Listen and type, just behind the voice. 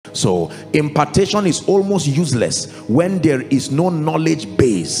So impartation is almost useless when there is no knowledge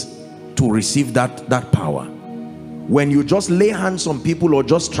base to receive that power. When you just lay hands on people or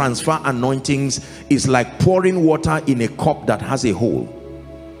just transfer anointings, it's like pouring water in a cup that has a hole,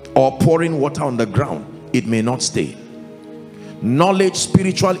 or pouring water on the ground. It may not stay. Knowledge,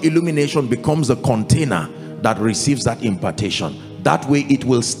 spiritual illumination becomes the container that receives that impartation. That way it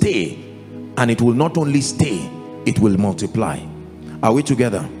will stay, and it will not only stay, it will multiply. Are we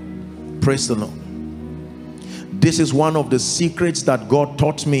together? Praise the Lord. This is one of the secrets that God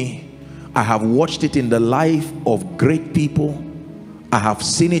taught me. I have watched it in the life of great people. I have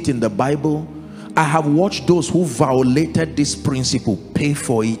seen it in the Bible. I have watched those who violated this principle pay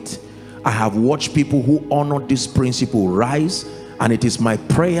for it. I have watched people who honored this principle rise. And it is my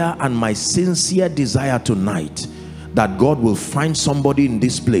prayer and my sincere desire tonight that God will find somebody in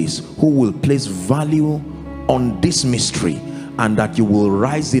this place who will place value on this mystery, and that you will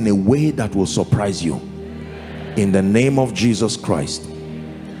rise in a way that will surprise you. In the name of Jesus Christ.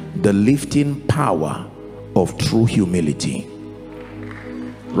 The lifting power of true humility.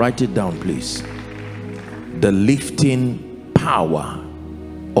 Write it down, please. The lifting power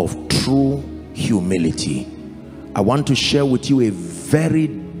of true humility. I want to share with you a very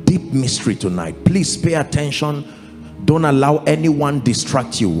deep mystery tonight. Please pay attention. Don't allow anyone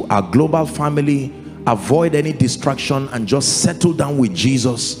distract you. Our global family, avoid any distraction and just settle down with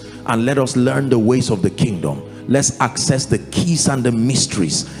Jesus, and let us learn the ways of the kingdom. Let's access the keys and the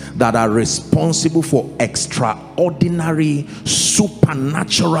mysteries that are responsible for extraordinary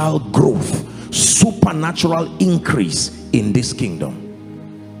supernatural growth, supernatural increase in this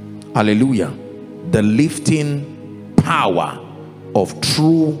kingdom. Hallelujah. The lifting power of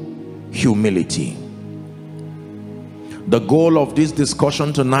true humility. The goal of this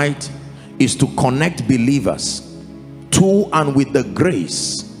discussion tonight is to connect believers to and with the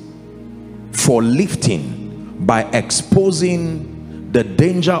grace for lifting, by exposing the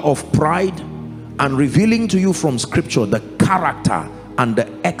danger of pride and revealing to you from scripture the character and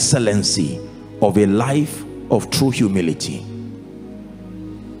the excellency of a life of true humility.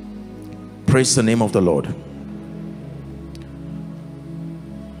 Praise the name of the Lord.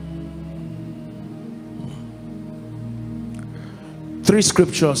 Three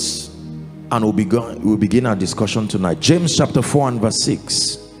scriptures and we'll begin our discussion tonight. James chapter 4 and verse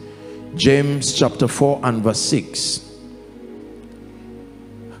 6. James chapter 4 and verse 6.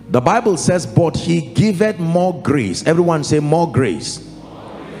 The Bible says, but he giveth more grace. Everyone say more grace.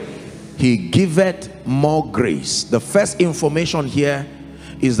 More grace. He giveth more grace. The first information here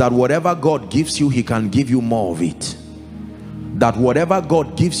is that whatever God gives you, he can give you more of it. That whatever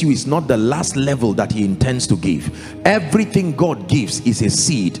God gives you is not the last level that he intends to give. Everything God gives is a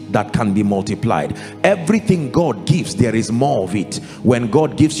seed that can be multiplied. Everything God gives, there is more of it. When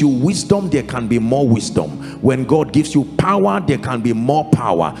God gives you wisdom, there can be more wisdom. When God gives you power, there can be more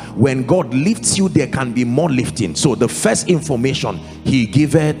power. When God lifts you, there can be more lifting. So the first information, he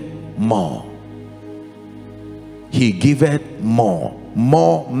giveth more. He giveth more.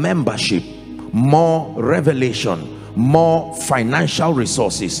 More membership, more revelation, more financial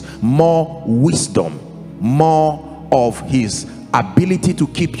resources, more wisdom, more of his ability to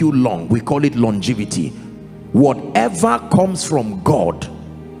keep you long. We call it longevity. Whatever comes from God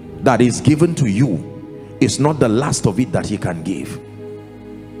that is given to you is not the last of it that he can give.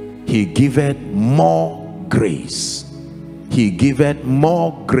 He giveth more grace. He giveth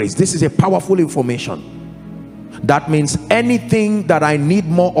more grace. This is a powerful information. That means anything that I need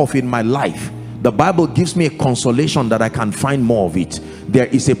more of in my life, the Bible gives me a consolation that I can find more of it. There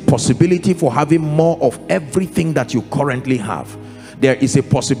is a possibility for having more of everything that you currently have. There is a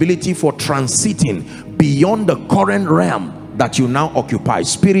possibility for transiting beyond the current realm that you now occupy,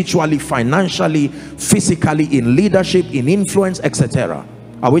 spiritually, financially, physically, in leadership, in influence, etc.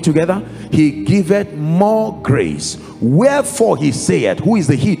 Are we together? He giveth more grace. Wherefore he saith, who is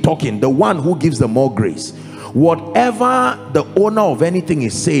the he talking? The one who gives the more grace. Whatever the owner of anything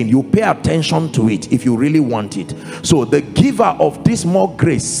is saying, you pay attention to it if you really want it. So the giver of this more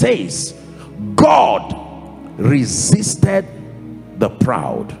grace says, God resisted the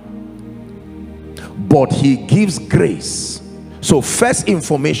proud, but he gives grace. So first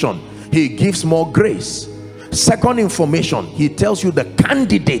information, he gives more grace. Second information, he tells you the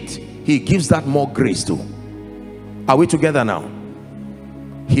candidate he gives that more grace to. Are we together now?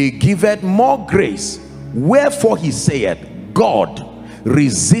 He giveth more grace. Wherefore he saith, God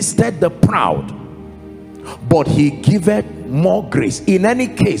resisted the proud, but he giveth more grace. In any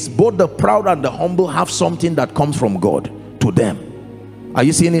case, both the proud and the humble have something that comes from God to them. Are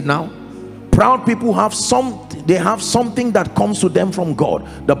you seeing it now? proud people have something that comes to them from God.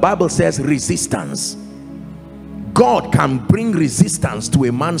 The Bible says resistance. God can bring resistance to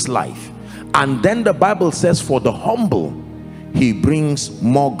a man's life, and then the Bible says for the humble he brings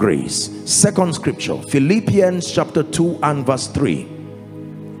more grace. Second scripture, Philippians chapter 2 and verse 3.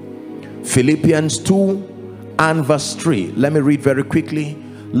 Philippians 2 and verse 3. Let me read very quickly.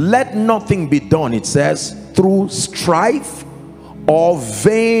 Let nothing be done, it says, through strife or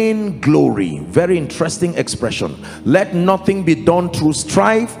vain glory. Very interesting expression. Let nothing be done through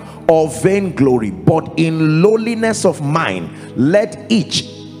strife or vain glory, but in lowliness of mind let each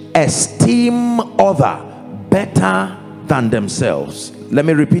esteem other better than themselves. Let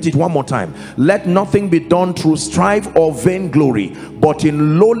me repeat it one more time. Let nothing be done through strife or vain glory, but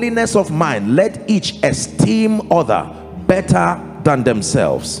in lowliness of mind let each esteem other better than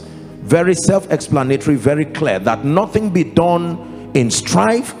themselves. Very self-explanatory, very clear, that nothing be done in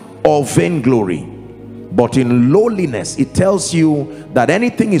strife or vain glory, but in lowliness. It tells you that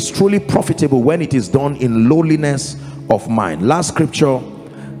anything is truly profitable when it is done in lowliness of mind. Last scripture, 1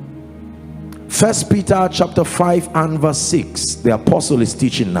 Peter chapter 5 and verse 6. The apostle is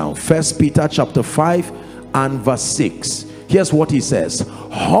teaching now. 1 Peter chapter 5 and verse 6. Here's what he says: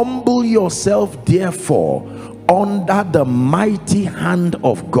 humble yourself therefore under the mighty hand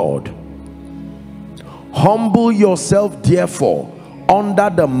of God. Humble yourself therefore under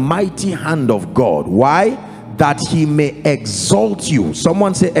the mighty hand of God. Why? That he may exalt you.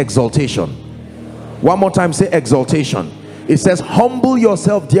 Someone say exaltation. One more time, say exaltation. It says humble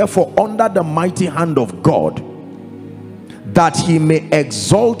yourself therefore under the mighty hand of God, that he may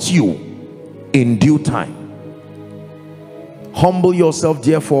exalt you in due time. Humble yourself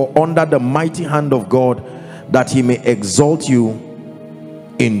therefore under the mighty hand of God, that he may exalt you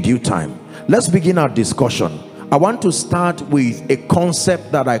in due time. Let's begin our discussion. I want to start with a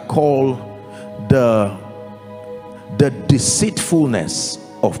concept that I call the deceitfulness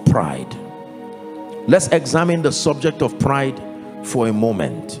of pride. Let's examine the subject of pride for a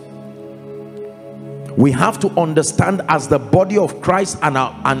moment. We have to understand, as the body of Christ and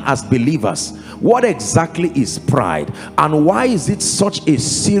as believers, what exactly is pride, and why is it such a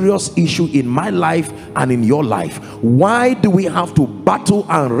serious issue in my life and in your life? Why do we have to battle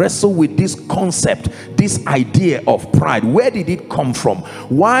and wrestle with this concept, this idea of pride? Where did it come from?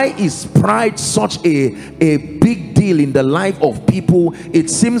 Why is pride such a big deal in the life of people? It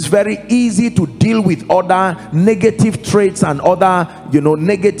seems very easy to deal with other negative traits and other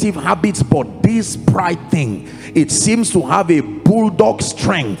negative habits, but this pride thing, it seems to have a bulldog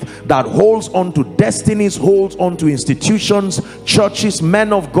strength that holds on to destinies, holds on to institutions, churches,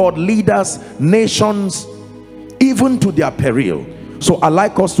 men of God, leaders, nations, even to their peril. So I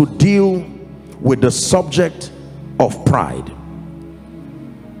like us to deal with the subject of pride.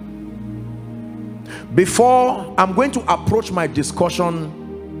 Before, I'm going to approach my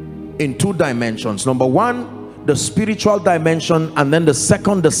discussion in two dimensions. Number one, the spiritual dimension, and then the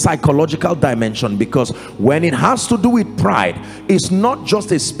second, the psychological dimension, because when it has to do with pride, it's not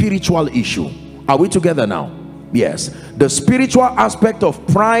just a spiritual issue. Are we together now? Yes. The spiritual aspect of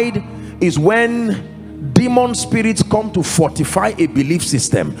pride is when demon spirits come to fortify a belief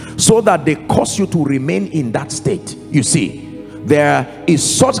system so that they cause you to remain in that state. You see, there is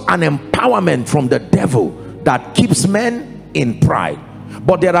such an empowerment from the devil that keeps men in pride.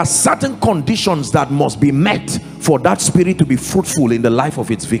 But there are certain conditions that must be met for that spirit to be fruitful in the life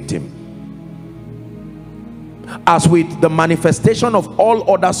of its victim. As with the manifestation of all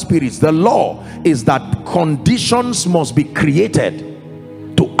other spirits, the law is that conditions must be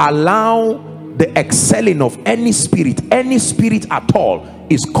created to allow the excelling of any spirit. Any spirit at all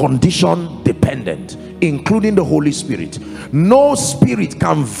is condition dependent, including the Holy Spirit. No spirit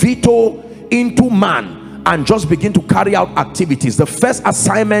can veto into man and just begin to carry out activities. The first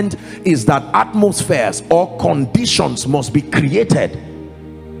assignment is that atmospheres or conditions must be created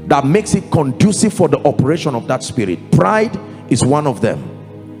that makes it conducive for the operation of that spirit. Pride is one of them.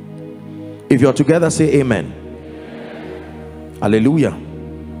 If you're together, say amen. Hallelujah.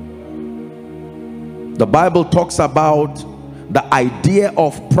 The Bible talks about the idea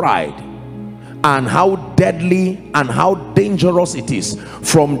of pride and how deadly and how dangerous it is.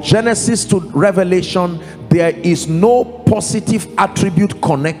 From Genesis to Revelation, there is no positive attribute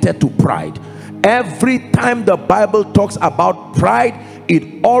connected to pride. Every time the Bible talks about pride,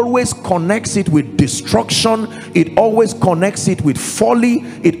 it always connects it with destruction, it always connects it with folly,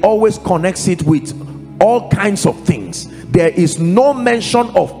 it always connects it with all kinds of things. There is no mention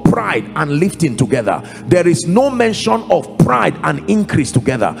of pride and lifting together. There is no mention of pride and increase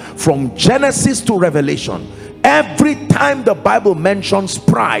together. From Genesis to Revelation, Every time the Bible mentions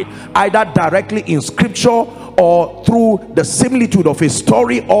pride, either directly in scripture or through the similitude of a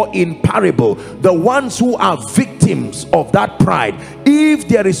story or in parable, the ones who are victims of that pride, if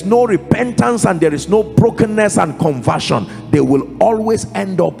there is no repentance and there is no brokenness and conversion, they will always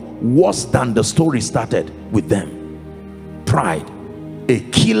end up worse than the story started with them. Pride, a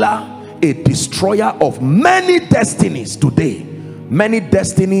killer, a destroyer of many destinies today. Many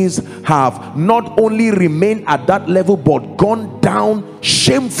destinies have not only remained at that level but gone down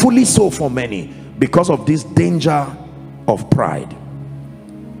shamefully so for many because of this danger of pride.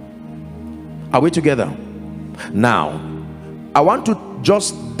 Are we together? Now, I want to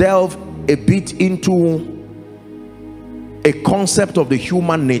just delve a bit into a concept of the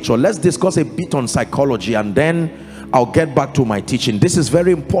human nature. Let's discuss a bit on psychology and then I'll get back to my teaching. This is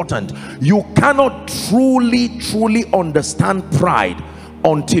very important. You cannot truly understand pride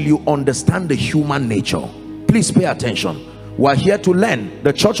until you understand the human nature. Please pay attention. We're here to learn.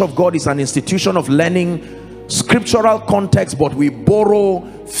 The Church of God is an institution of learning scriptural context, but we borrow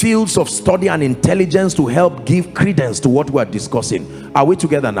fields of study and intelligence to help give credence to what we're discussing. Are we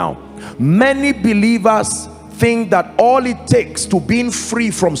together now? Many believers think that all it takes to being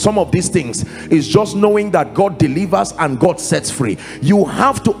free from some of these things is just knowing that God delivers and God sets free. You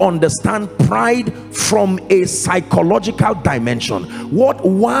have to understand pride from a psychological dimension.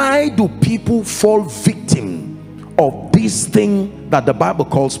 Why do people fall victim of this thing that the Bible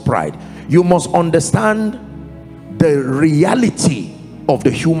calls pride? You must understand the reality of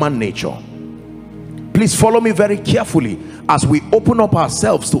the human nature. Please follow me very carefully as we open up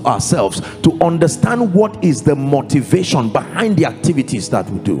ourselves to understand what is the motivation behind the activities that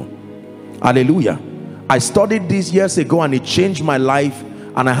we do. Hallelujah. I studied this years ago and it changed my life,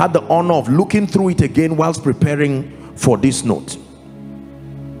 and I had the honor of looking through it again whilst preparing for this note.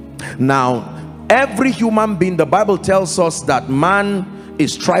 Now, every human being, the Bible tells us that man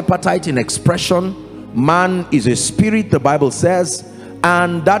is tripartite in expression. Man is a spirit, the Bible says,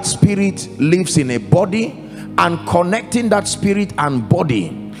 and that spirit lives in a body, and connecting that spirit and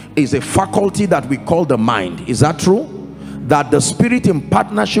body is a faculty that we call the mind. Is that true? That the spirit in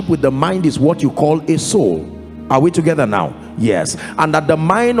partnership with the mind is what you call a soul. Are we together now? Yes. And that the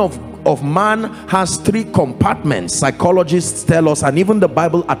mind of man has three compartments. Psychologists tell us, and even the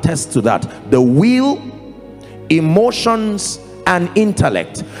Bible attests to that: the will, emotions, and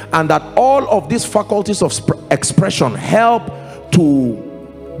intellect. And that all of these faculties of expression help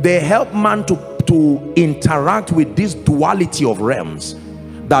man to interact with this duality of realms.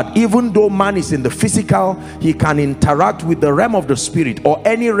 That even though man is in the physical, he can interact with the realm of the spirit or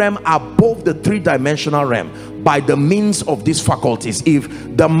any realm above the three-dimensional realm by the means of these faculties.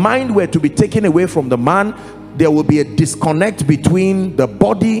 If the mind were to be taken away from the man, there will be a disconnect between the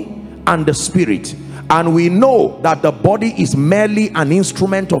body and the spirit. And we know that the body is merely an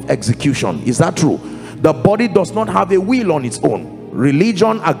instrument of execution. Is that true? The body does not have a will on its own.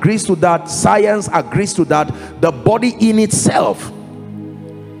 Religion agrees to that. Science agrees to that. The body in itself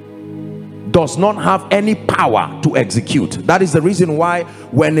does not have any power to execute. That is the reason why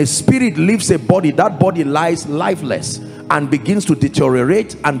when a spirit leaves a body, that body lies lifeless and begins to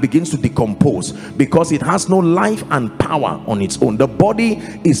deteriorate and begins to decompose, because it has no life and power on its own. The body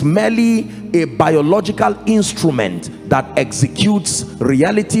is merely a biological instrument that executes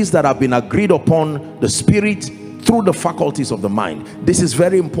realities that have been agreed upon the spirit through the faculties of the mind. This is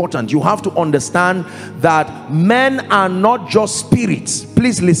very important. You have to understand that men are not just spirits.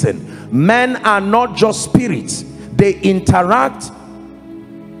 Please listen. Men are not just spirits. They interact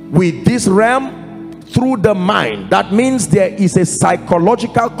with this realm through the mind. That means there is a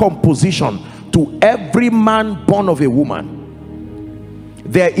psychological composition to every man born of a woman.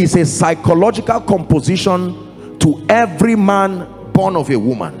 There is a psychological composition to every man born of a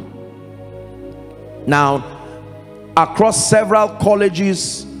woman. Now, across several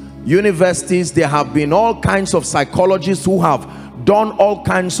colleges, universities, there have been all kinds of psychologists who have done all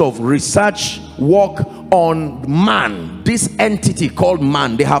kinds of research work on man, this entity called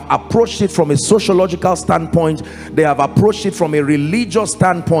man. They have approached it from a sociological standpoint, they have approached it from a religious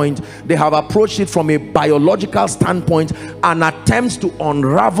standpoint, they have approached it from a biological standpoint, and attempts to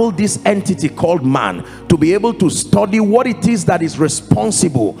unravel this entity called man, to be able to study what it is that is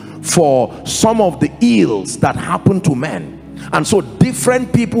responsible for some of the ills that happen to men. And so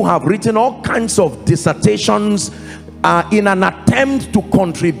different people have written all kinds of dissertations in an attempt to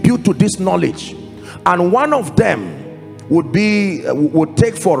contribute to this knowledge. And one of them would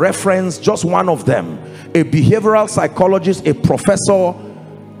take for reference, just one of them, a behavioral psychologist, a professor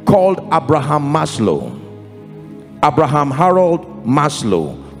called Abraham Harold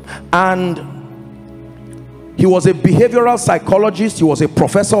Maslow. And He was a behavioral psychologist. He was a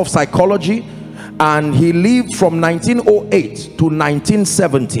professor of psychology, and he lived from 1908 to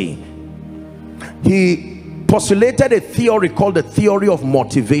 1970. He postulated a theory called the theory of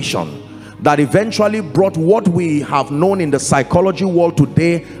motivation that eventually brought what we have known in the psychology world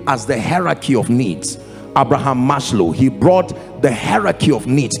today as the hierarchy of needs. Abraham Maslow, he brought the hierarchy of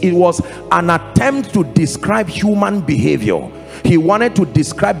needs. It was an attempt to describe human behavior. He wanted to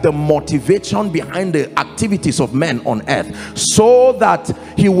describe the motivation behind the activities of men on earth, so that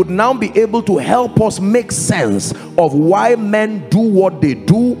he would now be able to help us make sense of why men do what they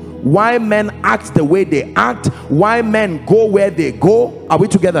do, why men act the way they act, why men go where they go. Are we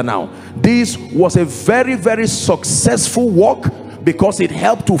together now? This was a very, very successful work because it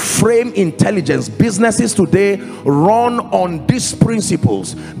helped to frame intelligence. Businesses today run on these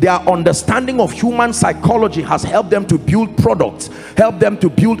principles. Their understanding of human psychology has helped them to build products, helped them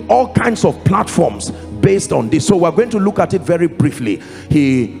to build all kinds of platforms based on this. So we're going to look at it very briefly.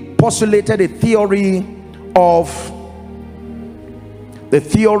 He postulated a theory of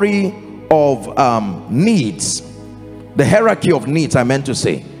needs, the hierarchy of needs, I meant to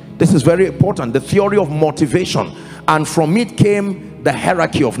say. This is very important, the theory of motivation, and from it came the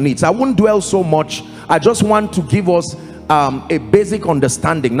hierarchy of needs. I won't dwell so much. I just want to give us a basic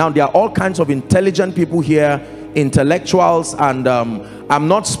understanding. Now, there are all kinds of intelligent people here, intellectuals, and I'm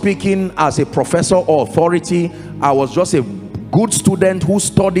not speaking as a professor or authority. I was just a good student who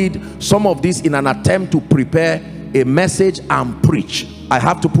studied some of this in an attempt to prepare a message and preach. I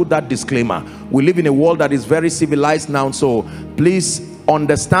have to put that disclaimer. We live in a world that is very civilized now, so please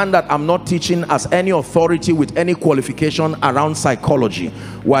understand that I'm not teaching as any authority with any qualification around psychology.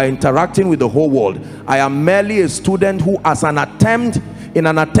 We're interacting with the whole world. I am merely a student who, as an attempt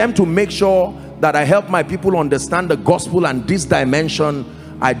to make sure that I help my people understand the gospel and this dimension,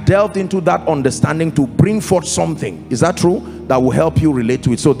 I delved into that understanding to bring forth something, is that true, that will help you relate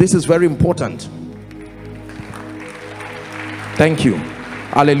to it. So this is very important. Thank you.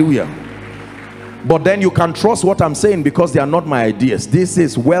 Hallelujah. But then you can trust what I'm saying, because they are not my ideas. This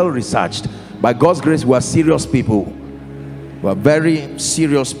is well researched. By God's grace, we are serious people. We are very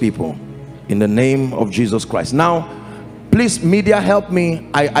serious people in the name of Jesus Christ. Now, please, media, help me.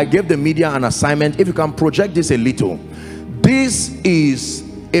 I gave the media an assignment. If you can project this a little. This is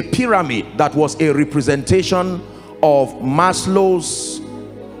a pyramid that was a representation of Maslow's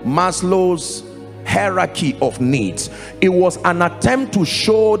hierarchy of needs. It was an attempt to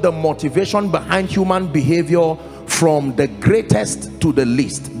show the motivation behind human behavior from the greatest to the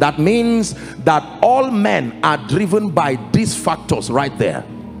least. That means that all men are driven by these factors right there.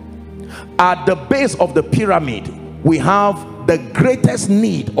 At the base of the pyramid, we have the greatest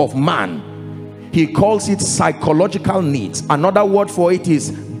need of man. He calls it psychological needs. Another word for it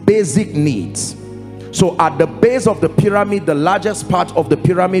is basic needs. So at the base of the pyramid, the largest part of the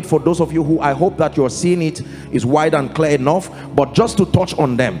pyramid, for those of you who, I hope that you're seeing it, is wide and clear enough, but just to touch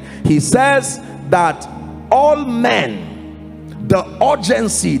on them, he says that all men, the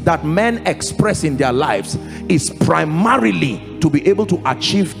urgency that men express in their lives is primarily to be able to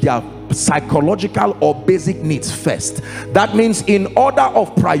achieve their psychological or basic needs first. That means, in order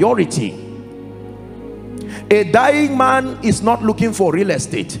of priority, a dying man is not looking for real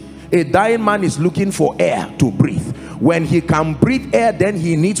estate. A dying man is looking for air to breathe. When he can breathe air, then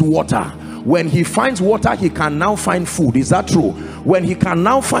he needs water. When he finds water, he can now find food. Is that true? When he can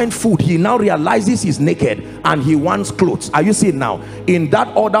now find food, he now realizes he's naked and he wants clothes. Are you seeing now? In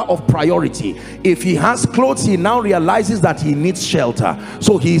that order of priority, if he has clothes, he now realizes that he needs shelter.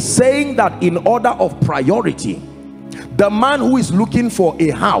 So he's saying that in order of priority, the man who is looking for a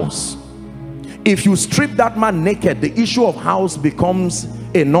house, if you strip that man naked, the issue of house becomes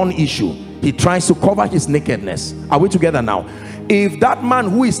a non-issue. He tries to cover his nakedness. Are we together now? If that man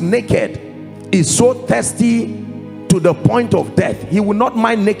who is naked is so thirsty to the point of death, he will not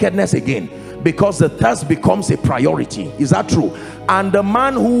mind nakedness again, because the thirst becomes a priority. Is that true? And the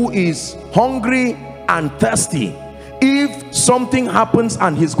man who is hungry and thirsty, if something happens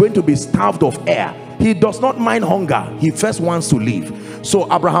and he's going to be starved of air, he does not mind hunger. He first wants to live. So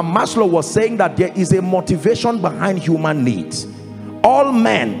Abraham Maslow was saying that there is a motivation behind human needs. All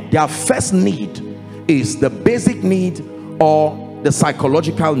men, their first need is the basic need or the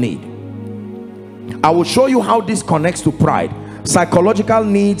psychological need. I will show you how this connects to pride. Psychological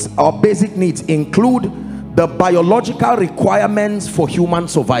needs or basic needs include the biological requirements for human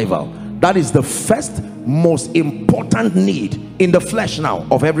survival. That is the first most important need in the flesh now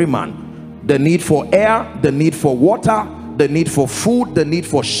of every man. The need for air, the need for water, the need for food, the need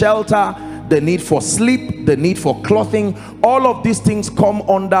for shelter, the need for sleep, the need for clothing. All of these things come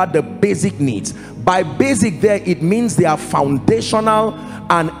under the basic needs. By basic there, it means they are foundational,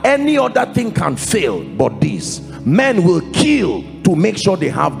 and any other thing can fail but this. Men will kill to make sure they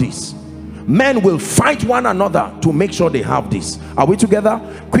have this. Men will fight one another to make sure they have this. Are we together?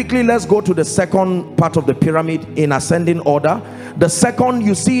 Quickly, let's go to the second part of the pyramid in ascending order. The second,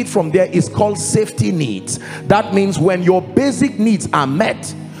 you see it from there, is called safety needs. That means when your basic needs are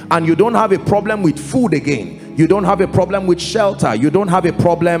met and you don't have a problem with food again, you don't have a problem with shelter, you don't have a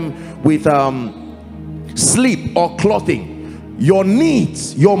problem with sleep or clothing, your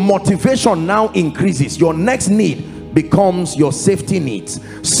needs, your motivation now increases. Your next need becomes your safety needs.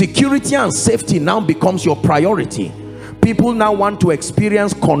 Security and safety now becomes your priority. People now want to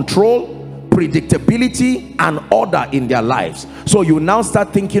experience control, predictability, and order in their lives. So you now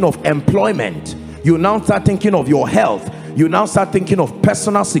start thinking of employment, you now start thinking of your health, you now start thinking of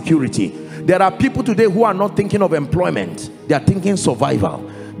personal security. There are people today who are not thinking of employment, they are thinking survival.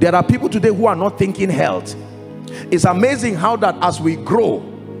 There are people today who are not thinking health. It's amazing how that as we grow,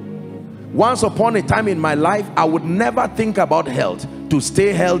 once upon a time in my life, I would never think about health, to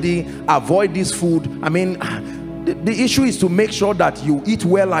stay healthy, avoid this food. I mean, the issue is to make sure that you eat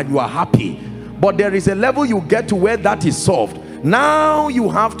well and you are happy. But there is a level you get to where that is solved. Now you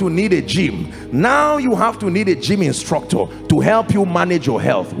have to need a gym. Now you have to need a gym instructor to help you manage your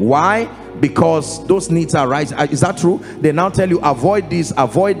health. Why? Because those needs are rising. Is that true? They now tell you avoid this,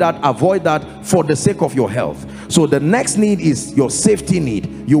 avoid that for the sake of your health. So the next need is your safety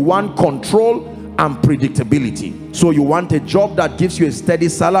need. You want control and predictability. So you want a job that gives you a steady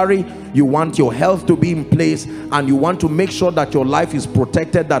salary, you want your health to be in place, and you want to make sure that your life is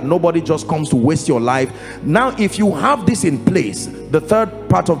protected, that nobody just comes to waste your life. Now if you have this in place, the third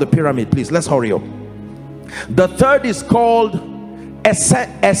part of the pyramid, please, let's hurry up. The third is called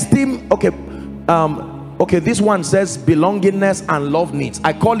esteem. Okay, this one says belongingness and love needs.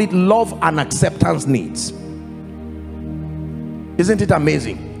 I call it love and acceptance needs. Isn't it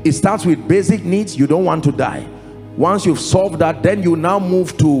amazing? It starts with basic needs. You don't want to die. Once you've solved that, then you now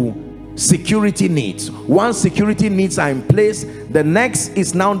move to security needs. Once security needs are in place, the next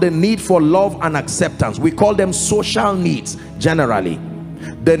is now the need for love and acceptance. We call them social needs generally.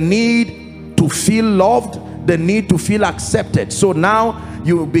 The need to feel loved, the need to feel accepted. So now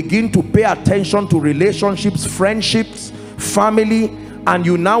you begin to pay attention to relationships, friendships, family, and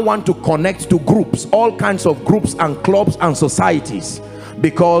you now want to connect to groups, all kinds of groups and clubs and societies,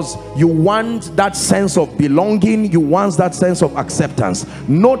 because you want that sense of belonging, you want that sense of acceptance.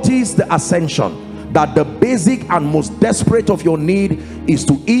 Notice the ascension, that the basic and most desperate of your need is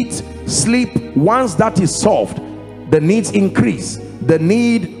to eat, sleep. Once that is solved, the needs increase. The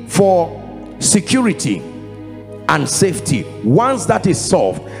need for security and safety, once that is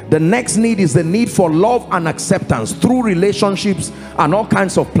solved, the next need is the need for love and acceptance through relationships and all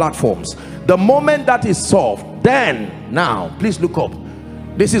kinds of platforms. The moment that is solved, then now please look up.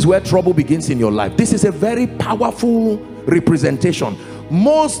 This is where trouble begins in your life. This is a very powerful representation.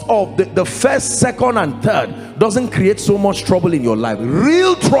 Most of the first, second, and third doesn't create so much trouble in your life.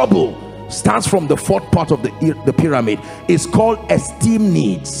 Real trouble starts from the fourth part of the pyramid. It's called esteem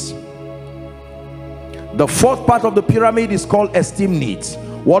needs. The fourth part of the pyramid is called esteem needs.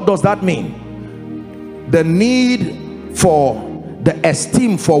 What does that mean? The need for the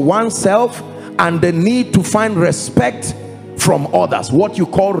esteem for oneself and the need to find respect from others, what you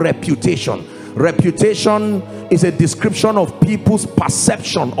call reputation. Reputation is a description of people's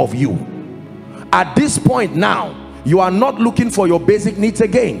perception of you. At this point now, you are not looking for your basic needs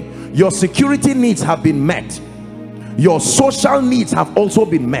again. Your security needs have been met. Your social needs have also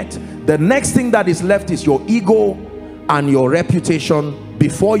been met. The next thing that is left is your ego and your reputation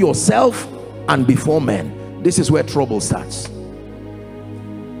before yourself and before men. This is where trouble starts.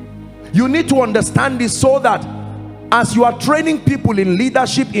 You need to understand this so that as you are training people in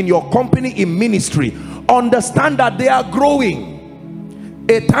leadership, in your company, in ministry, understand that they are growing.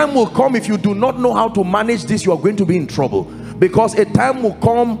 A time will come, if you do not know how to manage this, you are going to be in trouble, because a time will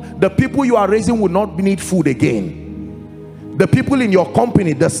come, the people you are raising will not need food again. The people in your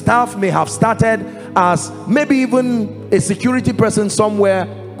company, the staff may have started as maybe even a security person somewhere,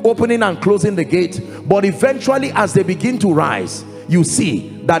 opening and closing the gate, but eventually as they begin to rise, you see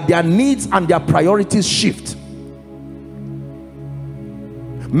that their needs and their priorities shift.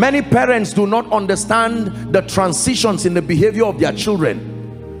 Many parents do not understand the transitions in the behavior of their children.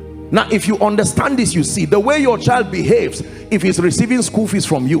 Now, if you understand this, you see the way your child behaves if he's receiving school fees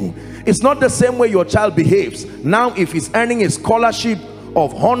from you, it's not the same way your child behaves now if he's earning a scholarship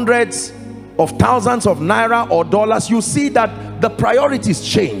of hundreds of thousands of naira or dollars. You see that the priorities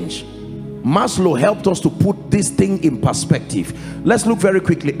change. Maslow helped us to put this thing in perspective. Let's look very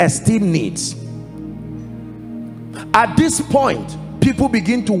quickly. Esteem needs. At this point, people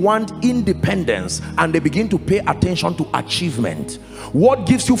begin to want independence and they begin to pay attention to achievement. What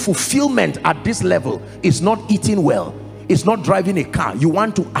gives you fulfillment at this level is not eating well, it's not driving a car. You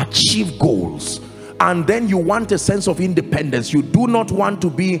want to achieve goals, and then you want a sense of independence. You do not want to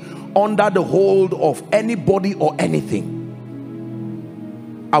be under the hold of anybody or anything.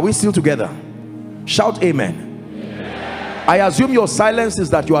 Are we still together? Shout amen. I assume your silence is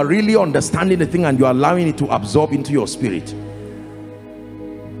that you are really understanding the thing and you are allowing it to absorb into your spirit.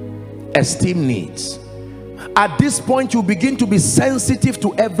 Esteem needs. At this point, you begin to be sensitive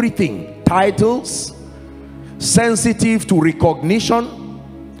to everything. Titles, sensitive to recognition,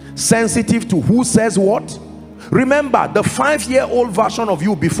 sensitive to who says what. Remember, the 5-year-old version of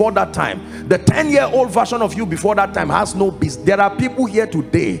you before that time, the 10-year-old version of you before that time has no business. There are people here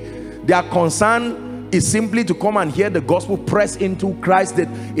today, their concern is simply to come and hear the gospel, press into Christ. That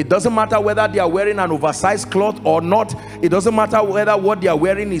it doesn't matter whether they are wearing an oversized cloth or not. It doesn't matter whether what they are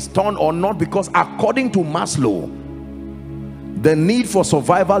wearing is torn or not, because according to Maslow, the need for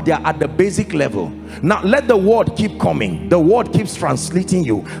survival, they are at the basic level. Now let the word keep coming. The word keeps translating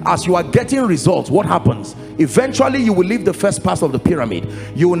you. As you are getting results, what happens? Eventually you will leave the first part of the pyramid.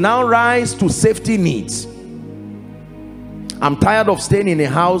 You will now rise to safety needs. I'm tired of staying in a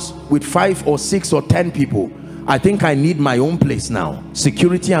house with 5 or 6 or 10 people. I think I need my own place now.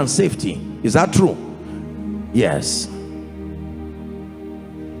 Security and safety. Is that true? Yes.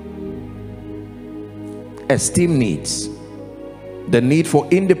 Esteem needs. The need for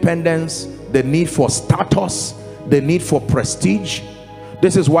independence, the need for status, the need for prestige.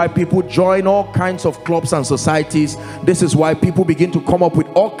 This is why people join all kinds of clubs and societies. This is why people begin to come up with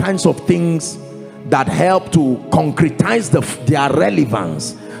all kinds of things that help to concretize their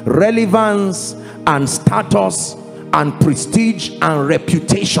relevance. Relevance and status and prestige and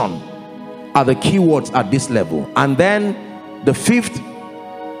reputation are the key words at this level. And then the 5th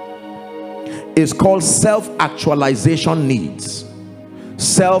is called self-actualization needs.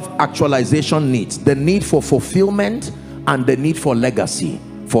 Self-actualization needs. The need for fulfillment and the need for legacy.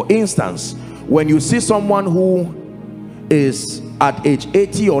 For instance, when you see someone who is at age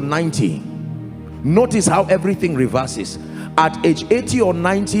 80 or 90, notice how everything reverses. At age 80 or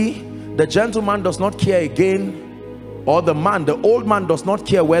 90, the gentleman does not care again, or the old man does not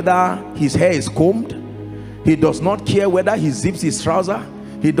care whether his hair is combed. He does not care whether he zips his trouser.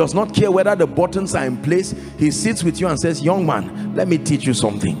 He does not care whether the buttons are in place. He sits with you and says, young man, let me teach you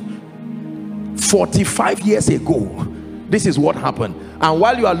something. 45 years ago, this is what happened. And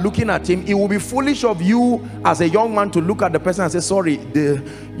while you are looking at him, it will be foolish of you as a young man to look at the person and say, sorry,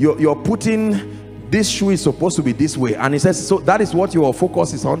 you're putting, this shoe is supposed to be this way. And he says, so that is what your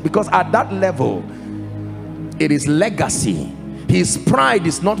focus is on. Because at that level, it is legacy. His pride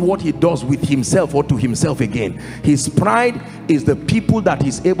is not what he does with himself or to himself again. His pride is the people that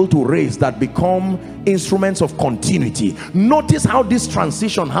he's able to raise that become instruments of continuity. Notice how this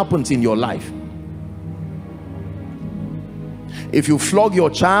transition happens in your life. If you flog your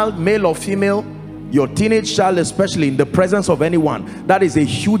child, male or female, your teenage child especially, in the presence of anyone, that is a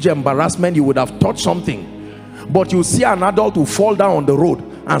huge embarrassment. You would have taught something, but you see an adult who fall down on the road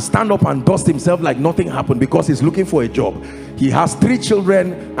and stand up and dust himself like nothing happened because he's looking for a job. He has 3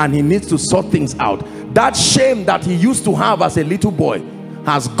 children and he needs to sort things out. That shame that he used to have as a little boy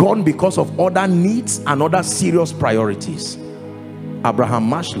has gone because of other needs and other serious priorities. Abraham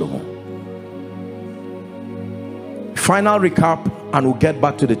Maslow. Final recap and we'll get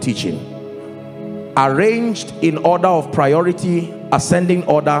back to the teaching. Arranged in order of priority, ascending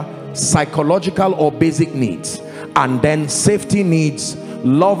order, psychological or basic needs, and then safety needs,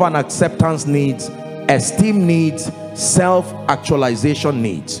 love and acceptance needs, esteem needs, self-actualization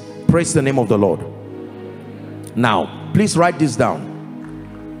needs. Praise the name of the Lord. Now, please write this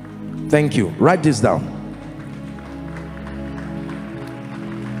down. Thank you. Write this down.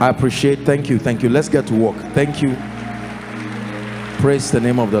 I appreciate. Thank you. Thank you. Let's get to work. Thank you. Praise the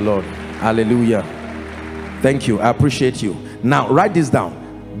name of the Lord. Hallelujah. Thank you. I appreciate you. Now, write this down.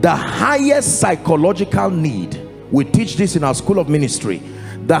 The highest psychological need, we teach this in our school of ministry.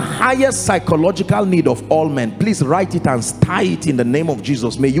 The highest psychological need of all men. Please write it and tie it in the name of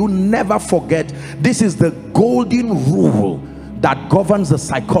Jesus. May you never forget. This is the golden rule that governs the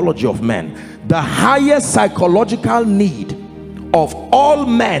psychology of men. The highest psychological need of all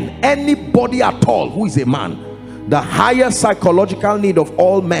men, anybody at all who is a man, the highest psychological need of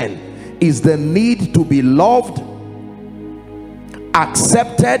all men is the need to be loved,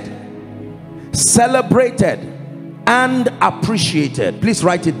 accepted, celebrated, and appreciated. Please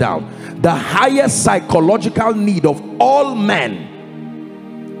write it down. the highest psychological need of all men.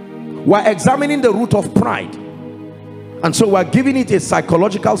 We're examining the root of pride, and so we're giving it a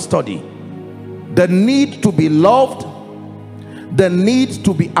psychological study. The need to be loved, the need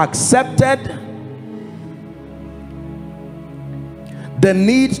to be accepted, the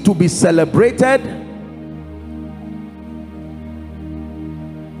need to be celebrated,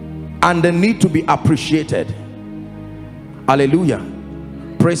 and the need to be appreciated. Hallelujah.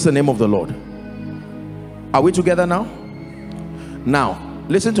 Praise the name of the Lord. Are we together now? Now,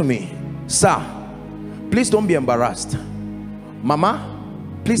 listen to me. Sir, please don't be embarrassed. Mama,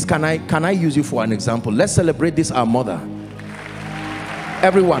 please can I use you for an example? Let's celebrate this, our mother.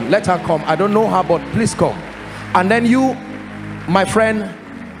 Everyone, let her come. I don't know her, but please come. And then you, my friend,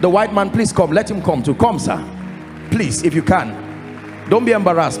 the white man, please come. Let him come too. Come, sir. Please, if you can. Don't be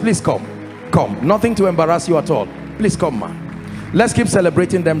embarrassed. Please come. Come. Nothing to embarrass you at all. Please come, man. Let's keep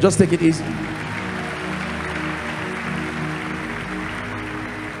celebrating them. Just take it easy.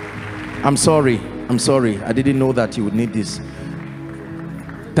 I'm sorry. I'm sorry. I didn't know that you would need this.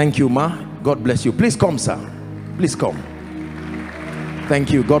 Thank you, ma. God bless you. Please come, sir. Please come.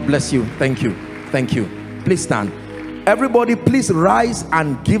 Thank you. God bless you. Thank you. Thank you. Please stand. Everybody, please rise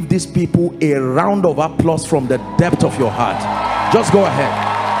and give these people a round of applause from the depth of your heart. Just go ahead.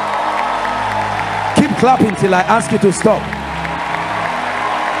 Keep clapping till I ask you to stop.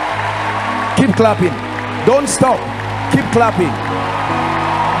 Keep clapping. Don't stop. Keep clapping.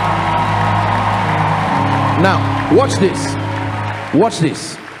 Now, watch this. Watch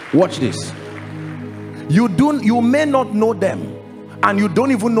this. Watch this. You may not know them, and you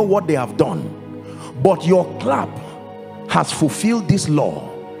don't even know what they have done, but your clap has fulfilled this law.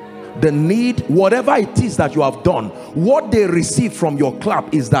 The need, whatever it is that you have done, what they receive from your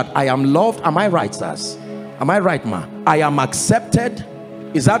clap is that I am loved. Am I right, sirs? Am I right, ma? I am accepted.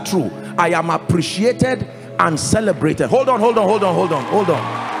 Is that true? I am appreciated and celebrated. Hold on.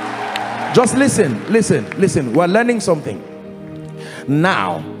 Just listen. We're learning something.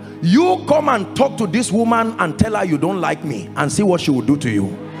 Now, you come and talk to this woman and tell her you don't like me, and see what she will do to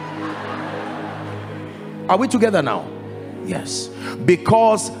you. Are we together now? Yes.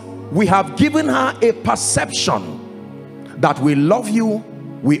 Because we have given her a perception that we love you,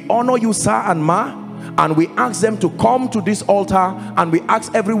 we honor you, sir and ma, and we ask them to come to this altar, and we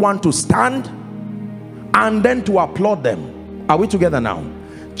ask everyone to stand and then to applaud them. Are we together now?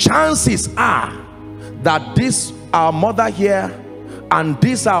 Chances are that this our mother here and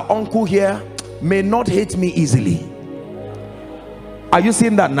this our uncle here may not hate me easily. Are you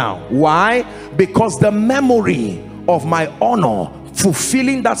seeing that now? Why? Because the memory of my honor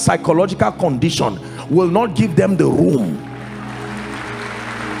fulfilling that psychological condition will not give them the room.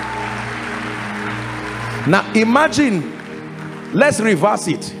 Now imagine, let's reverse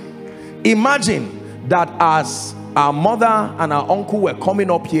it. Imagine that as our mother and our uncle were coming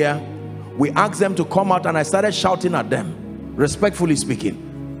up here, we asked them to come out, and I started shouting at them, respectfully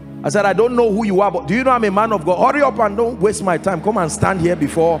speaking. I said, I don't know who you are, but do you know I'm a man of God? Hurry up and don't waste my time. Come and stand here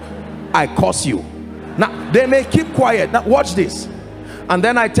before I curse you. Now they may keep quiet. Now watch this. And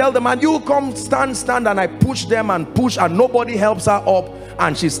then I tell them, and you come stand, and I push them and push, and nobody helps her up,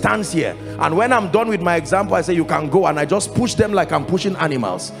 and she stands here. And when I'm done with my example, I say you can go, and I just push them like I'm pushing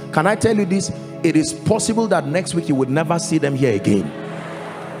animals. Can I tell you this? It is possible that next week you would never see them here again.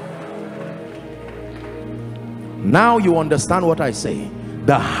 Now you understand what I say.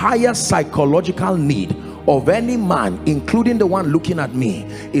 The highest psychological need of any man, including the one looking at me,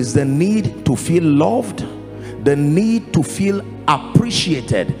 is the need to feel loved, the need to feel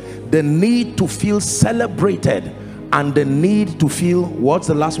appreciated, the need to feel celebrated, and the need to feel, what's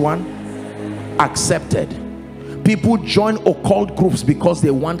the last one? Accepted. People join occult groups because they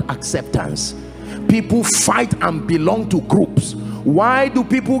want acceptance. People fight and belong to groups. Why do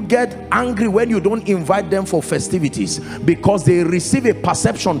people get angry when you don't invite them for festivities? Because they receive a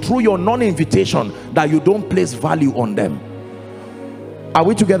perception through your non-invitation that you don't place value on them. Are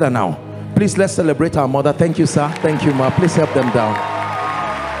we together now? Please, let's celebrate our mother. Thank you, sir. Thank you, ma. Please help them down.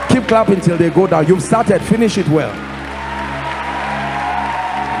 Keep clapping till they go down. You've started. Finish it well.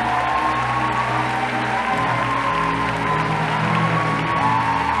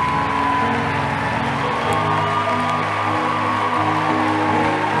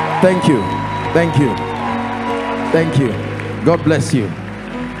 Thank you. Thank you. Thank you. God bless you.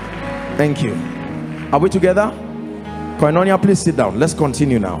 Thank you. Are we together? Koinonia, please sit down. Let's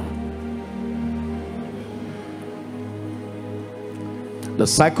continue now. The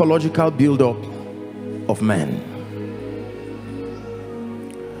psychological build-up of men.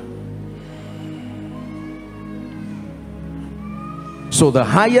 So the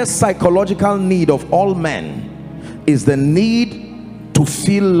highest psychological need of all men is the need to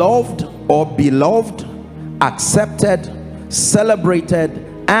feel loved or beloved, accepted, celebrated,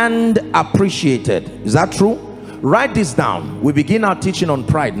 and appreciated. Is that true? Write this down. We begin our teaching on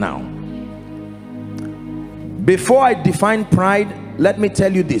pride now. Before I define pride, let me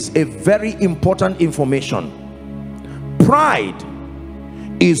tell you this, a very important information. Pride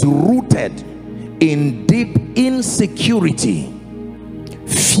is rooted in deep insecurity,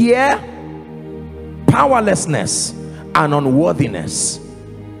 fear, powerlessness, and unworthiness.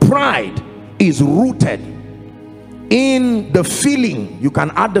 Pride is rooted in the feeling. You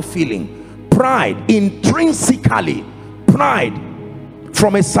can add the feeling. Pride, intrinsically, pride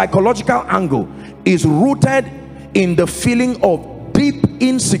from a psychological angle is rooted in the feeling of deep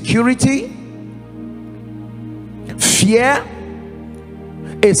insecurity, fear,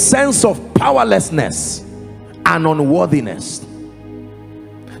 a sense of powerlessness, and unworthiness.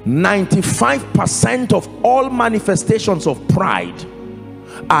 95% of all manifestations of pride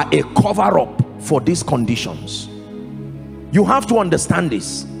are a cover-up for these conditions. You have to understand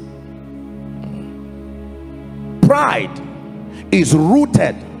this. Pride is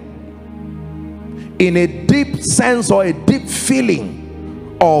rooted in a deep sense or a deep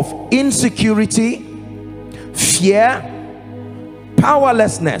feeling of insecurity, fear,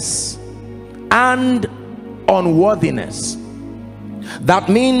 powerlessness, and unworthiness. That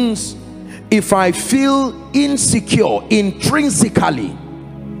means if I feel insecure intrinsically,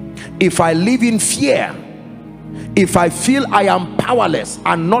 if I live in fear, if I feel I am powerless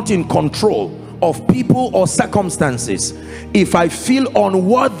and not in control of people or circumstances, if I feel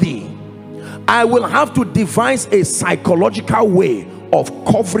unworthy, I will have to devise a psychological way of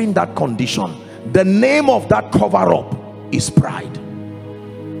covering that condition. The name of that cover-up is pride.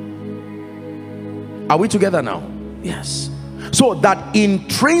 Are we together now? Yes. So that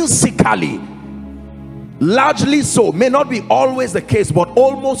intrinsically, largely so, may not be always the case, but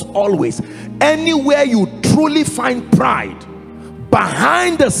almost always, anywhere you truly find pride,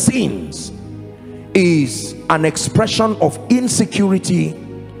 behind the scenes is an expression of insecurity,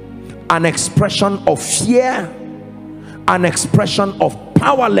 an expression of fear, an expression of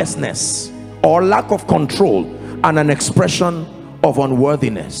powerlessness or lack of control, and an expression of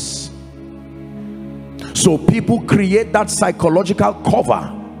unworthiness. So people create that psychological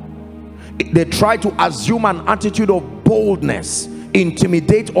cover. They try to assume an attitude of boldness,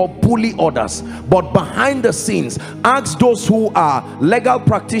 intimidate or bully others, but behind the scenes, ask those who are legal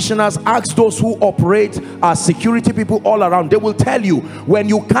practitioners, ask those who operate as security people all around. They will tell you, when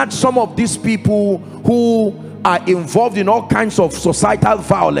you catch some of these people who are involved in all kinds of societal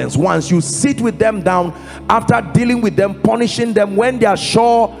violence, once you sit with them down, after dealing with them, punishing them, when they are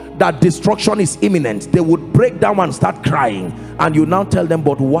sure that destruction is imminent, they would break down and start crying, and you now tell them,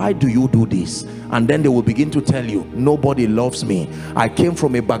 but why do you do this? And then they will begin to tell you, nobody loves me, I came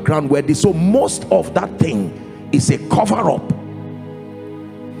from a background where this. So most of that thing is a cover-up,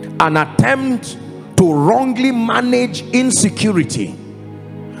 an attempt to wrongly manage insecurity,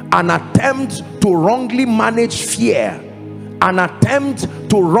 an attempt to wrongly manage fear, an attempt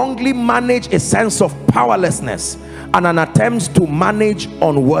to wrongly manage a sense of powerlessness, and an attempt to manage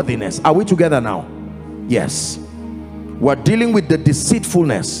unworthiness. Are we together now? Yes. We're dealing with the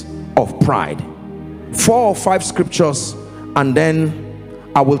deceitfulness of pride. 4 or 5 scriptures, and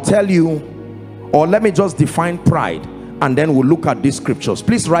then I will tell you, or let me just define pride, and then we'll look at these scriptures.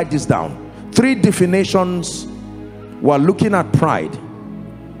 Please write this down. 3 definitions. We're looking at pride.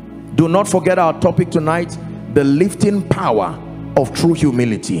 Do not forget our topic tonight, the lifting power of true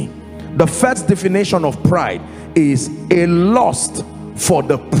humility. The first definition of pride is a lust for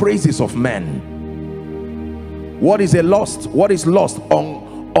the praises of men. What is a lust? What is lust?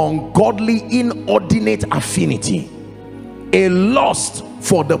 Ungodly, inordinate affinity. A lust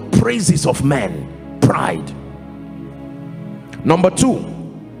for the praises of men. Pride. Number 2,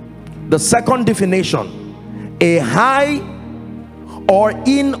 the second definition, a high or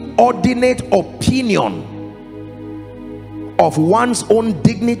inordinate opinion of one's own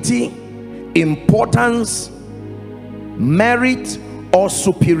dignity, importance, merit, or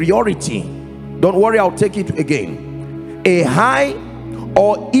superiority. Don't worry, I'll take it again. A high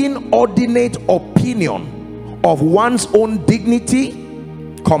or inordinate opinion of one's own dignity,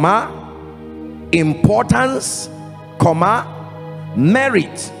 comma, importance, comma,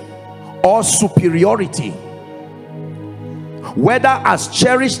 merit, or superiority, whether as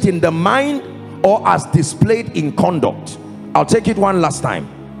cherished in the mind or as displayed in conduct. I'll take it one last time.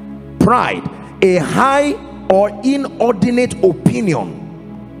 Pride, a high or inordinate opinion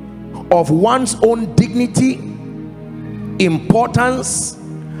of one's own dignity, importance,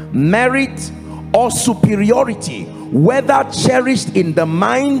 merit, or superiority, whether cherished in the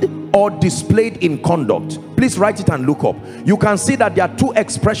mind or displayed in conduct. Please write it and look up. You can see that there are two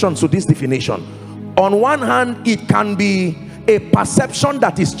expressions to this definition. On one hand, it can be a perception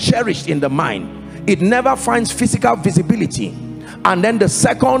that is cherished in the mind. It never finds physical visibility. And then the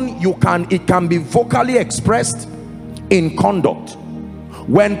second, it can be vocally expressed in conduct.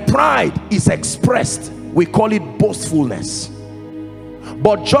 When pride is expressed, we call it boastfulness.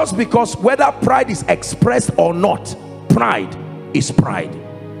 But just because whether pride is expressed or not, pride is pride.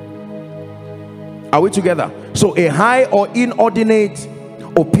 Are we together? So a high or inordinate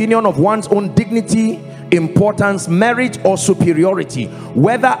opinion of one's own dignity, importance, merit, or superiority,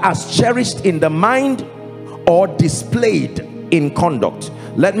 whether as cherished in the mind or displayed in conduct.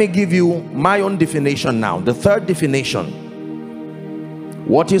 Let me give you my own definition now. The third definition.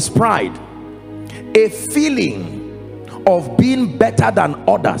 What is pride? A feeling of being better than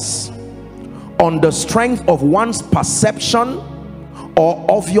others on the strength of one's perception or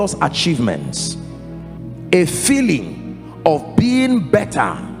obvious achievements. A feeling of being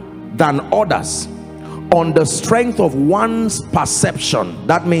better than others on the strength of one's perception.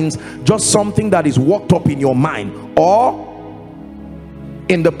 That means just something that is worked up in your mind, or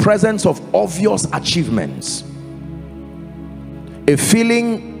in the presence of obvious achievements. A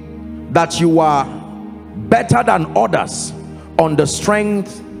feeling that you are better than others on the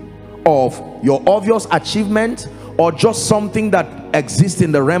strength of your obvious achievement, or just something that exists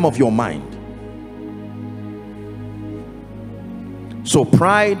in the realm of your mind. So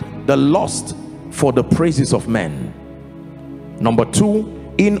pride, the lust for the praises of men. Number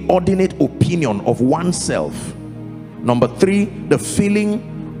two, inordinate opinion of oneself. Number three, the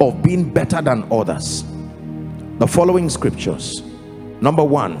feeling of being better than others. The following scriptures. Number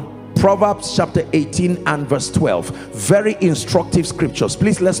one, Proverbs chapter 18 and verse 12. Very instructive scriptures.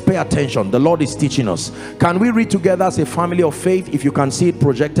 Please, let's pay attention. The Lord is teaching us. Can we read together as a family of faith? If you can see it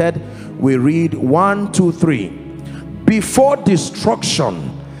projected, we read 1, 2, 3. Before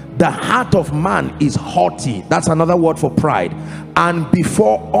destruction, the heart of man is haughty. That's another word for pride. And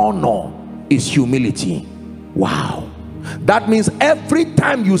before honor is humility. Wow. That means every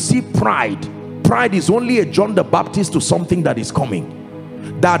time you see pride, pride is only a John the Baptist to something that is coming.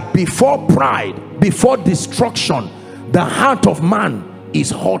 That before pride, before destruction, the heart of man is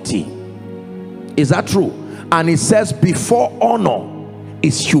haughty. Is that true? And it says before honor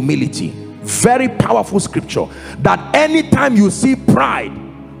is humility. Very powerful scripture. That anytime you see pride,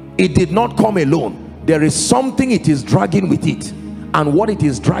 it did not come alone. There is something it is dragging with it, and what it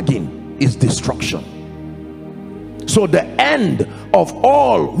is dragging is destruction. So the end of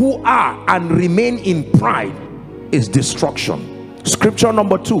all who are and remain in pride is destruction. Scripture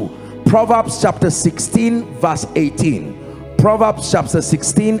number 2, Proverbs chapter 16 verse 18. Proverbs chapter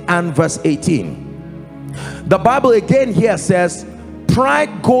 16 and verse 18. The Bible again here says,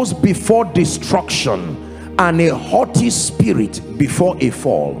 pride goes before destruction, and a haughty spirit before a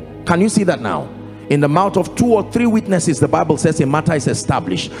fall. Can you see that now? In the mouth of 2 or 3 witnesses, the Bible says a matter is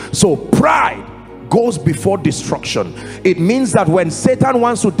established. So pride goes before destruction. It means that when Satan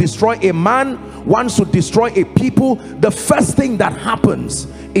wants to destroy a man, wants to destroy a people, the first thing that happens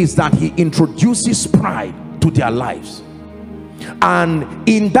is that he introduces pride to their lives. And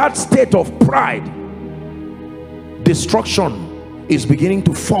in that state of pride, destruction is beginning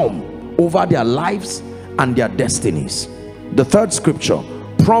to form over their lives and their destinies. The third scripture,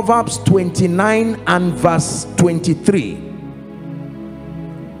 Proverbs 29 and verse 23.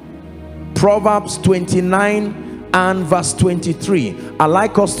 Proverbs 29 and verse 23. I'd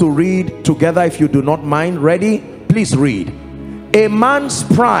like us to read together, if you do not mind. Ready? Please read. A man's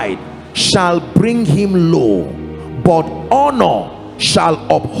pride shall bring him low, but honor shall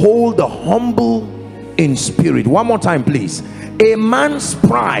uphold the humble in spirit. One more time, please. A man's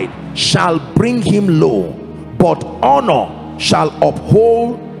pride shall bring him low, but honor shall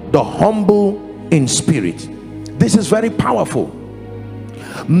uphold the humble in spirit. This is very powerful.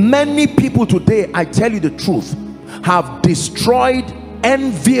 Many people today, I tell you the truth, have destroyed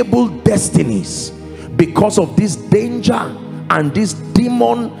enviable destinies because of this danger and this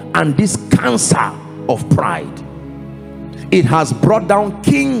demon and this cancer of pride. It has brought down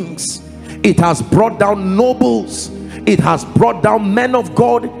kings, it has brought down nobles, it has brought down men of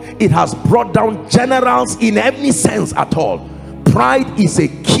God, it has brought down generals in any sense at all. Pride is a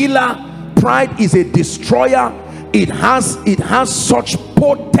killer, pride is a destroyer. It has such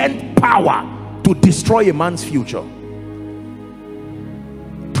potent power to destroy a man's future.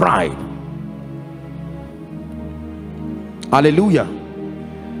 Pride. Hallelujah.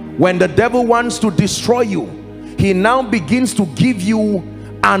 When the devil wants to destroy you, he now begins to give you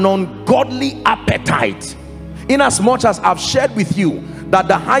an ungodly appetite. In as much as I've shared with you that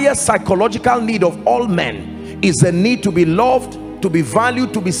the highest psychological need of all men is the need to be loved, to be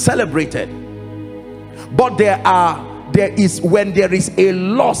valued, to be celebrated. But when there is a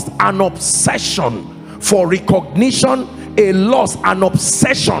lust, an obsession for recognition, a lust, an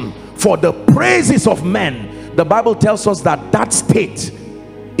obsession for the praises of men, the Bible tells us that that state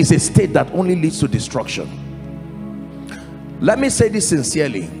is a state that only leads to destruction. Let me say this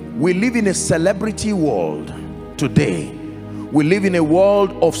sincerely. We live in a celebrity world today. We live in a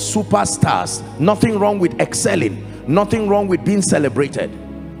world of superstars. Nothing wrong with excelling, nothing wrong with being celebrated.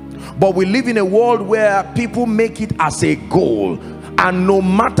 But we live in a world where people make it as a goal, and no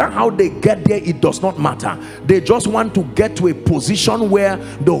matter how they get there, it does not matter. They just want to get to a position where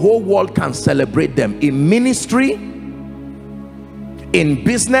the whole world can celebrate them, in ministry, in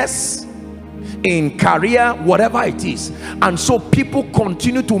business, in career, whatever it is. And so people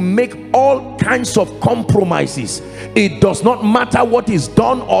continue to make all kinds of compromises. It does not matter what is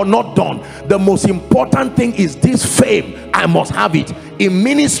done or not done. The most important thing is this fame. I must have it. In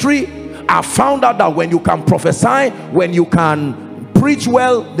ministry, I found out that when you can prophesy, when you can preach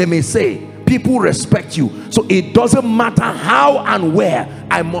well, they may say people respect you. So it doesn't matter how and where,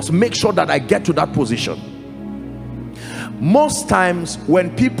 I must make sure that I get to that position. Most times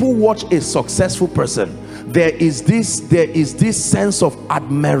when people watch a successful person, there is this sense of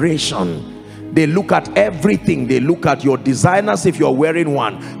admiration. They look at everything. They look at your designers if you're wearing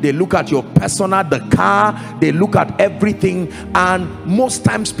one. They look at your persona, the car. They look at everything. And most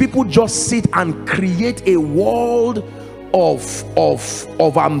times people just sit and create a world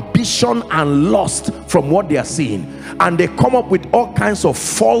of ambition and lust from what they are seeing. And they come up with all kinds of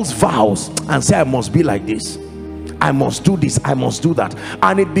false vows and say, I must be like this, I must do this, I must do that.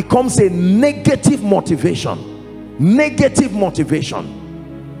 And it becomes a negative motivation. Negative motivation.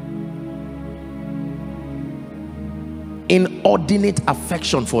 Inordinate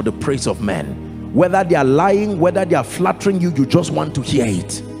affection for the praise of men. Whether they are lying, whether they are flattering you, you just want to hear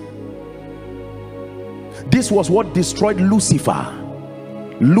it. This was what destroyed Lucifer.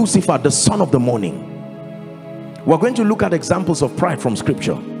 Lucifer, the son of the morning. We're going to look at examples of pride from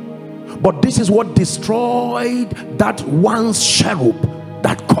scripture. But this is what destroyed that once cherub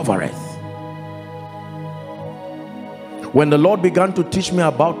that covereth. When the Lord began to teach me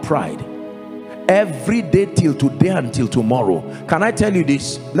about pride, every day till today and till tomorrow, can I tell you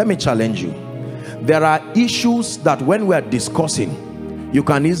this? Let me challenge you. There are issues that when we are discussing, you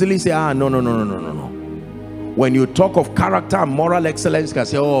can easily say, no. When you talk of character and moral excellence, you can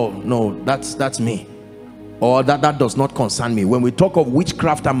say, oh no, that's me. Or that does not concern me. When we talk of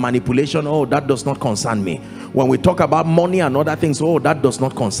witchcraft and manipulation, oh, that does not concern me. When we talk about money and other things, oh, that does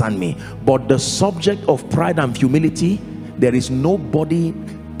not concern me. But the subject of pride and humility, there is nobody.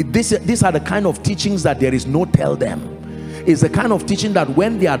 These are the kind of teachings that there is no tell them. It's the kind of teaching that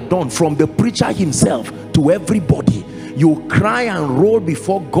when they are done, from the preacher himself to everybody, you cry and roll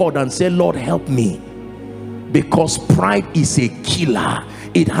before God and say, Lord, help me. Because pride is a killer.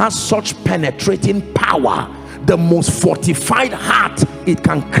 It has such penetrating power. The most fortified heart, it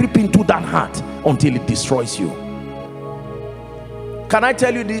can creep into that heart until it destroys you. Can I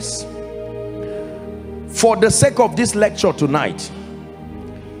tell you this? For the sake of this lecture tonight,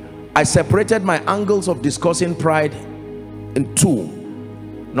 I separated my angles of discussing pride in two.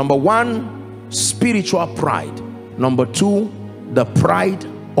 Number one, spiritual pride. Number two, the pride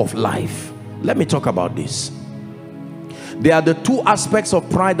of life. Let me talk about this. There are the two aspects of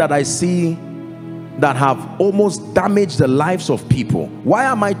pride that I see that have almost damaged the lives of people. Why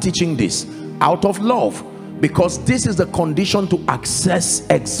am I teaching this? Out of love. Because this is the condition to access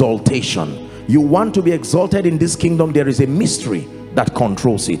exaltation. You want to be exalted in this kingdom, there is a mystery that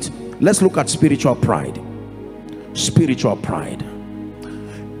controls it. Let's look at spiritual pride. Spiritual pride.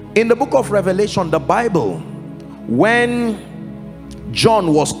 In the book of Revelation, the Bible, when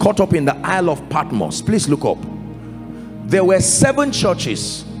John was caught up in the Isle of Patmos, please look up. There were 7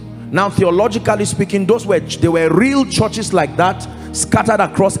 churches. Now, theologically speaking, there were real churches like that scattered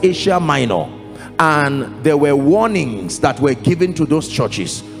across Asia Minor, and there were warnings that were given to those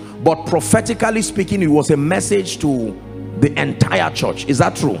churches. But prophetically speaking, it was a message to the entire church. Is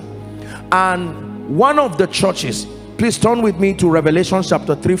that true? And one of the churches, please turn with me to Revelation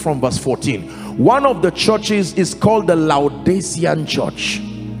chapter 3 from verse 14. One of the churches is called the Laodicean church.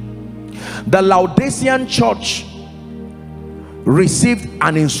 The Laodicean church received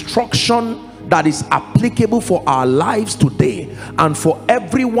an instruction that is applicable for our lives today and for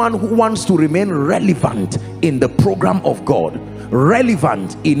everyone who wants to remain relevant in the program of God,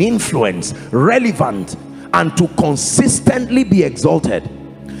 relevant in influence, relevant and to consistently be exalted.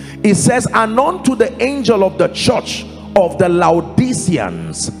 It says, and unto the angel of the church of the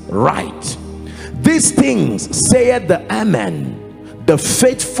Laodiceans write, these things saith the Amen, the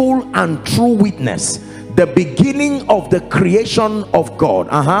faithful and true witness, the beginning of the creation of God.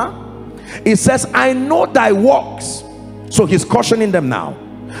 It says, I know thy works. So he's cautioning them now,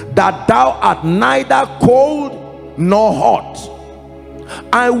 that thou art neither cold nor hot.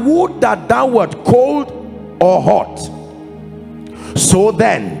 I would that thou wert cold or hot. So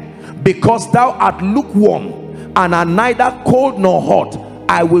then, because thou art lukewarm and are neither cold nor hot,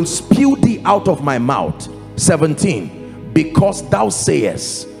 I will spew thee out of my mouth. 17, because thou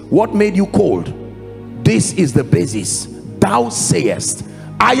sayest, what made you cold? This is the basis. Thou sayest,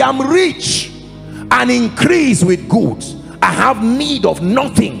 I am rich and increase with goods, I have need of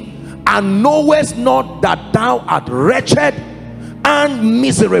nothing, and knowest not that thou art wretched and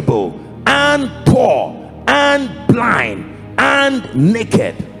miserable and poor and blind and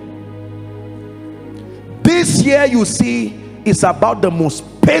naked. This here, you see, is about the most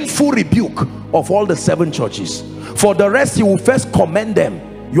painful rebuke of all the 7 churches. For the rest, he will first commend them.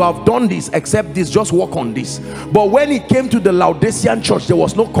 You have done this, except this, just work on this. But when it came to the Laodicean church, there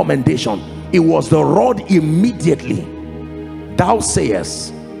was no commendation. It was the rod immediately. Thou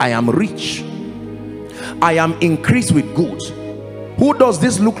sayest, I am rich, I am increased with goods. Who does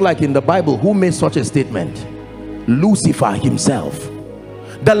this look like in the Bible? Who made such a statement? Lucifer himself.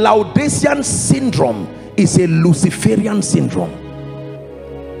 The Laodicean syndrome is a Luciferian syndrome.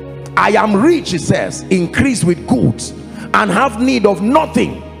 I am rich, it says, increased with goods, and have need of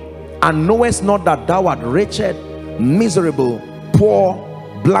nothing, and knowest not that thou art wretched, miserable, poor,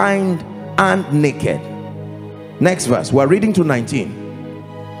 blind, and naked. Next verse, we're reading to 19.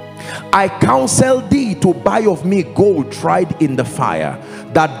 I counsel thee to buy of me gold tried in the fire,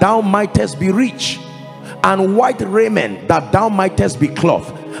 that thou mightest be rich, and white raiment, that thou mightest be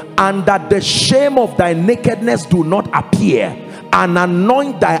clothed, and that the shame of thy nakedness do not appear, and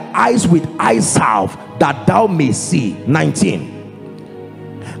anoint thy eyes with eye salve, that thou may see.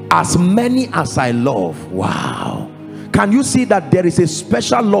 19. As many as I love. Wow. Can you see that there is a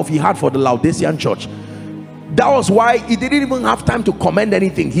special love he had for the Laodicean church? That was why he didn't even have time to commend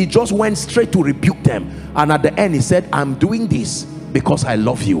anything. He just went straight to rebuke them, and at the end he said, I'm doing this because I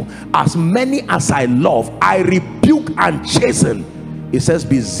love you. As many as I love, I rebuke and chasten. It says,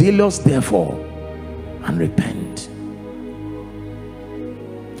 be zealous therefore and repent.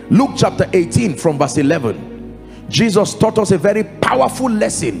 Luke chapter 18 from verse 11. Jesus taught us a very powerful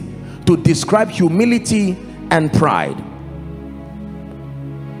lesson to describe humility and pride.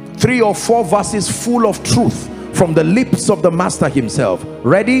 3 or 4 verses full of truth from the lips of the master himself.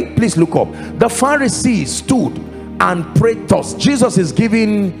 Ready? Please look up. The Pharisees stood and prayed thus. Jesus is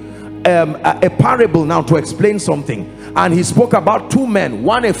giving a parable now to explain something, and he spoke about 2 men,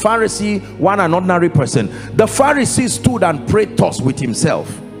 one a Pharisee, one an ordinary person. The Pharisee stood and prayed thus with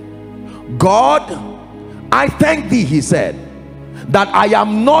himself. God, I thank thee, he said, that I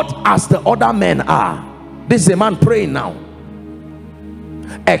am not as the other men are. This is a man praying now.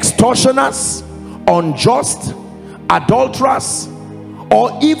 Extortioners, unjust, adulterers,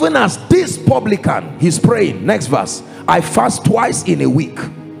 or even as this publican. He's praying. Next verse. I fast twice in a week.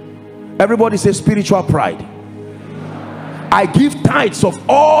 Everybody say spiritual pride. I give tithes of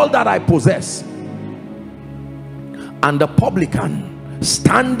all that I possess. And the publican,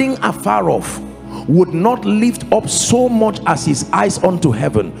 standing afar off, would not lift up so much as his eyes unto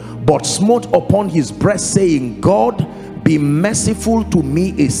heaven, but smote upon his breast, saying, God, be merciful to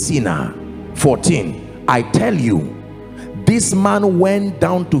me, a sinner. 14. I tell you, this man went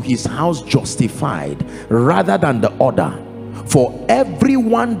down to his house justified rather than the other. For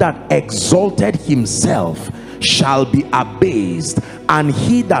everyone that exalted himself shall be abased, and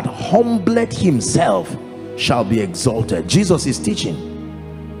he that humbled himself shall be exalted. Jesus is teaching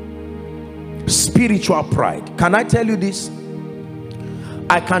spiritual pride. Can I tell you this?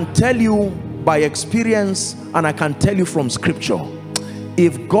 I can tell you by experience, and I can tell you from scripture,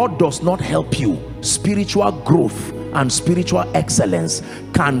 if God does not help you, spiritual growth and spiritual excellence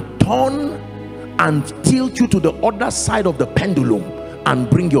can turn and tilt you to the other side of the pendulum and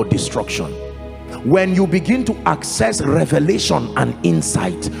bring your destruction. When you begin to access revelation and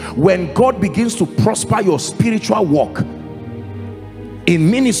insight, when God begins to prosper your spiritual walk in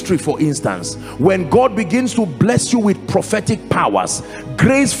ministry, for instance, when God begins to bless you with prophetic powers,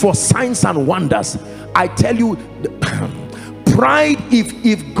 grace for signs and wonders, I tell you, pride,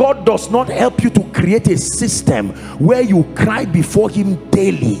 if God does not help you to create a system where you cry before him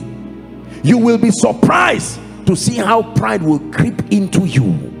daily, you will be surprised to see how pride will creep into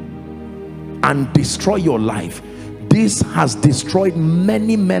you. and destroy your life. This has destroyed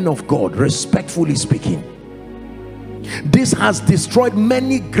many men of God, respectfully speaking. This has destroyed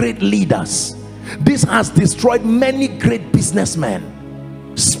many great leaders. This has destroyed many great businessmen.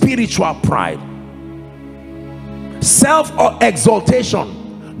 Spiritual pride, self or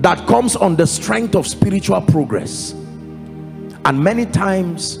exaltation that comes on the strength of spiritual progress. And many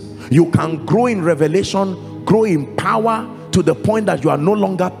times you can grow in revelation, grow in power, to the point that you are no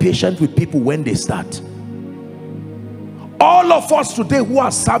longer patient with people when they start. All of us today who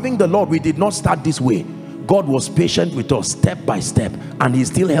are serving the Lord, we did not start this way. God was patient with us step by step, and he's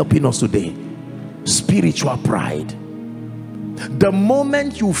still helping us today. Spiritual pride. The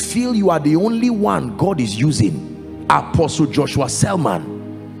moment you feel you are the only one God is using, Apostle Joshua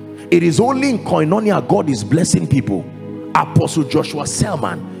Selman, it is only in Koinonia God is blessing people. Apostle Joshua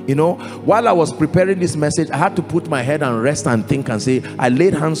Selman, you know, while I was preparing this message, I had to put my head and rest and think and say, I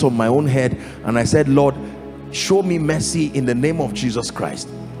laid hands on my own head and I said, Lord, show me mercy in the name of Jesus Christ.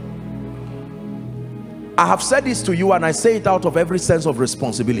 I have said this to you, and I say it out of every sense of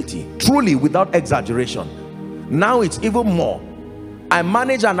responsibility, truly, without exaggeration. Now it's even more. I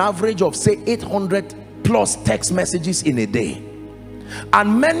manage an average of, say, 800 plus text messages in a day,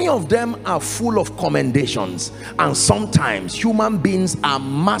 and many of them are full of commendations. And sometimes human beings are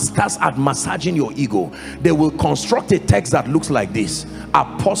masters at massaging your ego. They will construct a text that looks like this: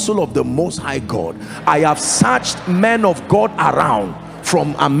 Apostle of the Most High God, I have searched men of God around,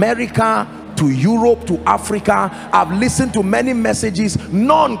 from America to Europe to Africa. I've listened to many messages,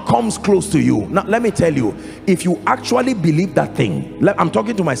 none comes close to you. Now let me tell you, if you actually believe that thing, I'm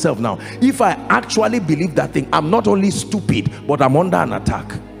talking to myself now, if I actually believe that thing, I'm not only stupid, but I'm under an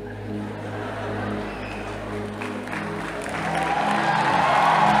attack.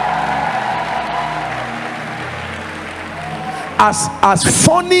 As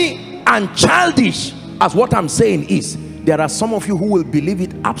funny and childish as what I'm saying is, there are some of you who will believe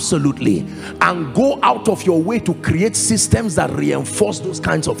it absolutely and go out of your way to create systems that reinforce those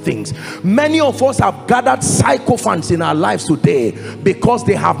kinds of things. Many of us have gathered sycophants in our lives today because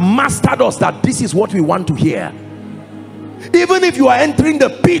they have mastered us, that this is what we want to hear. Even if you are entering the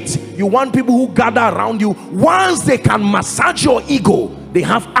pit, you want people who gather around you. Once they can massage your ego, they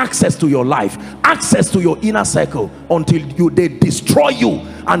have access to your life, access to your inner circle, until they destroy you,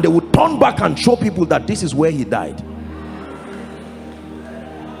 and they will turn back and show people that this is where he died.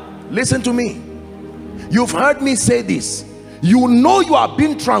 Listen to me. You've heard me say this. You know you are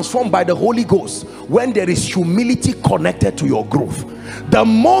being transformed by the Holy Ghost when there is humility connected to your growth. The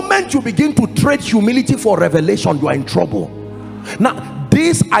moment you begin to trade humility for revelation, you are in trouble. Now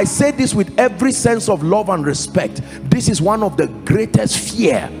this, I say this with every sense of love and respect, this is one of the greatest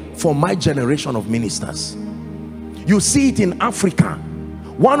fear for my generation of ministers. You see it in Africa.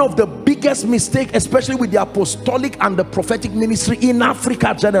 One of the biggest mistakes, especially with the apostolic and the prophetic ministry in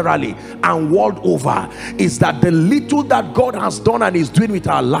Africa generally and world over, is that the little that God has done and is doing with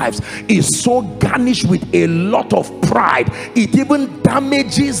our lives is so garnished with a lot of pride. It even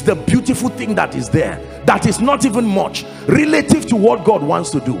damages the beautiful thing that is there, that is not even much relative to what God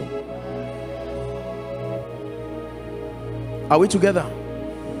wants to do. Are we together?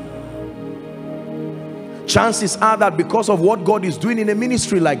 Chances are that because of what God is doing in a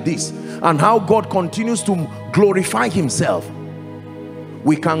ministry like this and how God continues to glorify himself,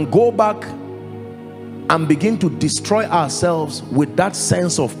 we can go back and begin to destroy ourselves with that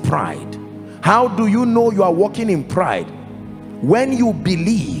sense of pride. How do you know you are walking in pride? When you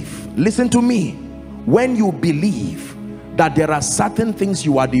believe, listen to me, when you believe that there are certain things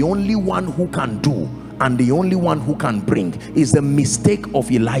you are the only one who can do and the only one who can bring, is the mistake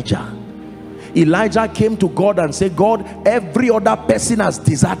of Elijah. Elijah came to God and said, God, every other person has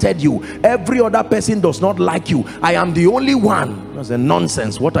deserted you, every other person does not like you, I am the only one. That's a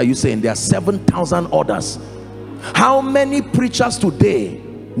nonsense. What are you saying? There are 7,000 others. How many preachers today,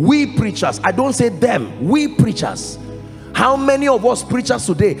 we preachers, I don't say them, we preachers, how many of us preachers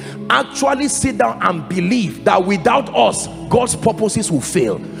today actually sit down and believe that without us God's purposes will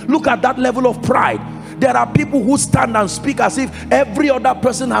fail? Look at that level of pride. There are people who stand and speak as if every other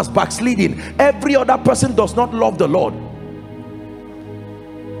person has backslidden, every other person does not love the Lord.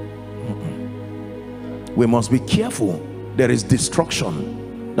 We must be careful. There is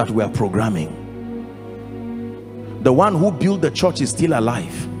destruction that we are programming. The one who built the church is still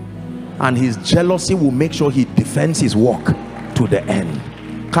alive, and his jealousy will make sure he defends his work to the end.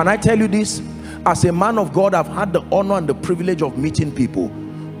 Can I tell you this? As a man of God, I've had the honor and the privilege of meeting people,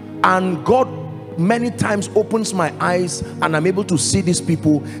 and God many times opens my eyes and I'm able to see these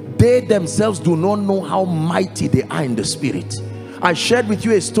people. They themselves do not know how mighty they are in the spirit. I shared with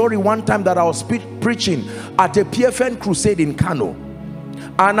you a story one time that I was preaching at a PFN crusade in Kano,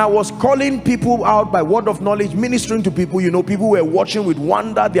 and I was calling people out by word of knowledge, ministering to people. You know, people were watching with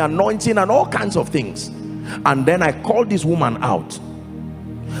wonder, the anointing and all kinds of things. And then I called this woman out,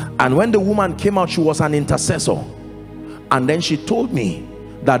 and when the woman came out, she was an intercessor, and then she told me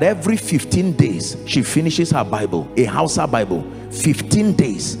that every 15 days she finishes her Bible, a Hausa Bible, 15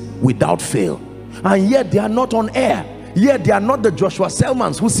 days without fail. And yet they are not on air, yet they are not the Joshua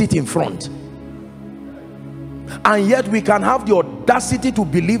Selmans who sit in front, and yet we can have the audacity to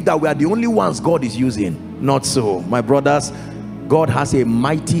believe that we are the only ones God is using. Not so, my brothers. God has a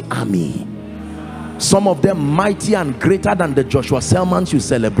mighty army, some of them mighty and greater than the Joshua Selmans you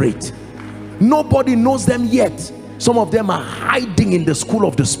celebrate. Nobody knows them yet. Some of them are hiding in the school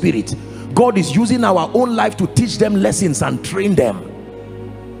of the Spirit. God is using our own life to teach them lessons and train them.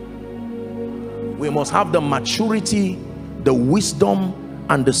 We must have the maturity, the wisdom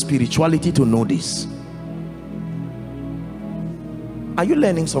and the spirituality to know this. Are you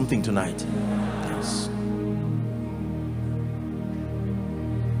learning something tonight? Yes.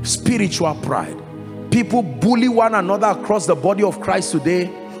 Spiritual pride. People bully one another across the body of Christ today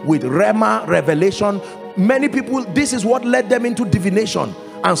with rhema, revelation. Many people, this is what led them into divination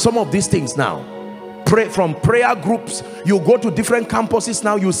and some of these things now. From prayer groups, you go to different campuses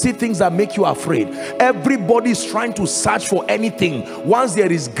now, you see things that make you afraid. Everybody is trying to search for anything. Once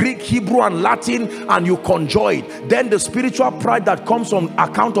there is Greek, Hebrew and Latin and you conjure it, then the spiritual pride that comes on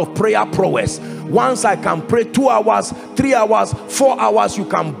account of prayer prowess. Once I can pray 2 hours, 3 hours, 4 hours, you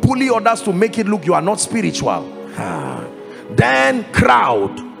can bully others to make it look you are not spiritual. Then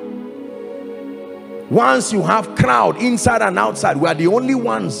crowd. Once you have crowd inside and outside, we are the only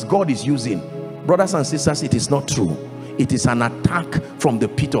ones God is using. Brothers and sisters, it is not true. It is an attack from the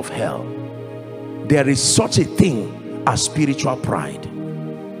pit of hell. There is such a thing as spiritual pride.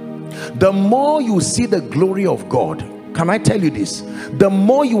 The more you see the glory of God, can I tell you this? The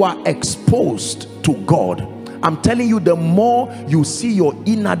more you are exposed to God, I'm telling you, the more you see your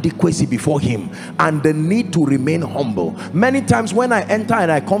inadequacy before Him and the need to remain humble. Many times when I enter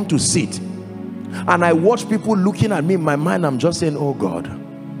and I come to sit and I watch people looking at me, in my mind I'm just saying, oh God.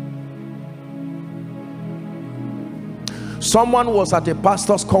 Someone was at a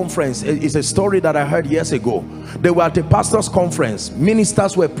pastor's conference. It's a story that I heard years ago. They were at a pastor's conference.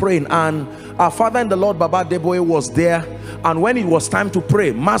 Ministers were praying, and our father in the Lord, Baba Deboe, was there. And when it was time to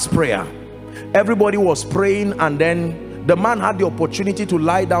pray, mass prayer, everybody was praying, and then the man had the opportunity to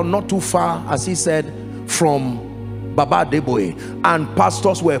lie down not too far, as he said, from Baba Deboe. And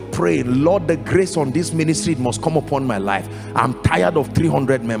pastors were praying, Lord, the grace on this ministry, it must come upon my life. I'm tired of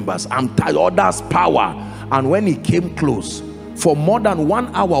 300 members. I'm tired of others' power. And when he came close, for more than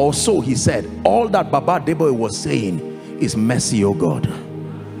 1 hour or so, he said, all that Baba Deboe was saying is mercy, oh God.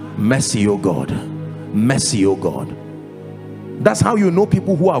 Mercy, oh God. Mercy, oh God. That's how you know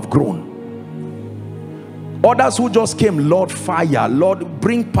people who have grown. Others who just came, Lord, fire, Lord,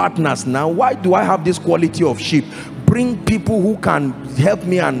 bring partners now. Why do I have this quality of sheep? Bring people who can help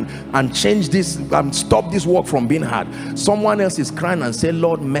me and change this and stop this work from being hard. Someone else is crying and say,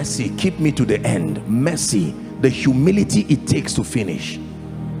 Lord, mercy, keep me to the end. Mercy, the humility it takes to finish.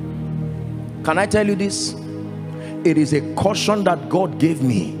 Can I tell you this? It is a caution that God gave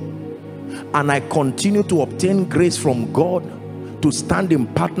me, and I continue to obtain grace from God to stand in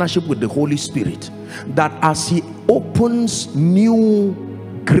partnership with the Holy Spirit, that as He opens new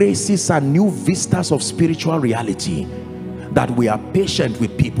graces and new vistas of spiritual reality, that we are patient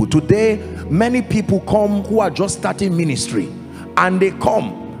with people. Today many people come who are just starting ministry, and they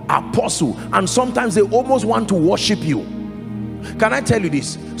come apostle, and sometimes they almost want to worship you. Can I tell you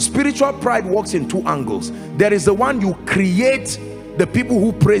this? Spiritual pride works in 2 angles. There is the one you create, the people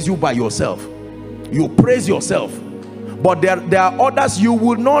who praise you by yourself. You praise yourself. But there are others, you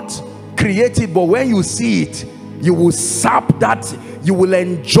will not create it, but when you see it, you will sap that, you will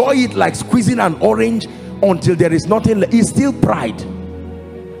enjoy it like squeezing an orange until there is nothing left. It's still pride.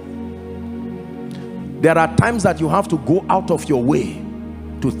 There are times that you have to go out of your way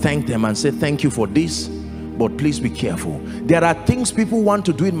to thank them and say, thank you for this, but please be careful. There are things people want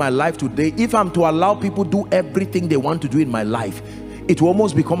to do in my life today. If I'm to allow people do everything they want to do in my life, it will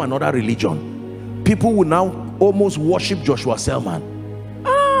almost become another religion. People will now almost worship Joshua Selman.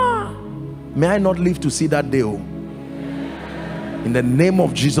 May I not live to see that day, oh. In the name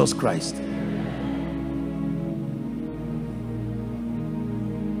of Jesus Christ.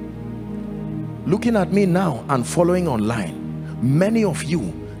 Looking at me now and following online, many of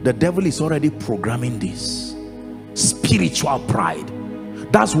you, the devil is already programming this. Spiritual pride.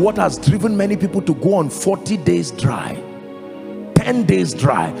 That's what has driven many people to go on 40 days dry, 10 days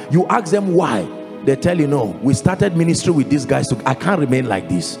dry. You ask them why, they tell you, no, we started ministry with these guys, so I can't remain like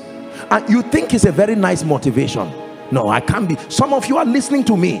this. And you think it's a very nice motivation. No, I can't be. Some of you are listening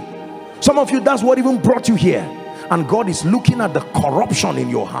to me. Some of you, that's what even brought you here. And God is looking at the corruption in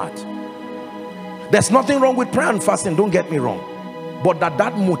your heart. There's nothing wrong with prayer and fasting, don't get me wrong, but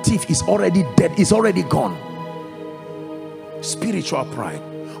that motive is already dead, is already gone. Spiritual pride.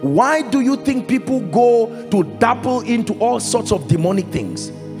 Why do you think people go to dabble into all sorts of demonic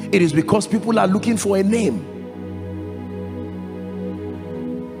things? It is because people are looking for a name.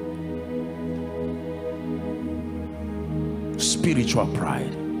 Spiritual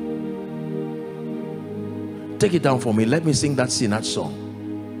pride. Take it down for me. Let me sing that Sinach song.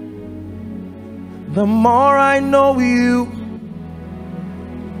 The more I know you,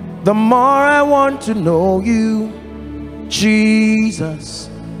 the more I want to know you, Jesus.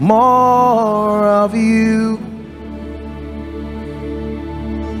 More of you.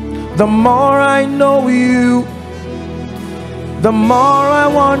 The more I know you, the more I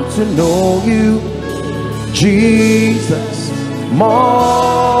want to know you, Jesus.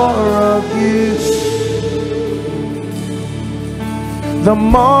 More of you. The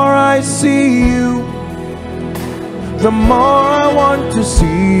more I see you, the more I want to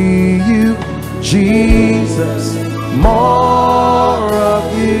see you, Jesus. More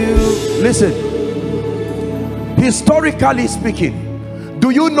of you. Listen, historically speaking, do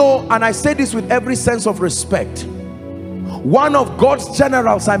you know, and I say this with every sense of respect, one of God's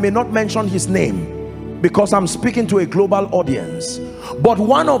generals, I may not mention his name because I'm speaking to a global audience, but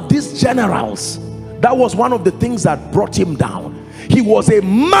one of these generals, that was one of the things that brought him down. He was a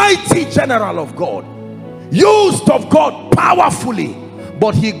mighty general of God, used of God powerfully,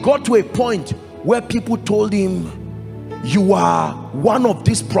 but he got to a point where people told him, you are one of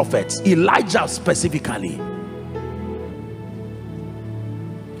these prophets, Elijah specifically.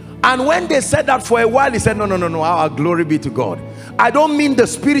 And when they said that for a while, he said, no, no, no, no, our glory be to God. I don't mean the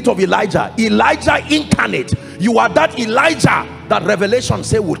spirit of Elijah. Elijah incarnate. You are that Elijah that Revelation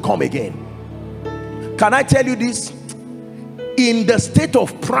say would come again. Can I tell you this? In the state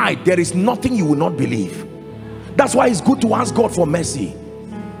of pride, there is nothing you will not believe. That's why it's good to ask God for mercy.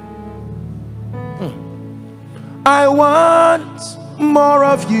 I want more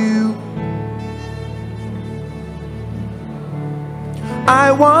of you.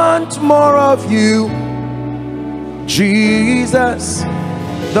 I want more of you, Jesus.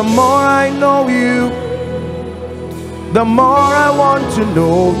 The more I know you, the more I want to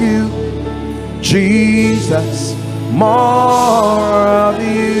know you, Jesus. More of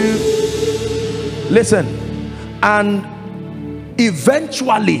you. Listen, and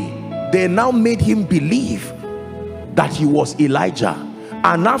eventually they now made him believe that he was Elijah,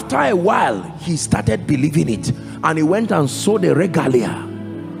 and after a while he started believing it, and he went and sowed a regalia.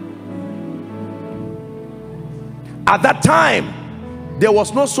 At that time there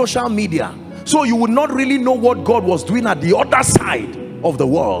was no social media, so you would not really know what God was doing at the other side of the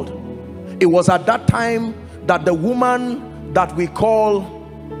world. It was at that time that the woman that we call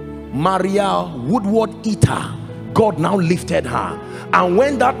Maria Woodward Eater, God now lifted her. And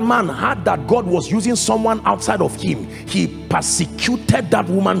when that man heard that God was using someone outside of him, he persecuted that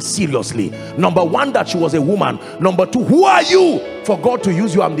woman seriously. Number one, that she was a woman. Number two, who are you for God to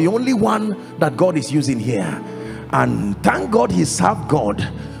use you? I'm the only one that God is using here. And thank God he served God,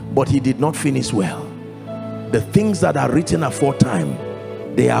 but he did not finish well. The things that are written aforetime,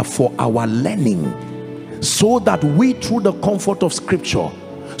 they are for our learning, so that we, through the comfort of scripture,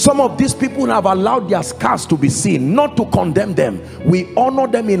 some of these people have allowed their scars to be seen, not to condemn them. We honor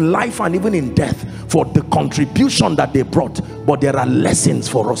them in life and even in death for the contribution that they brought, but there are lessons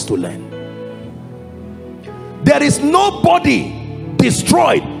for us to learn. There is nobody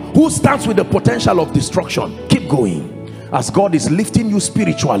destroyed who stands with the potential of destruction. Keep going as God is lifting you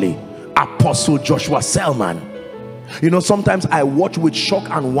spiritually. Apostle Joshua Selman. You know, sometimes I watch with shock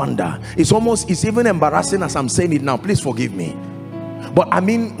and wonder. It's even embarrassing as I'm saying it now. Please forgive me. But I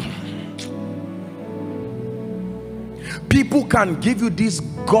mean, people can give you this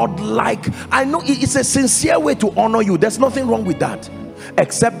godlike, I know it's a sincere way to honor you, there's nothing wrong with that,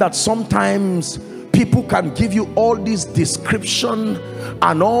 except that sometimes people can give you all this description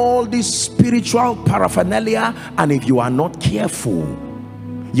and all this spiritual paraphernalia, and if you are not careful,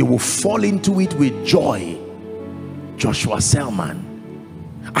 you will fall into it with joy. Joshua Selman.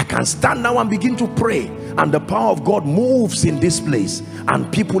 I can stand now and begin to pray, and the power of God moves in this place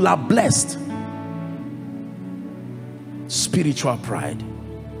and people are blessed. Spiritual pride.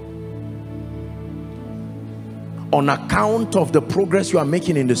 on account of the progress you are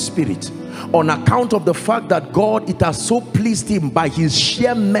making in the spirit, on account of the fact that God, it has so pleased him by his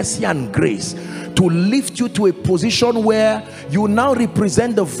sheer mercy and grace to lift you to a position where you now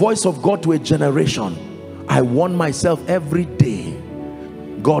represent the voice of God to a generation. I warn myself every day,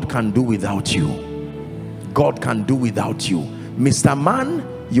 God can do without you. God can do without you. Mr. Man,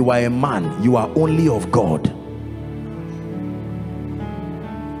 you are a man, you are only of God.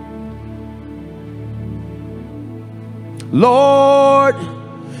 Lord,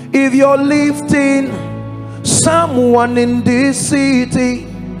 if you're lifting someone in this city,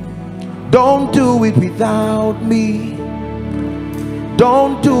 don't do it without me.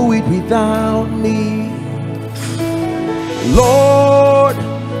 Don't do it without me. Lord,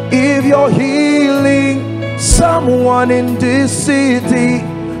 if you're healing someone in this city,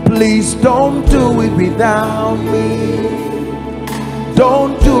 please don't do it without me.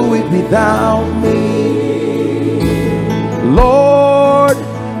 Don't do it without me. Lord,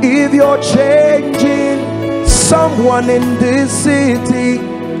 if you're changing someone in this city,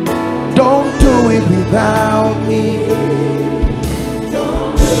 don't do it without me.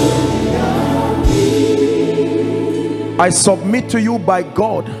 Don't do it without me. I submit to you by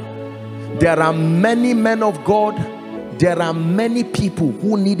God, there are many men of God, there are many people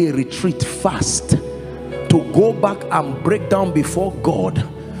who need a retreat fast to go back and break down before God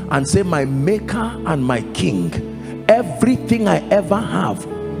and say, my maker and my king, everything I ever have,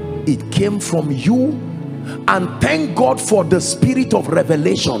 it came from you. And thank God for the spirit of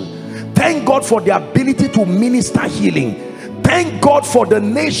revelation. Thank God for the ability to minister healing. Thank God for the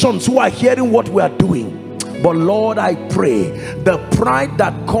nations who are hearing what we are doing. But Lord, I pray the pride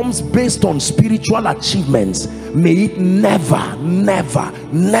that comes based on spiritual achievements, may it never, never,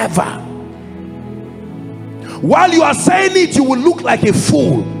 never. While you are saying it, you will look like a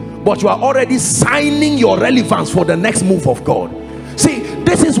fool, but you are already signing your relevance for the next move of God. See,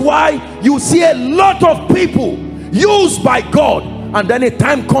 this is why you see a lot of people used by God, and then a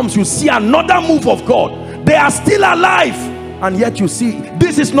time comes you see another move of God. They are still alive, and yet you see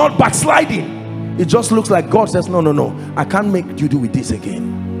this is not backsliding. It just looks like God says, no, no, no, I can't make you do with this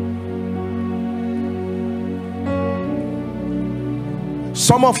again.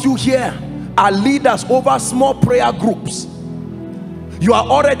 Some of you here are leaders over small prayer groups. You are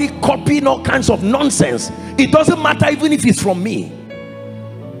already copying all kinds of nonsense. It doesn't matter even if it's from me.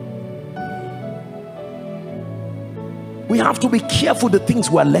 We have to be careful the things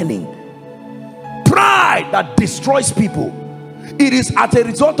we are learning. Pride that destroys people. It is as a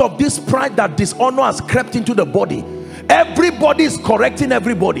result of this pride that dishonor has crept into the body. Everybody is correcting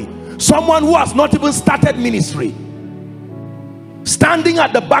everybody. Someone who has not even started ministry, standing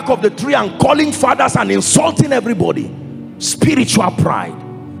at the back of the tree and calling fathers and insulting everybody. Spiritual pride.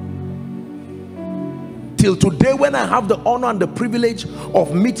 Till today, when I have the honor and the privilege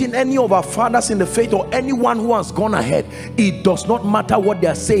of meeting any of our fathers in the faith or anyone who has gone ahead, it does not matter what they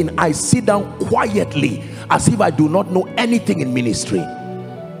are saying. I sit down quietly as if I do not know anything in ministry.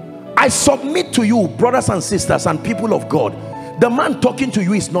 I submit to you, brothers and sisters and people of God, the man talking to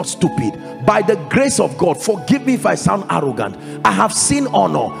you is not stupid. By the grace of God, forgive me if I sound arrogant, I have seen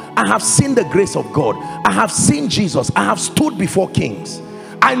honor, I have seen the grace of God, I have seen Jesus, I have stood before kings.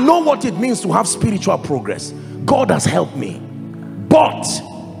 I know what it means to have spiritual progress. God has helped me. But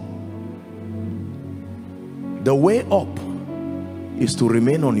the way up is to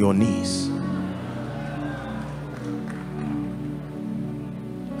remain on your knees.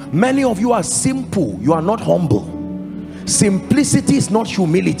 Many of you are simple, you are not humble. Simplicity is not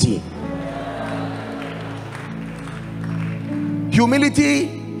humility.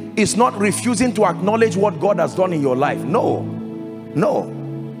 Humility is not refusing to acknowledge what God has done in your life. No, no.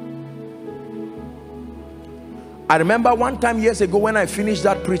 I remember one time years ago when I finished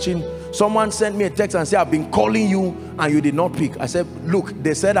that preaching, someone sent me a text and said, I've been calling you and you did not pick. I said, look,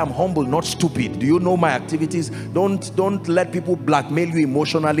 they said I'm humble, not stupid. Do you know my activities? Don't let people blackmail you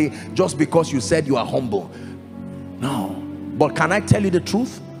emotionally just because you said you are humble. No. But can I tell you the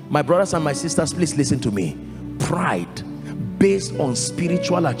truth? My brothers and my sisters, please listen to me. Pride based on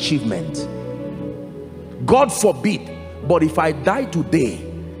spiritual achievement, God forbid, but if I die today,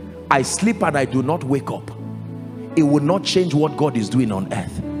 I sleep and I do not wake up, it will not change what God is doing on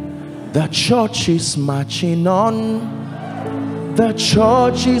earth. The church is marching on. The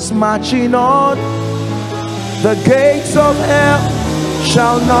church is marching on. The gates of hell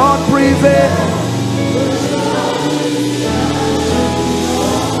shall not prevail.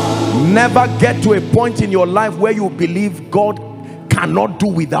 Never get to a point in your life where you believe God cannot do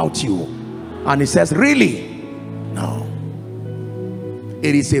without you. And he says, really? No.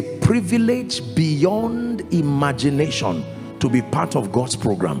 It is a privilege beyond imagination to be part of God's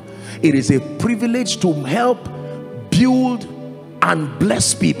program. It is a privilege to help build and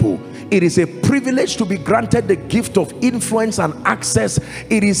bless people. It is a privilege to be granted the gift of influence and access.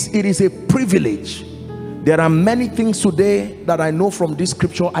 It is a privilege. There are many things today that I know from this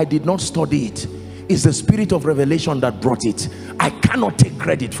scripture. I did not study it. It's the spirit of revelation that brought it. I cannot take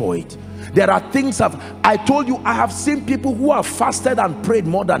credit for it. There are things I told you, I have seen people who have fasted and prayed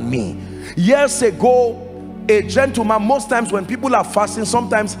more than me. Years ago, a gentleman, most times when people are fasting,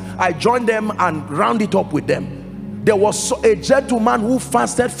 sometimes I join them and round it up with them. There was a gentleman who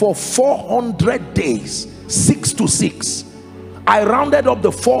fasted for 400 days, 6 to 6. I rounded up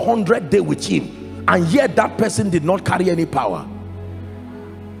the 400 day with him, and yet that person did not carry any power.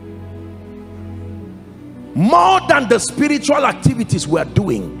 More than the spiritual activities we are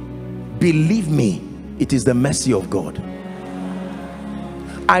doing, believe me, it is the mercy of God.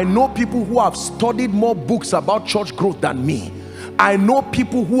 I know people who have studied more books about church growth than me. I know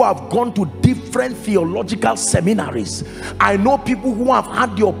people who have gone to different theological seminaries. I know people who have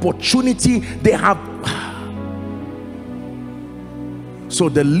had the opportunity. They have. So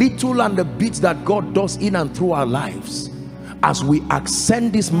the little and the bits that God does in and through our lives, as we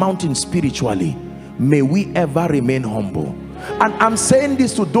ascend this mountain spiritually, may we ever remain humble. And I'm saying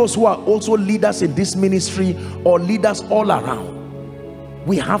this to those who are also leaders in this ministry or leaders all around.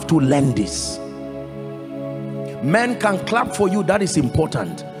 We have to learn this. Men can clap for you, that is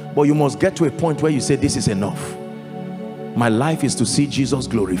important, but you must get to a point where you say, this is enough. My life is to see Jesus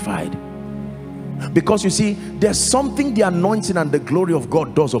glorified. Because you see, there's something the anointing and the glory of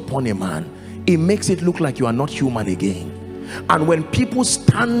God does upon a man. It makes it look like you are not human again. And when people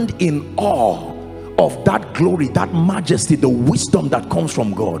stand in awe of that glory, that majesty, the wisdom that comes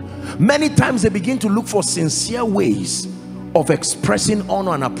from God, many times they begin to look for sincere ways of expressing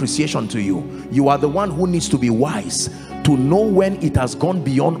honor and appreciation to you. You are the one who needs to be wise to know when it has gone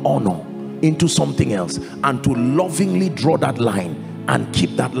beyond honor into something else, and to lovingly draw that line and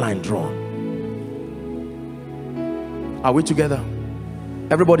keep that line drawn. Are we together?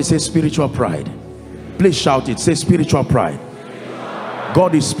 Everybody say spiritual pride. Please shout it. Say spiritual pride.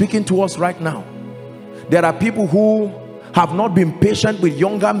 God is speaking to us right now. There are people who have not been patient with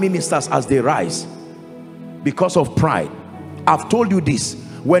younger ministers as they rise because of pride. I've told you this.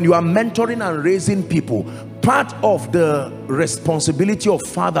 When you are mentoring and raising people, part of the responsibility of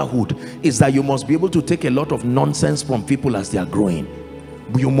fatherhood is that you must be able to take a lot of nonsense from people as they are growing.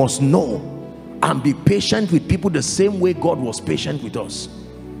 You must know and be patient with people the same way God was patient with us.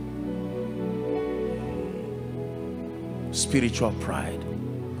 Spiritual pride,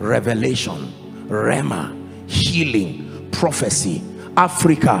 revelation, rhema, healing, prophecy.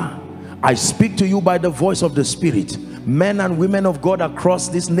 Africa, I speak to you by the voice of the Spirit. Men and women of God across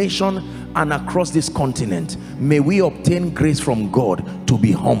this nation and across this continent, may we obtain grace from God to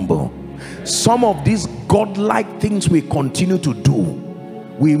be humble. Some of these godlike things we continue to do,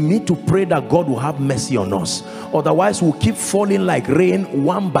 we need to pray that God will have mercy on us. Otherwise we'll keep falling like rain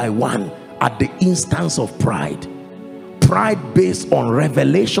one by one at the instance of pride. Pride based on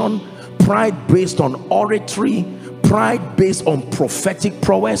revelation, pride based on oratory, pride based on prophetic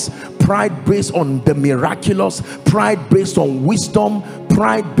prowess, pride based on the miraculous, pride based on wisdom,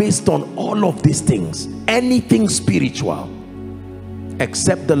 pride based on all of these things. Anything spiritual.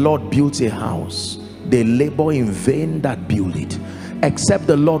 Except the Lord builds a house, they labor in vain that build it. Except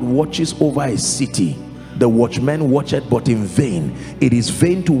the Lord watches over a city, the watchmen watch it, but in vain. It is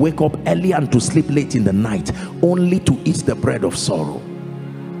vain to wake up early and to sleep late in the night, only to eat the bread of sorrow.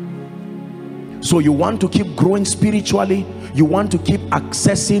 So you want to keep growing spiritually, you want to keep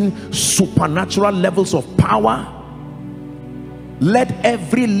accessing supernatural levels of power, let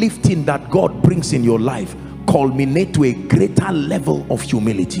every lifting that God brings in your life culminate to a greater level of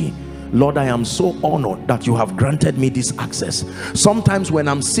humility. Lord, I am so honored that you have granted me this access. Sometimes when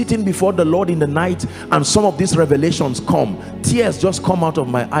I'm sitting before the Lord in the night and some of these revelations come, tears just come out of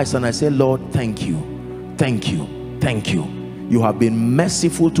my eyes, and I say, Lord, thank you, thank you, thank you. You have been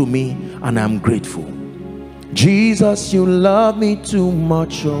merciful to me and I'm grateful. Jesus, you love me too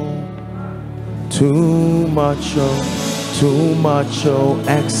much, oh, too much, oh, too much, oh,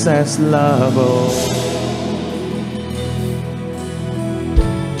 excess love, oh.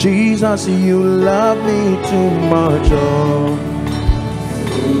 Jesus, you love me too much, oh,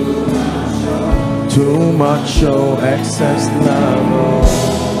 too much, oh, excess love, oh.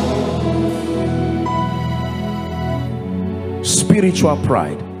 Spiritual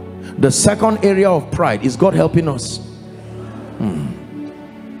pride. The second area of pride, is God helping us?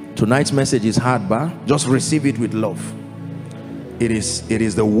 Tonight's message is hard, but just receive it with love. It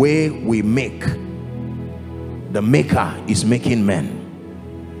is the way we make. The maker is making men.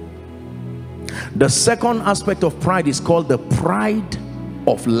 The second aspect of pride is called the pride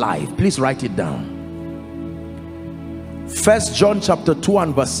of life. Please write it down. 1 John chapter 2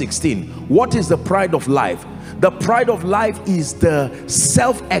 and verse 16. What is the pride of life? The pride of life is the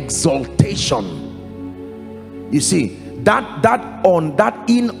self-exaltation. You see, that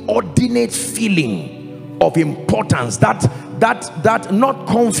inordinate feeling of importance, that not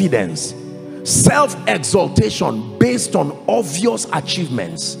confidence, self-exaltation based on obvious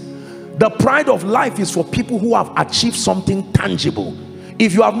achievements. The pride of life is for people who have achieved something tangible.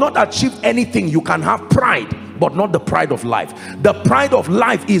 If you have not achieved anything, you can have pride, but not the pride of life. The pride of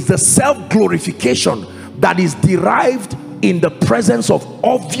life is the self-glorification that is derived in the presence of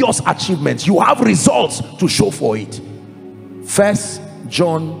obvious achievements. You have results to show for it. 1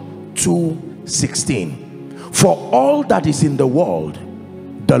 John 2:16. For all that is in the world,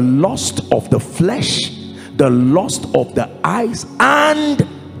 the lust of the flesh, the lust of the eyes, and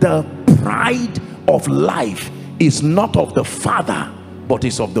the pride of life is not of the Father, but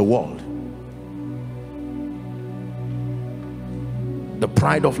is of the world. The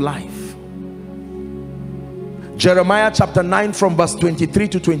pride of life. Jeremiah chapter 9 from verse 23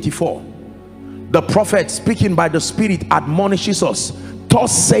 to 24. The prophet, speaking by the Spirit, admonishes us.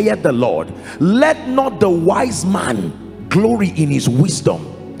 Thus saith the Lord, let not the wise man glory in his wisdom.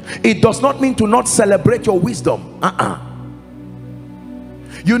 It does not mean to not celebrate your wisdom.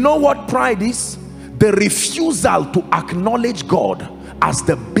 You know what pride is? The refusal to acknowledge God as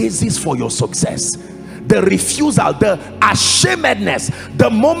the basis for your success. The refusal, the ashamedness, the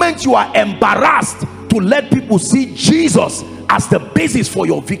moment you are embarrassed to let people see Jesus as the basis for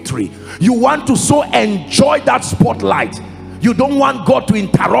your victory. You want to so enjoy that spotlight. You don't want God to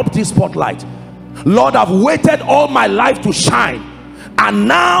interrupt this spotlight. Lord, I've waited all my life to shine, and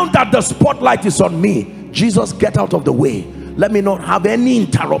now that the spotlight is on me, Jesus, get out of the way. Let me not have any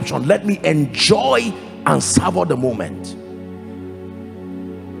interruption. Let me enjoy and savor the moment.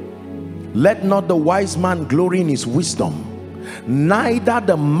 Let not the wise man glory in his wisdom, neither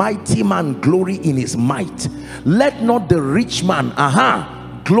the mighty man glory in his might. Let not the rich man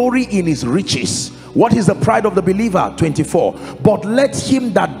glory in his riches. What is the pride of the believer? 24. But let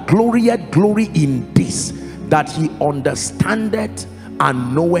him that glorieth glory in this, that he understandeth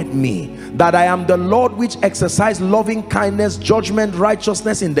and knoweth me, that I am the Lord which exercise loving kindness, judgment,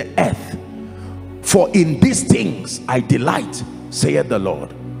 righteousness in the earth. For in these things I delight, saith the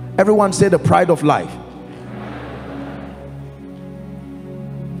Lord. Everyone say the pride of life.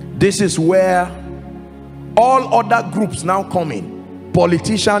 This is where all other groups now come in.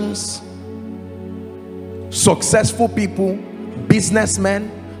 Politicians, successful people, businessmen.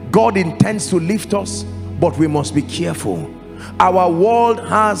 God intends to lift us, but we must be careful. Our world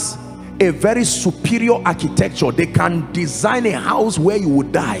has a very superior architecture. They can design a house where you will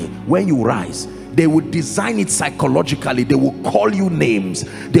die when you rise. They will design it psychologically. They will call you names.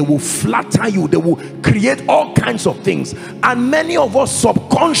 They will flatter you. They will create all kinds of things. And many of us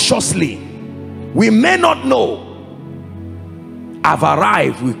subconsciously, we may not know, I've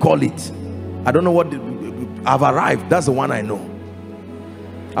arrived, we call it. I don't know what, I've arrived. That's the one I know.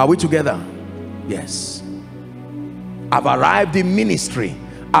 Are we together? Yes. I've arrived in ministry.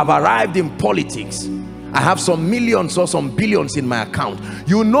 I've arrived in politics. I have some millions or some billions in my account.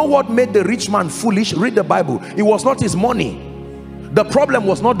 You know what made the rich man foolish? Read the Bible. It was not his money. The problem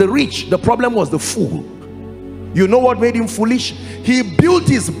was not the rich. The problem was the fool. You know what made him foolish? He built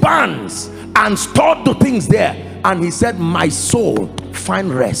his barns and stored the things there. And he said, my soul, find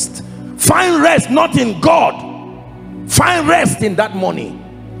rest. Find rest not in God. Find rest in that money.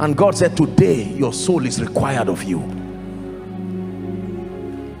 And God said, today your soul is required of you.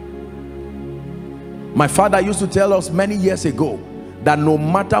 My father used to tell us many years ago that no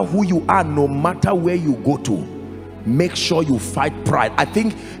matter who you are, no matter where you go to, make sure you fight pride. I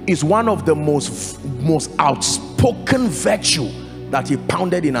think it's one of the most outspoken virtue that he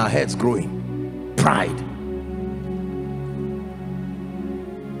pounded in our heads growing. Pride.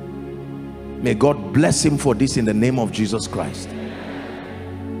 May God bless him for this in the name of Jesus Christ.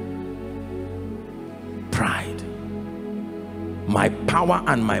 Pride. My power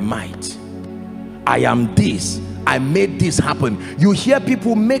and my might. I am this. I made this happen. You hear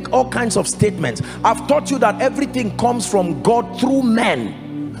people make all kinds of statements. I've taught you that everything comes from God through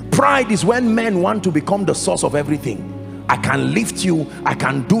men. Pride is when men want to become the source of everything. I can lift you. I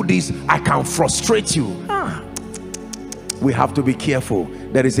can do this. I can frustrate you. We have to be careful.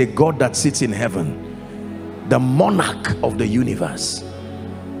 There is a God that sits in heaven, the monarch of the universe.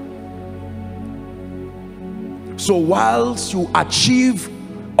 So whilst you achieve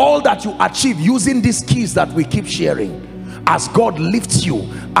all that you achieve using these keys that we keep sharing, as God lifts you,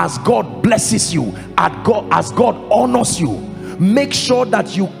 as God blesses you, as God honors you, make sure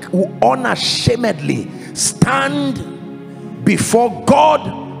that you unashamedly stand before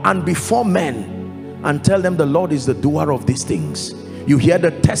God and before men and tell them the Lord is the doer of these things. You hear the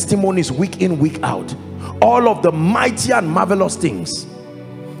testimonies week in, week out, all of the mighty and marvelous things.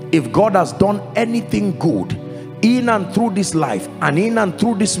 If God has done anything good in and through this life, and in and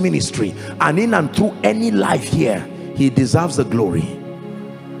through this ministry, and in and through any life here, he deserves the glory.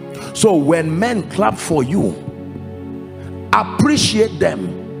 So when men clap for you, appreciate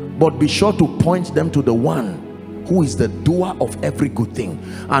them, but be sure to point them to the one who is the doer of every good thing.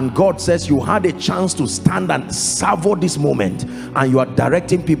 And God says, you had a chance to stand and savor this moment, and you are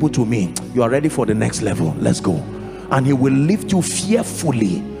directing people to me. You are ready for the next level. Let's go. And he will lift you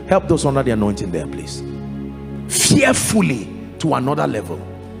fearfully. Help those under the anointing there, please. Fearfully to another level.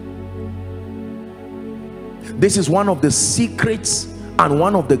 This is one of the secrets and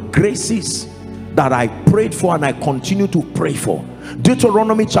one of the graces that I prayed for and I continue to pray for.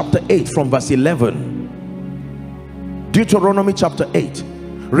 Deuteronomy chapter 8 from verse 11. Deuteronomy chapter 8.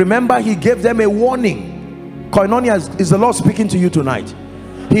 Remember, he gave them a warning. Koinonia, is the Lord speaking to you tonight?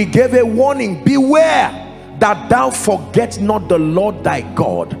 He gave a warning. Beware that thou forget not the Lord thy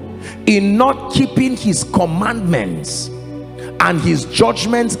God, in not keeping his commandments and his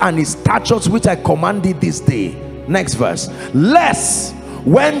judgments and his statutes which I command thee this day. Next verse. Lest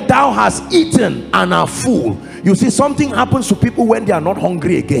when thou hast eaten and are full. You see, something happens to people when they are not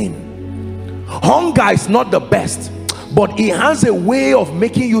hungry again. Hunger is not the best, but it has a way of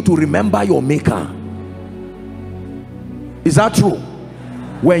making you to remember your maker. Is that true?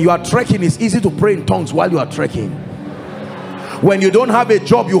 When you are trekking, it's easy to pray in tongues while you are trekking. When you don't have a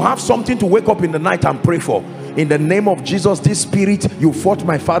job, you have something to wake up in the night and pray for. In the name of Jesus, this spirit, you fought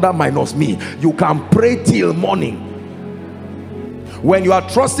my father minus me. You can pray till morning. When you are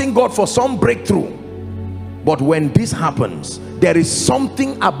trusting God for some breakthrough, but when this happens, there is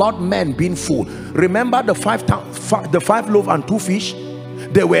something about men being full. Remember the five loaves and 2 fish?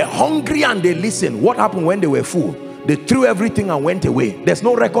 They were hungry and they listened. What happened when they were full? They threw everything and went away. There's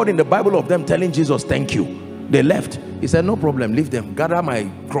no record in the Bible of them telling Jesus, thank you. They left. He said, no problem, leave them. Gather my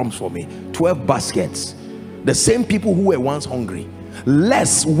crumbs for me. 12 baskets. The same people who were once hungry.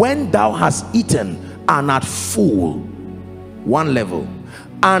 Lest when thou hast eaten and art full, one level,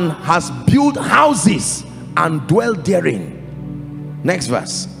 and hast built houses and dwelt therein. Next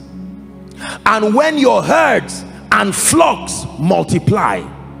verse. And when your herds and flocks multiply,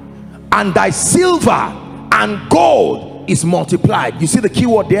 and thy silver and gold is multiplied. You see the key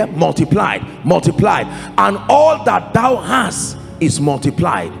word there? Multiplied. Multiplied. And all that thou hast is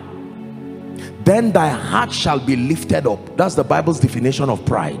multiplied. Then thy heart shall be lifted up. That's the Bible's definition of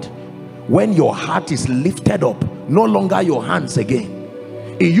pride. When your heart is lifted up, no longer your hands again.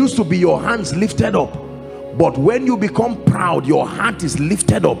 It used to be your hands lifted up, but when you become proud, your heart is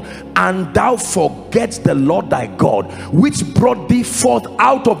lifted up, and thou forget the Lord thy God, which brought thee forth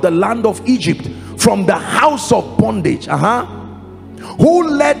out of the land of Egypt, from the house of bondage. Who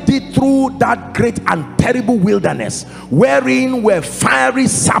led thee through that great and terrible wilderness, wherein were fiery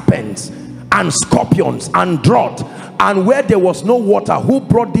serpents and scorpions and drought, and where there was no water. Who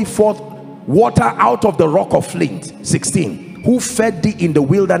brought thee forth water out of the rock of flint. 16. Who fed thee in the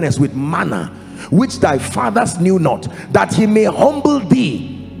wilderness with manna, which thy fathers knew not, that he may humble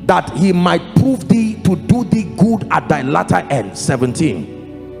thee, that he might prove thee to do thee good at thy latter end. 17.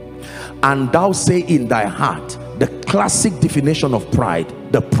 And thou say in thy heart, the classic definition of pride,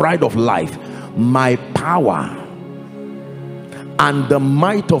 the pride of life, my power and the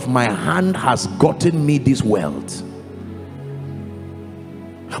might of my hand has gotten me this wealth.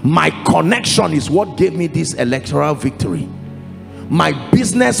 My connection is what gave me this electoral victory. My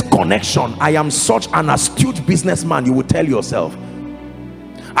business connection, I am such an astute businessman, you will tell yourself.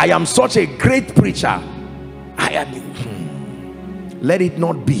 I am such a great preacher. Let it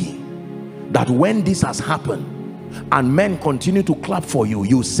not be that when this has happened and men continue to clap for you,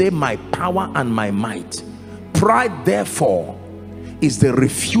 you say my power and my might. Pride, therefore, is the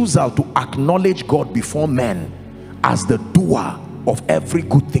refusal to acknowledge God before men as the doer of every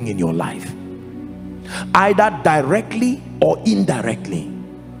good thing in your life, either directly or indirectly.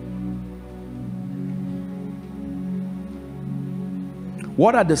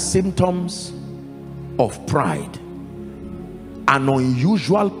 What are the symptoms of pride? An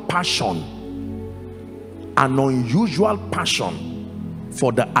unusual passion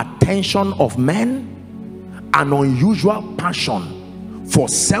for the attention of men, an unusual passion for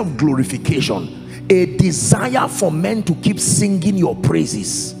self-glorification, a desire for men to keep singing your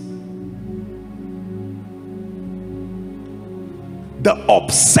praises. The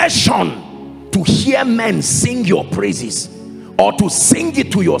obsession to hear men sing your praises or to sing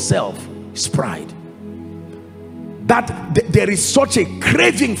it to yourself is pride. That there is such a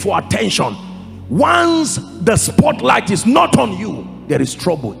craving for attention. Once the spotlight is not on you, there is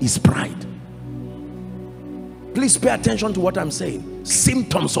trouble. Is pride. Please pay attention to what I'm saying.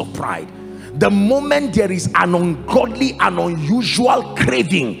 Symptoms of pride. The moment there is an ungodly and unusual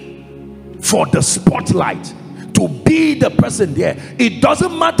craving for the spotlight, to be the person there, it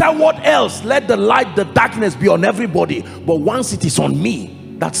doesn't matter what else. Let the light, the darkness be on everybody, but once it is on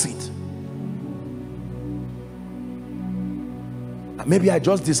me, that's it. Maybe I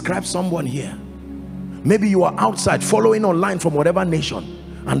just described someone here. Maybe you are outside following online from whatever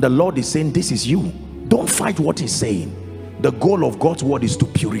nation, and the Lord is saying, this is you. Don't fight what he's saying. The goal of God's word is to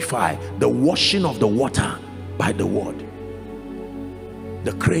purify, the washing of the water by the word.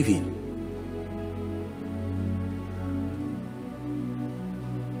 The craving.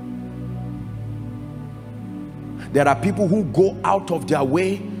 There are people who go out of their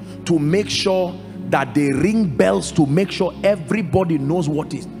way to make sure that they ring bells to make sure everybody knows what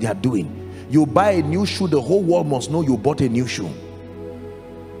they are doing. You buy a new shoe, the whole world must know you bought a new shoe.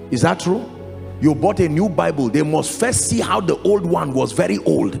 Is that true? You bought a new Bible, they must first see how the old one was very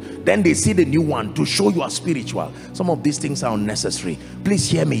old, then they see the new one to show you are spiritual. Some of these things are unnecessary. Please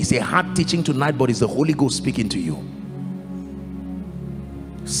hear me. It's a hard teaching tonight, but it's the Holy Ghost speaking to you.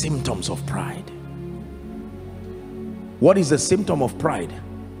 Symptoms of pride. What is the symptom of pride?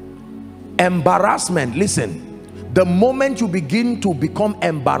 Embarrassment. Listen, the moment you begin to become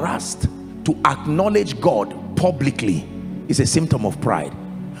embarrassed to acknowledge God publicly is a symptom of pride.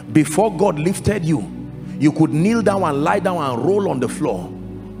 Before God lifted you, you could kneel down and lie down and roll on the floor,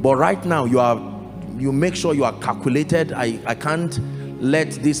 but right now you make sure you are calculated. I can't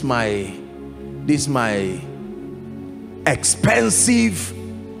let this my expensive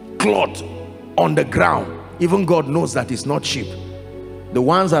cloth on the ground. Even God knows that it's not cheap. The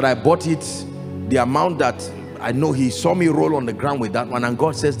ones that I bought it, the amount that I know, he saw me roll on the ground with that one, and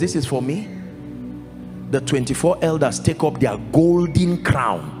God says, this is for me. The 24 elders take up their golden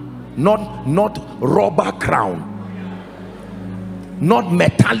crown, not rubber crown, not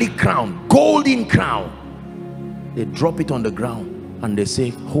metallic crown, golden crown. They drop it on the ground and they say,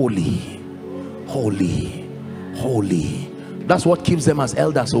 holy, holy, holy. That's what keeps them as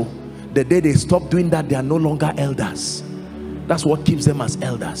elders. So the day they stop doing that, they are no longer elders. That's what keeps them as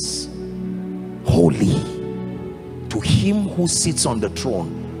elders. Holy to him who sits on the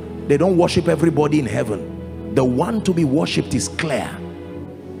throne. They don't worship everybody in heaven. The one to be worshipped is clear.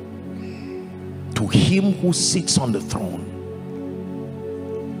 To him who sits on the throne.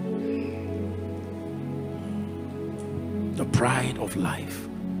 The pride of life.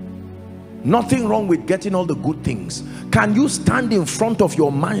 Nothing wrong with getting all the good things. Can you stand in front of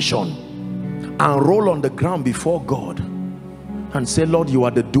your mansion and roll on the ground before God and say, Lord, you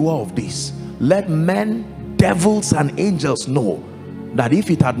are the doer of this? Let men, devils and angels know that if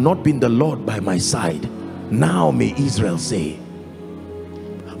it had not been the Lord by my side, now may Israel say.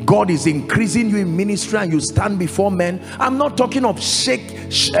 God is increasing you in ministry and you stand before men. I'm not talking of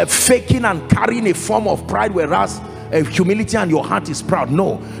faking and carrying a form of pride, whereas humility and your heart is proud.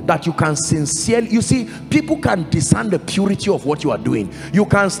 No, that you can sincerely, you see, people can discern the purity of what you are doing. You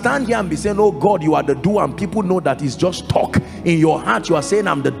can stand here and be saying, oh God, you are the doer, and people know that it's just talk. In your heart you are saying,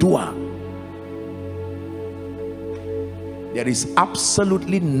 I'm the doer. There is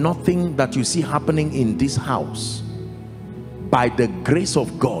absolutely nothing that you see happening in this house by the grace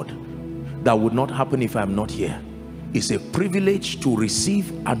of God that would not happen if I'm not here. It's a privilege to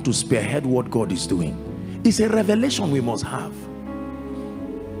receive and to spearhead what God is doing. It's a revelation we must have.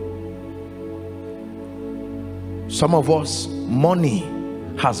 Some of us, money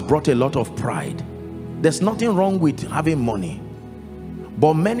has brought a lot of pride. There's nothing wrong with having money,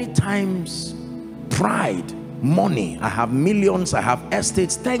 but many times pride, money, I have millions, I have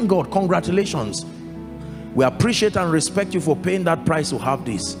estates, thank God, congratulations, we appreciate and respect you for paying that price to have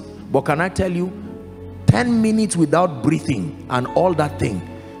this. But can I tell you, 10 minutes without breathing and all that thing,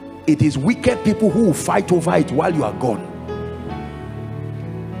 it is wicked people who will fight over it while you are gone.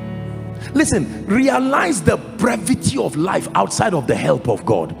 Listen, realize the brevity of life outside of the help of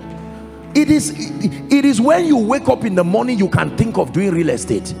God. It is when you wake up in the morning you can think of doing real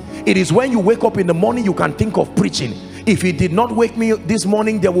estate. It is when you wake up in the morning you can think of preaching. If he did not wake me this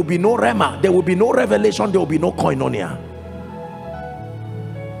morning, there will be no rema, there will be no revelation, there will be no koinonia.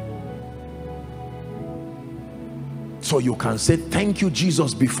 So you can say thank you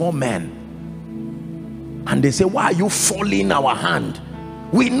Jesus before men And they say, why are you falling our hand?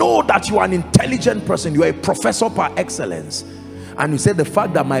 We know that you are an intelligent person. You are a professor par excellence. And you say, the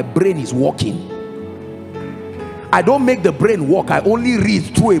fact that my brain is working. I don't make the brain work. I only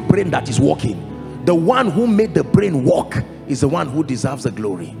read through a brain that is working. The one who made the brain work is the one who deserves the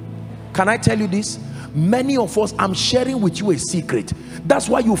glory. Can I tell you this? Many of us, I'm sharing with you a secret. That's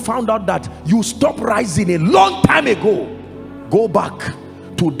why you found out that you stopped rising a long time ago. Go back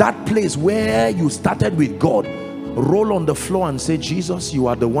to that place where you started with God. Roll on the floor and say, Jesus, you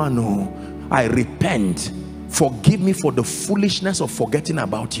are the one who I repent. Forgive me for the foolishness of forgetting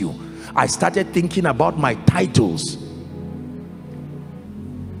about you. I started thinking about my titles.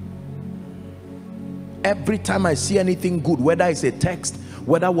 Every time I see anything good, whether it's a text,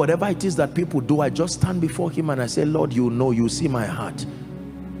 whether whatever it is that people do, I just stand before him and I say, Lord, you know, you see my heart.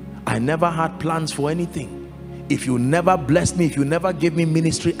 I never had plans for anything. If you never blessed me, if you never gave me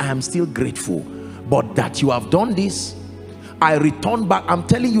ministry, I am still grateful. But that you have done this, I return back. I'm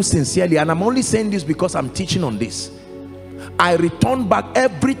telling you sincerely, and I'm only saying this because I'm teaching on this. I return back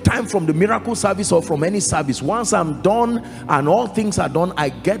every time from the miracle service or from any service. Once I'm done and all things are done, I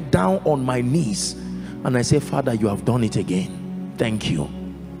get down on my knees and I say, Father, you have done it again. Thank you.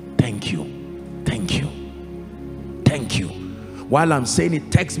 Thank you. Thank you. Thank you. While I'm saying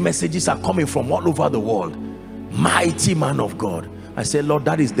it, text messages are coming from all over the world. Mighty man of God. I say, Lord,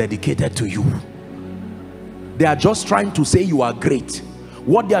 that is dedicated to you. They are just trying to say you are great.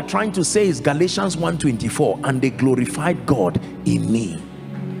 What they are trying to say is Galatians 1:24, and they glorified God in me.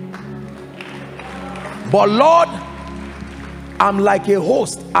 But Lord, I'm like a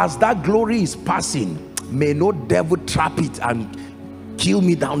host. As that glory is passing, may no devil trap it and kill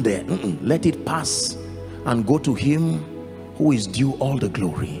me down there. Let it pass and go to him who is due all the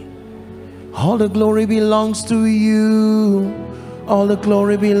glory. All the glory belongs to you. All the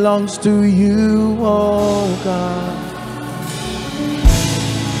glory belongs to you, oh God.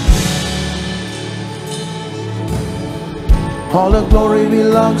 All the glory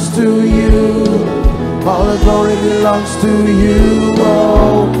belongs to you. All the glory belongs to you,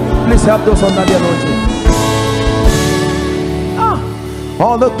 oh. Please help those under the anointing.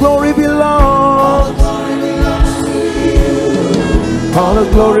 All the glory belongs. All the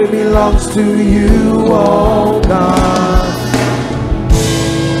glory belongs to you, oh God.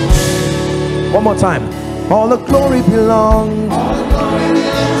 One more time. All the glory belongs.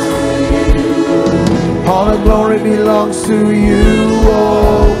 All the glory belongs to you,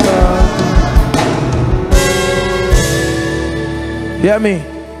 oh God. Hear me.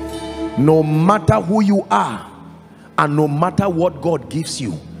 No matter who you are and no matter what God gives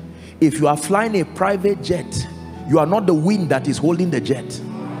you, if you are flying a private jet, you are not the wind that is holding the jet.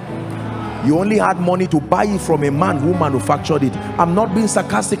 You only had money to buy it from a man who manufactured it. I'm not being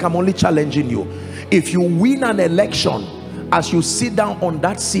sarcastic, I'm only challenging you. If you win an election, as you sit down on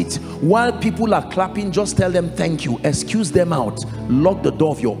that seat, while people are clapping, just tell them thank you, excuse them out, lock the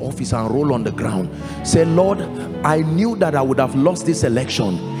door of your office and roll on the ground. Say, Lord, I knew that I would have lost this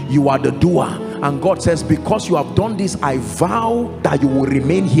election. You are the doer. And God says, because you have done this, I vow that you will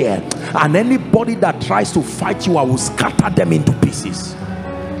remain here, and anybody that tries to fight you, I will scatter them into pieces.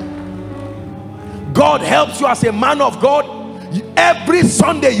 God helps you as a man of God. Every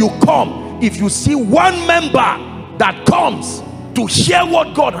Sunday you come, if you see one member that comes to hear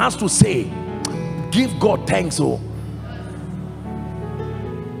what God has to say, give God thanks. Oh,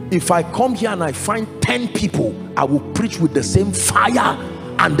 if I come here and I find 10 people, I will preach with the same fire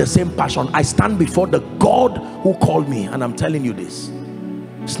and the same passion. I stand before the God who called me, and I'm telling you this,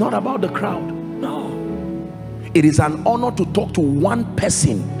 it's not about the crowd. No, it is an honor to talk to one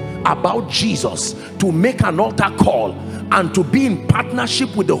person about Jesus, to make an altar call, and to be in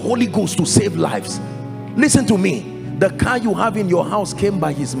partnership with the Holy Ghost to save lives. Listen to me. The car you have in your house came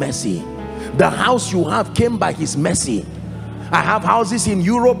by his mercy. The house you have came by his mercy. I have houses in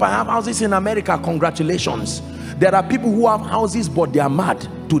Europe, I have houses in America. Congratulations. There are people who have houses but they are mad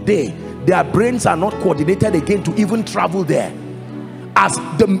today. Their brains are not coordinated again to even travel there. As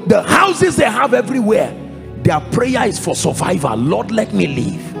the houses they have everywhere, their prayer is for survival. Lord, let me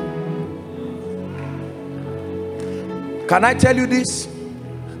live. Can I tell you this?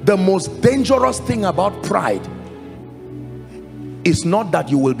 The most dangerous thing about pride is not that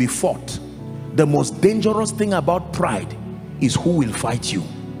you will be fought. The most dangerous thing about pride is who will fight you.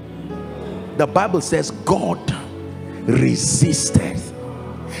 The Bible says God resisted.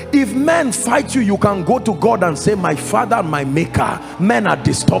 If men fight you, you can go to God and say, my Father and my Maker, men are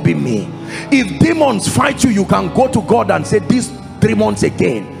disturbing me. If demons fight you, you can go to God and say, these demons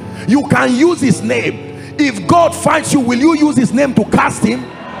again. You can use his name. If God fights you, will you use his name to cast him?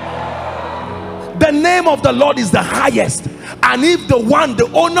 The name of the Lord is the highest, and if the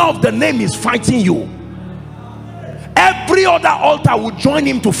owner of the name is fighting you, every other altar will join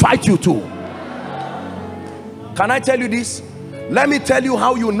him to fight you too. Can I tell you this? Let me tell you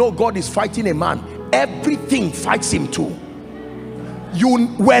how you know God is fighting a man. Everything fights him too.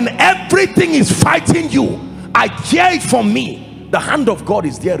 When everything is fighting you, I hear it from me, the hand of God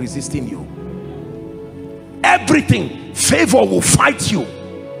is there resisting you. Everything, favor will fight you,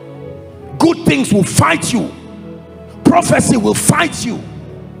 good things will fight you, prophecy will fight you.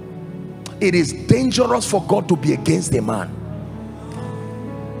 It is dangerous for God to be against a man.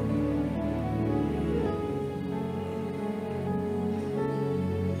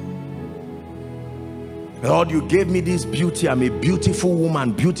 Lord, you gave me this beauty. I'm a beautiful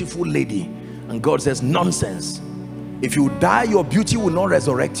woman, beautiful lady. And God says, nonsense. If you die, your beauty will not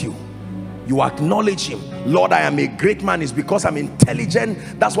resurrect you. You acknowledge him. Lord, I am a great man. It's because I'm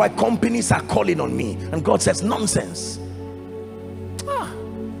intelligent. That's why companies are calling on me. And God says, nonsense.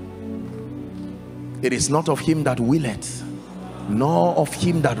 It is not of him that willeth, nor of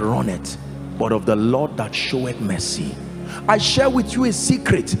him that runneth, but of the Lord that showeth mercy. I share with you a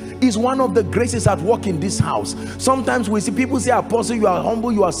secret. Is one of the graces at work in this house. Sometimes we see people say, Apostle, you are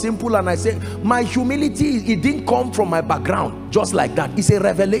humble, you are simple, and I say, my humility, it didn't come from my background just like that. It's a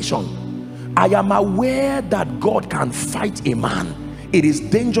revelation. I am aware that God can fight a man. It is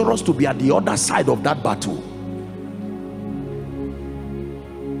dangerous to be at the other side of that battle.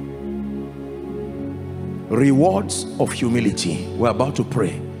 Rewards of humility. We're about to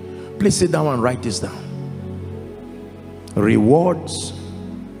pray. Please sit down and write this down. Rewards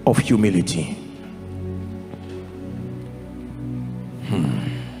of humility.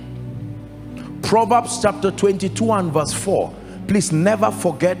 Proverbs chapter 22 and verse 4. Please never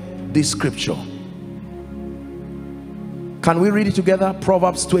forget this scripture. Can we read it together?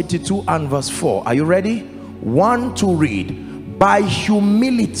 Proverbs 22 and verse 4. Are you ready? 1, 2, read. By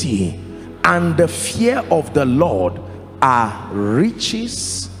humility and the fear of the Lord are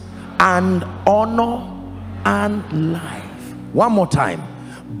riches and honor and life. One more time.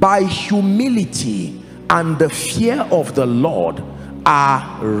 By humility and the fear of the Lord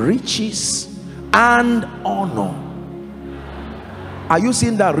are riches and honor. Are you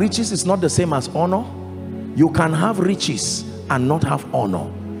seeing that riches is not the same as honor? You can have riches and not have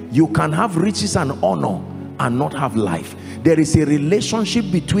honor. You can have riches and honor and not have life. There is a relationship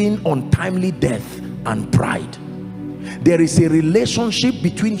between untimely death and pride. There is a relationship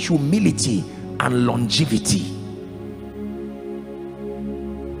between humility and longevity.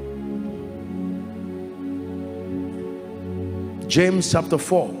 James chapter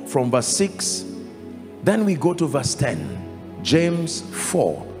 4 from verse 6, then we go to verse 10. James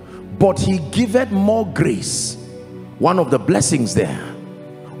 4. But he giveth more grace. One of the blessings there.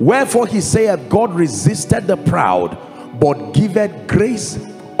 Wherefore he saith, God resisted the proud, but giveth grace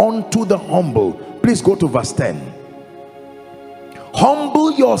unto the humble. Please go to verse 10.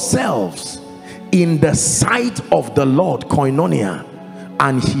 Humble yourselves in the sight of the Lord, Koinonia,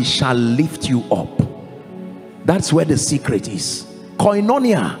 and he shall lift you up. That's where the secret is.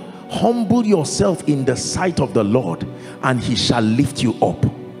 Koinonia, humble yourself in the sight of the Lord, and he shall lift you up.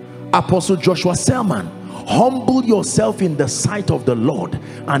 Apostle Joshua Selman, humble yourself in the sight of the Lord,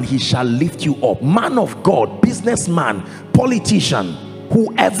 and he shall lift you up. Man of God, businessman, politician,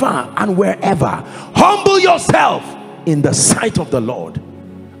 whoever and wherever, humble yourself in the sight of the Lord,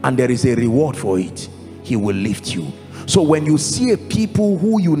 and there is a reward for it. He will lift you. So when you see a people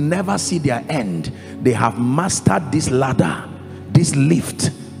who you never see their end, they have mastered this ladder, this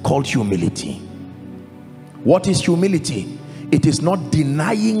lift called humility. What is humility? It is not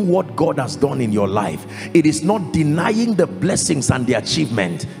denying what God has done in your life. It is not denying the blessings and the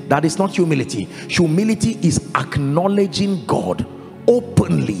achievement. That is not humility. Humility is acknowledging God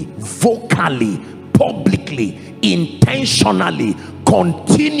openly, vocally, publicly, intentionally,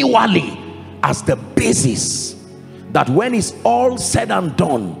 continually as the basis. That when it's all said and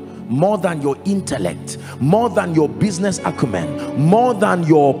done, more than your intellect, more than your business acumen, more than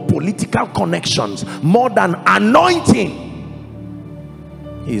your political connections, more than anointing,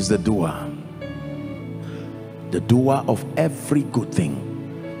 he is the doer of every good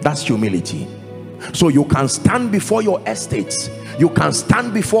thing. That's humility. So you can stand before your estates, you can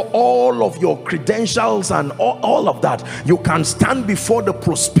stand before all of your credentials and all of that. You can stand before the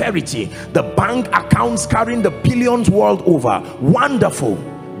prosperity, the bank accounts carrying the billions world over. Wonderful.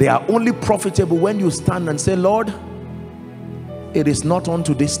 They are only profitable when you stand and say, Lord, it is not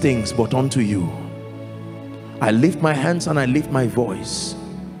unto these things but unto you. I lift my hands and I lift my voice,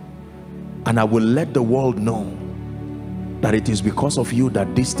 and I will let the world know that it is because of you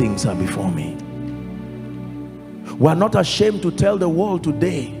that these things are before me. We are not ashamed to tell the world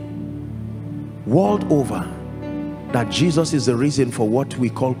today, world over, that Jesus is the reason for what we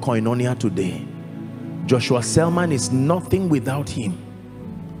call Koinonia today. Joshua Selman is nothing without him.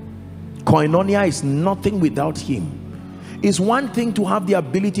 Koinonia is nothing without him. It's one thing to have the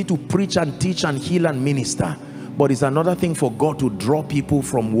ability to preach and teach and heal and minister, but it's another thing for God to draw people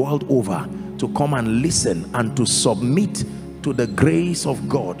from world over to come and listen and to submit to the grace of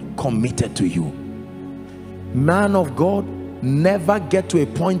God committed to you. Man of God, never get to a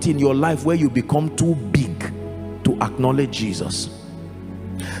point in your life where you become too big to acknowledge Jesus.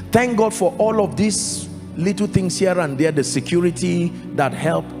 Thank God for all of these little things here and there, the security that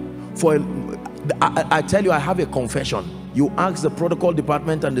help. I tell you, I have a confession. You ask the protocol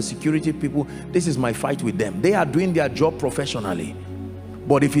department and the security people, this is my fight with them. They are doing their job professionally.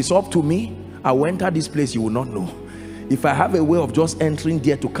 But if it's up to me, I will enter this place, you will not know. If I have a way of just entering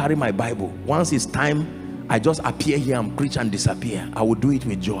there to carry my Bible, once it's time, I just appear here and preach and disappear. I will do it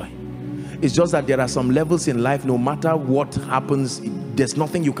with joy. It's just that there are some levels in life, no matter what happens, there's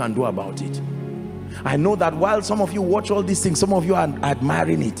nothing you can do about it. I know that while some of you watch all these things, some of you are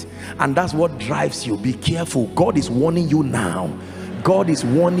admiring it, and that's what drives you. Be careful. God is warning you now. God is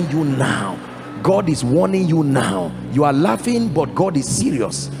warning you now. God is warning you now. You are laughing, but God is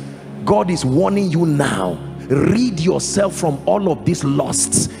serious. God is warning you now. Rid yourself from all of these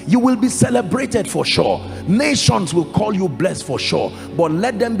lusts. You will be celebrated for sure. Nations will call you blessed for sure, but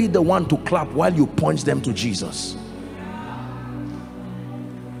let them be the one to clap while you point them to Jesus.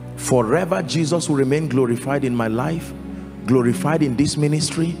 Forever Jesus will remain glorified in my life, glorified in this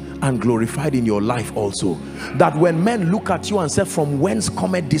ministry, and glorified in your life also. That when men look at you and say, from whence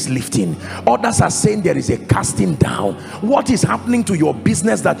cometh this lifting? Others are saying there is a casting down. What is happening to your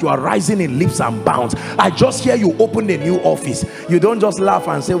business that you are rising in leaps and bounds? I just hear you open a new office. You don't just laugh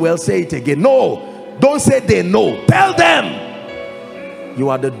and say, well, say it again. No, don't say they know. Tell them you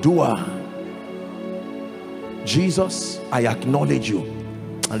are the doer. Jesus, I acknowledge you.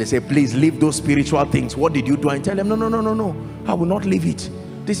 And they say, please leave those spiritual things. What did you do? And tell them, no, I will not leave it.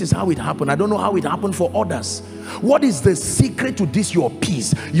 This is how it happened. I don't know how it happened for others. What is the secret to this? Your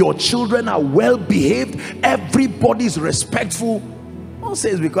peace. Your children are well behaved. Everybody is respectful. Don't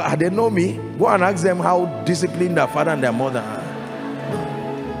say it's because they know me. Go and ask them how disciplined their father and their mother are.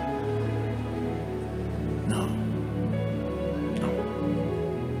 No.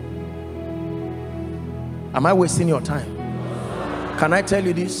 Am I wasting your time? Can I tell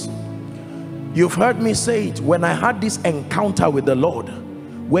you this? You've heard me say it. When I had this encounter with the Lord,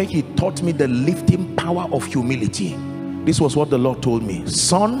 where he taught me the lifting power of humility, this was what the Lord told me.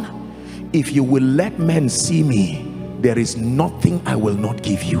 Son, if you will let men see me, there is nothing I will not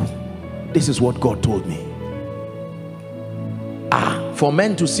give you. This is what God told me. For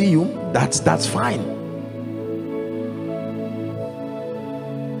men to see you, that's fine.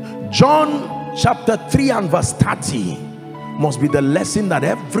 John chapter 3 and verse 30 must be the lesson that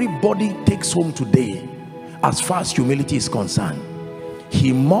everybody takes home today as far as humility is concerned.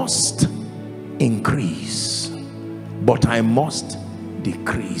 He must increase, but I must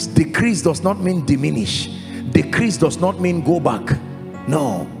decrease. Decrease does not mean diminish. Decrease does not mean go back.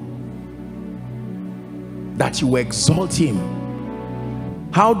 No. That you exalt him.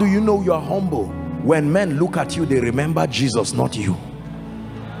 How do you know you are humble? When men look at you, they remember Jesus, not you.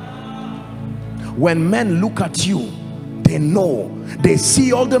 When men look at you, they know, they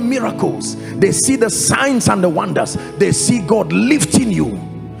see all the miracles, they see the signs and the wonders, they see God lifting you,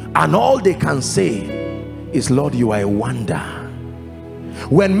 and all they can say is, Lord, you are a wonder.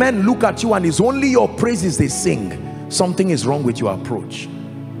 When men look at you and it's only your praises they sing, something is wrong with your approach.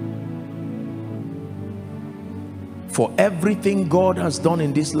 For everything God has done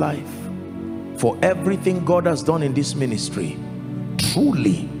in this life, for everything God has done in this ministry,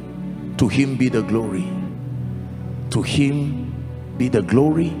 truly to him be the glory. To him be the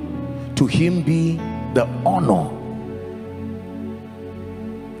glory, to him be the honor.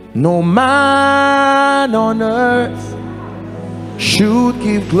 No man on earth should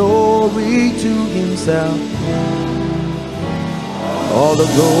give glory to himself. All the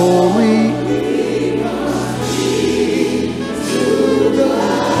glory to God.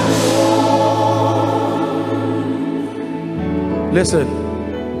 Listen,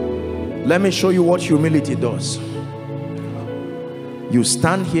 let me show you what humility does. You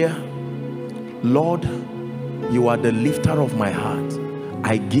stand here, Lord, you are the lifter of my heart.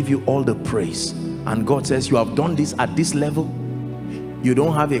 I give you all the praise. And God says, you have done this at this level. You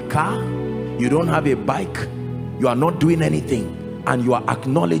don't have a car, you don't have a bike, you are not doing anything, and you are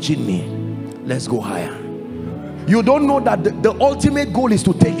acknowledging me. Let's go higher. You don't know that the ultimate goal is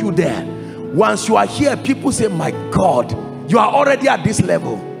to take you there. Once you are here, people say, my God, you are already at this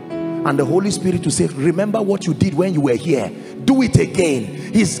level. And the Holy Spirit will say, remember what you did when you were here. Do it again.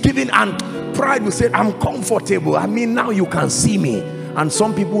 He's giving, and pride will say, I'm comfortable. I mean, now you can see me. And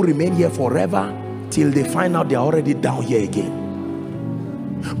some people remain here forever till they find out they're already down here again.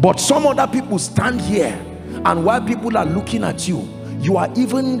 But some other people stand here, and while people are looking at you, you are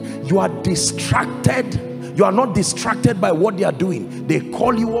distracted. You are not distracted by what they are doing. They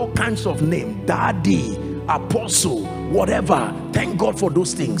call you all kinds of names, daddy, apostle, whatever. Thank God for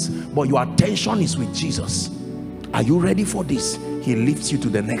those things, but your attention is with Jesus. Are you ready for this? He lifts you to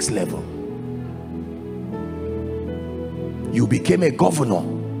the next level. You became a governor,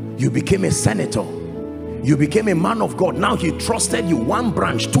 you became a senator, you became a man of God. Now he trusted you. 1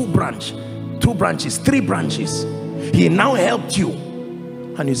 branch, 2 branches, 3 branches. He now helped you,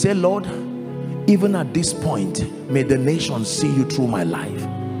 and you say, Lord, even at this point, may the nations see you through my life.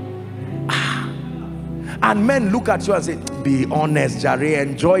 And men look at you and say, be honest, Jare,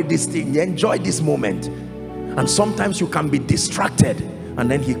 enjoy this thing, enjoy this moment. And sometimes you can be distracted, and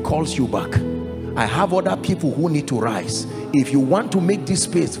then he calls you back. I have other people who need to rise. If you want to make this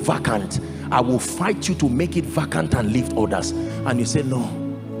space vacant, I will fight you to make it vacant and lift others. And you say, no,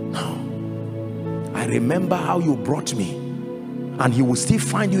 I remember how you brought me. And he will still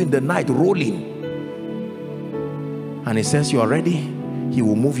find you in the night rolling. And he says, you are ready. He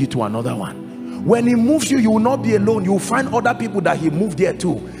will move you to another one. When he moves you, you will not be alone. You will find other people that he moved there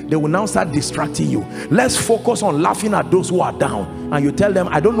too. They will now start distracting you. Let's focus on laughing at those who are down. And you tell them,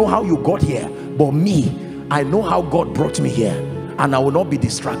 I don't know how you got here, but me, I know how God brought me here, and I will not be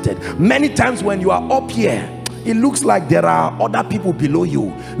distracted. Many times when you are up here, it looks like there are other people below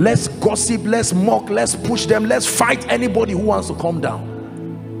you. Let's gossip, let's mock, let's push them, let's fight anybody who wants to come down.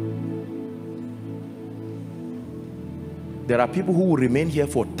 There are people who will remain here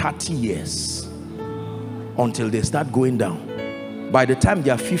for 30 years until they start going down. By the time they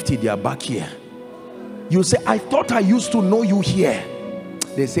are 50, they are back here. You say, I thought I used to know you here.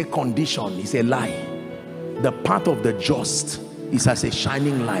 They say condition is a lie. The path of the just is as a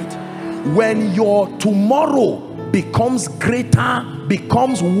shining light. When your tomorrow becomes greater,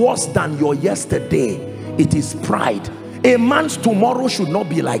 becomes worse than your yesterday, it is pride. A man's tomorrow should not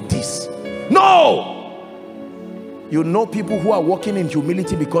be like this. No! You know people who are walking in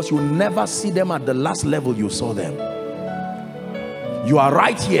humility because you never see them at the last level you saw them. You are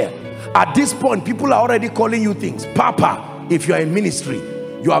right here. At this point, people are already calling you things. Papa, if you are in ministry,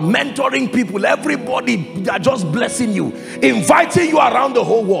 you are mentoring people. Everybody, they are just blessing you, inviting you around the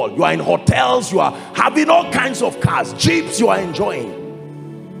whole world. You are in hotels, you are having all kinds of cars, jeeps you are enjoying.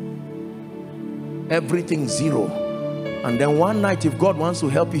 Everything zero. And then one night, if God wants to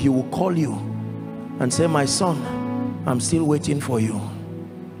help you, he will call you and say, my son, I'm still waiting for you.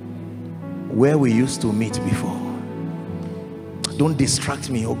 Where we used to meet before. Don't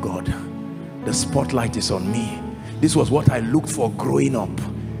distract me, oh God. The spotlight is on me. This was what I looked for growing up.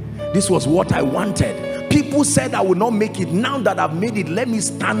 This was what I wanted. People said I would not make it. Now that I've made it, let me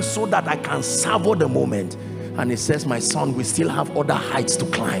stand so that I can savor the moment. And it says, my son, we still have other heights to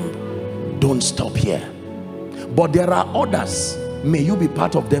climb. Don't stop here. But there are others. May you be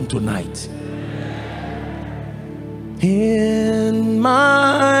part of them tonight. In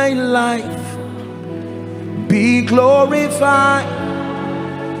my life, be glorified,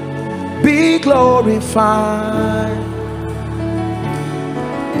 be glorified.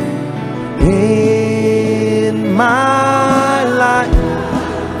 In my life,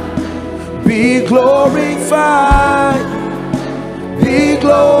 be glorified, be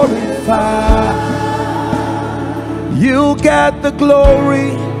glorified. You get the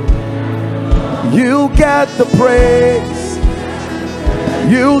glory, you get the praise,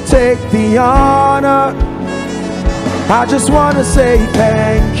 you take the honor. I just want to say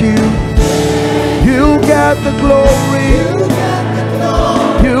thank you. You get the glory,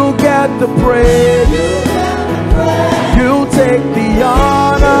 you get the praise, you take the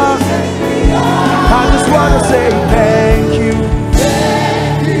honor. I just want to say thank you.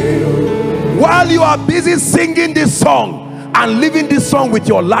 While you are busy singing this song and living this song with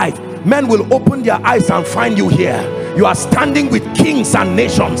your life, men will open their eyes and find you here. You are standing with kings and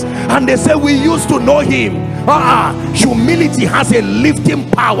nations, and they say, we used to know him. Humility has a lifting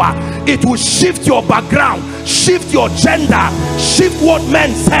power. It will shift your background, shift your gender, shift what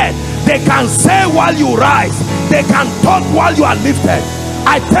men said. They can say while you rise, they can talk while you are lifted.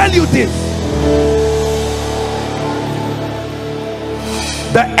 I tell you this,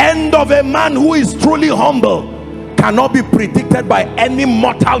 the end of a man who is truly humble cannot be predicted by any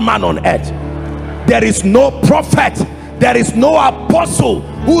mortal man on earth. There is no prophet There is no apostle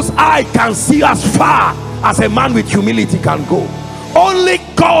whose eye can see as far as a man with humility can go. Only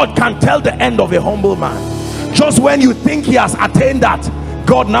God can tell the end of a humble man. Just when you think he has attained that,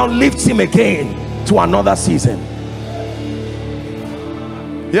 God now lifts him again to another season.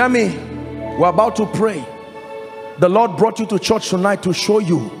 Hear me? We're about to pray. The Lord brought you to church tonight to show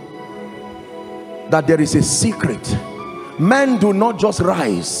you that there is a secret. Men do not just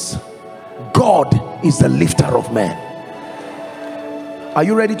rise. God is the lifter of men. Are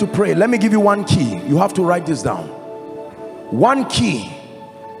you ready to pray? Let me give you one key. You have to write this down. One key.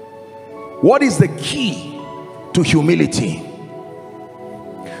 What is the key to humility?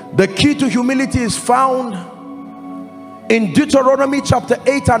 The key to humility is found in Deuteronomy chapter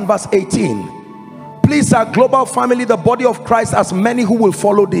 8 and verse 18. Please, our global family, the body of Christ, as many who will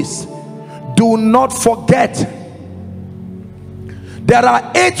follow this, do not forget. There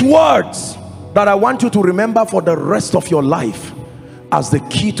are 8 words that I want you to remember for the rest of your life as the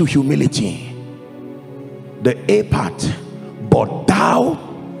key to humility. The A part. But thou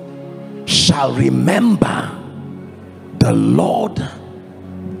shalt remember the Lord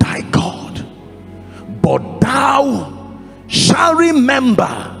thy God. But thou shalt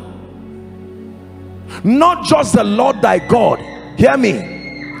remember. Not just the Lord thy God. Hear me.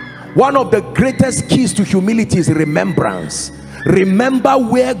 One of the greatest keys to humility is remembrance. Remember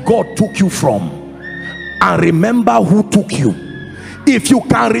where God took you from, and remember who took you. If you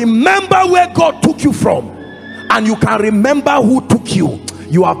can remember where God took you from, and you can remember who took you,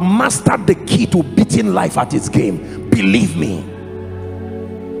 you have mastered the key to beating life at its game. Believe me.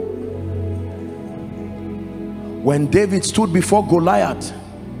 When David stood before Goliath,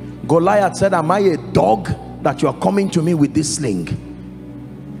 Goliath said, am I a dog that you are coming to me with this sling?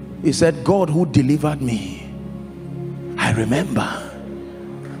 He said, God who delivered me. I remember.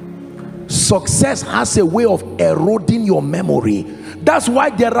 Success has a way of eroding your memory. That's why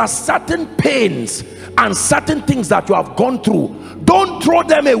there are certain pains and certain things that you have gone through. Don't throw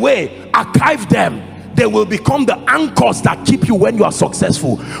them away. Archive them. They will become the anchors that keep you when you are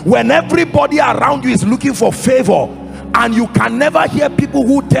successful. When everybody around you is looking for favor, and you can never hear people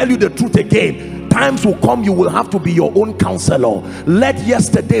who tell you the truth again, times will come you will have to be your own counselor. Let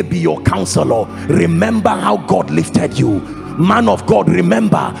yesterday be your counselor. Remember how God lifted you. Man of God,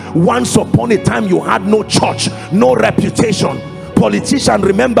 remember once upon a time you had no church, no reputation. Politician,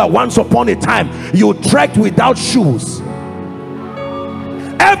 remember once upon a time you trekked without shoes.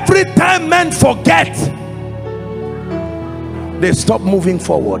 Every time men forget, they stop moving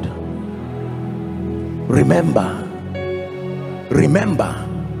forward. Remember. Remember.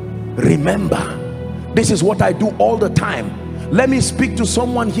 Remember. This is what I do all the time. Let me speak to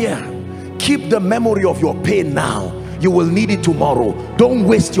someone here. Keep the memory of your pain now. You will need it tomorrow. Don't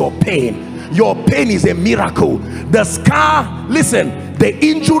waste your pain. Your pain is a miracle. The scar, listen, the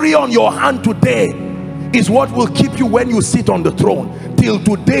injury on your hand today is what will keep you when you sit on the throne. Till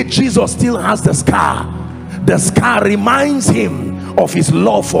today, Jesus still has the scar. The scar reminds him of his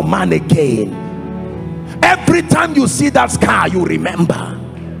love for man again. Every time you see that scar, you remember.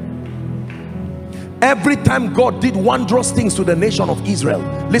 Every time God did wondrous things to the nation of Israel,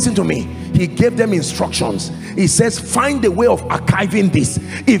 listen to me, he gave them instructions. He says, find a way of archiving this.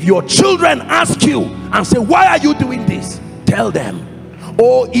 If your children ask you and say, why are you doing this? Tell them,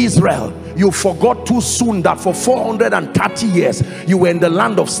 oh Israel, you forgot too soon that for 430 years you were in the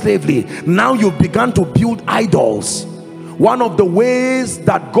land of slavery. Now you've begun to build idols. One of the ways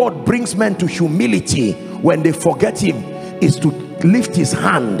that God brings men to humility when they forget him is to lift his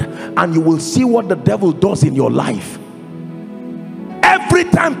hand, and you will see what the devil does in your life. Every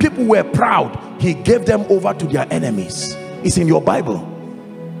time people were proud, he gave them over to their enemies. It's in your Bible.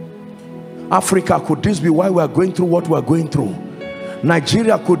 Africa, could this be why we are going through what we are going through?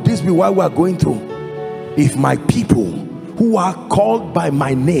 Nigeria, could this be why we are going through? If my people who are called by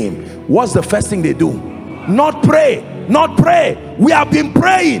my name, what's the first thing they do? Not pray. Not pray. We have been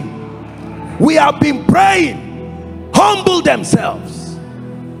praying. We have been praying. Humble themselves.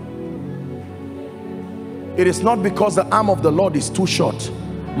 It is not because the arm of the Lord is too short.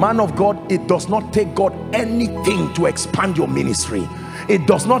 Man of God, it does not take God anything to expand your ministry. It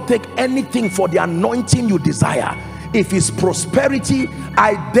does not take anything for the anointing you desire. If it's prosperity,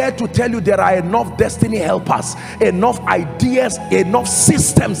 I dare to tell you there are enough destiny helpers, enough ideas, enough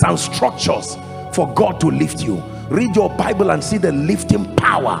systems and structures for God to lift you. Read your Bible and see the lifting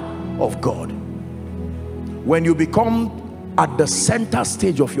power of God. When you become at the center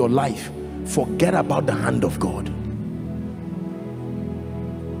stage of your life, forget about the hand of God.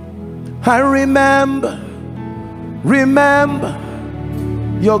 I remember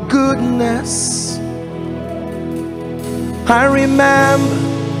your goodness. I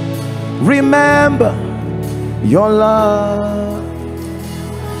remember your love.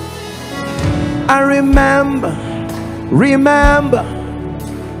 I remember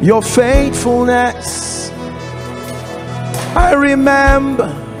your faithfulness. I remember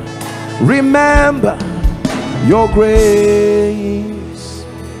your grace.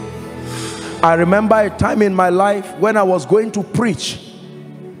 I remember a time in my life when I was going to preach.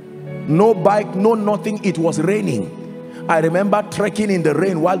 No bike, no nothing. It was raining. I remember trekking in the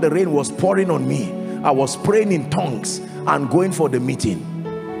rain while the rain was pouring on me. I was praying in tongues and going for the meeting.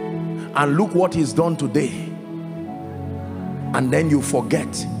 And look what he's done today. And then you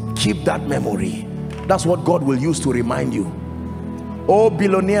forget. Keep that memory. That's what God will use to remind you. Oh,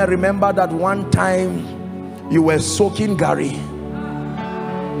 billionaire, remember that one time you were soaking Gary.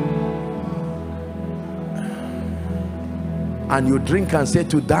 And you drink and say,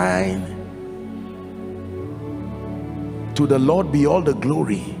 to thine, to the Lord be all the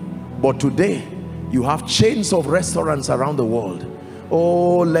glory. But today, you have chains of restaurants around the world.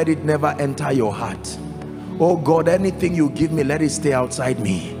 Oh, let it never enter your heart. Oh God, anything you give me, let it stay outside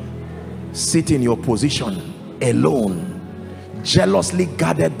me. Sit in your position, alone, jealously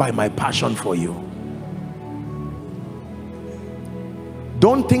guarded by my passion for you.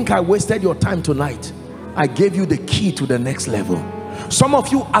 Don't think I wasted your time tonight. I gave you the key to the next level. Some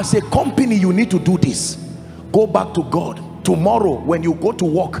of you, as a company, you need to do this. Go back to God. Tomorrow, when you go to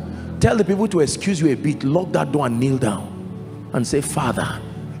work, tell the people to excuse you a bit, lock that door and kneel down and say, Father.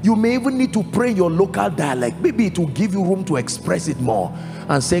 You may even need to pray your local dialect. Maybe it will give you room to express it more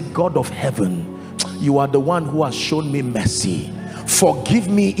and say, God of heaven, you are the one who has shown me mercy. Forgive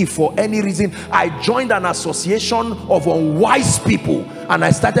me if for any reason I joined an association of unwise people and I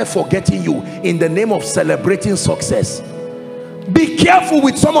started forgetting you in the name of celebrating success. Be careful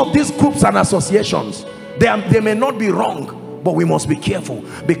with some of these groups and associations. They may not be wrong, but we must be careful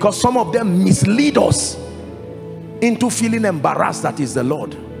because some of them mislead us into feeling embarrassed that is the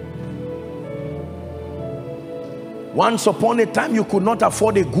Lord. Once upon a time you could not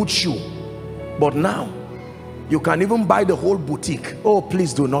afford a good shoe, but now you can even buy the whole boutique. Oh,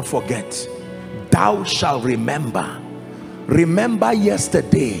 please do not forget, thou shalt remember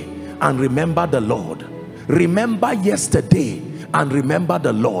yesterday and remember the Lord. Remember yesterday and remember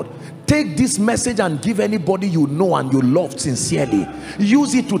the Lord. Take this message and give anybody you know and you love sincerely.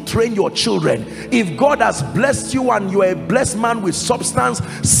 Use it to train your children. If God has blessed you and you are a blessed man with substance,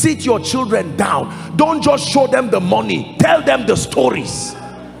 sit your children down. Don't just show them the money. Tell them the stories.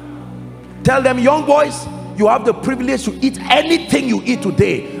 Tell them, young boys, you have the privilege to eat anything you eat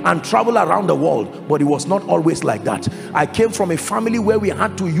today and travel around the world. But it was not always like that. I came from a family where we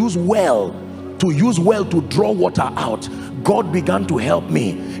had to use well to draw water out. God began to help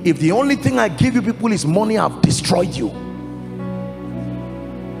me. If the only thing I give you people is money, I've destroyed you.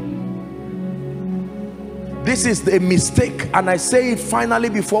 This is a mistake, and I say it finally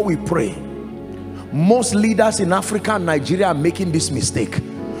before we pray. Most leaders in Africa and Nigeria are making this mistake.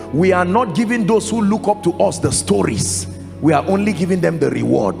 We are not giving those who look up to us the stories. We are only giving them the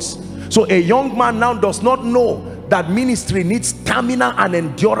rewards. So a young man now does not know that ministry needs stamina and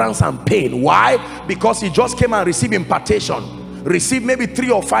endurance and pain. Why? Because he just came and received impartation, received maybe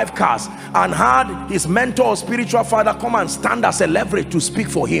 3 or 5 cars, and had his mentor or spiritual father come and stand as a leverage to speak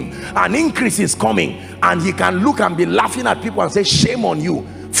for him. An increase is coming, and he can look and be laughing at people and say, shame on you.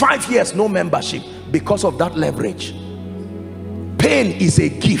 5 years, no membership, because of that leverage. Pain is a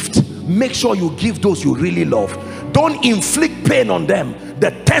gift. Make sure you give those you really love. Don't inflict pain on them.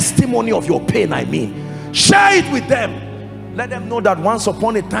 The testimony of your pain, I mean. Share it with them. Let them know that once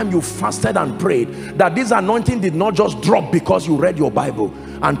upon a time you fasted and prayed, that this anointing did not just drop because you read your Bible.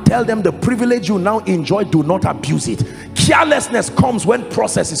 And tell them the privilege you now enjoy, do not abuse it. Carelessness comes when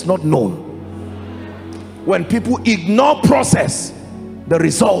process is not known. When people ignore process, the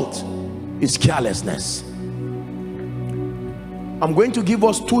result is carelessness. I'm going to give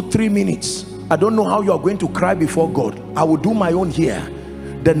us 2-3 minutes. I don't know how you are going to cry before God. I will do my own here.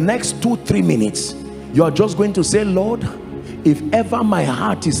 The next 2-3 minutes, you are just going to say, Lord, if ever my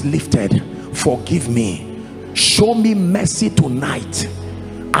heart is lifted, forgive me. Show me mercy tonight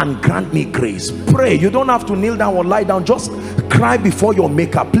and grant me grace. Pray. You don't have to kneel down or lie down. Just cry before your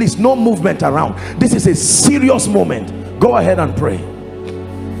maker. Please, no movement around. This is a serious moment. Go ahead and pray.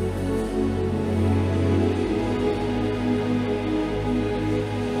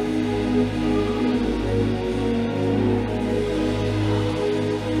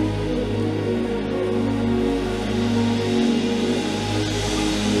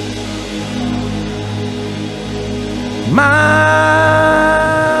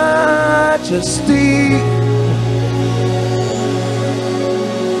 Majesty,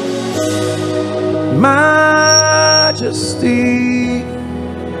 majesty.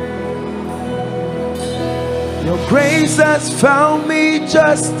 Your grace has found me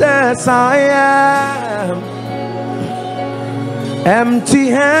just as I am,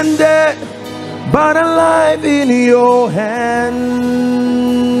 empty-handed but alive in your hands.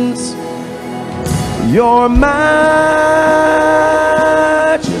 Your majesty,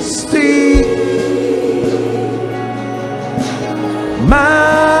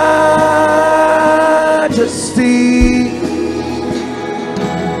 majesty,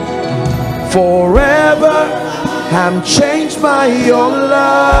 forever I'm changed by your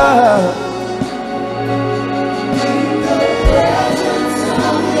love.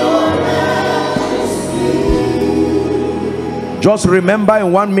 Just remember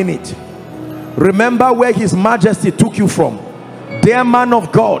in 1 minute, remember where his majesty took you from. Dear man of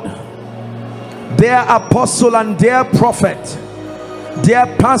God, dear apostle and dear prophet, dear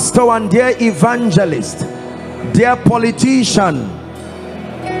pastor and dear evangelist, dear politician,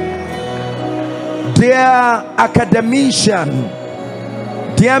 dear academician,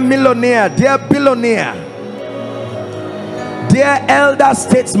 dear millionaire, dear billionaire, dear elder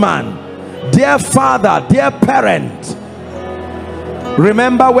statesman, dear father, dear parent.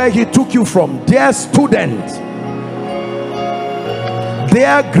 Remember where he took you from. Dear student,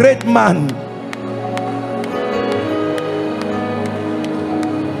 dear great man,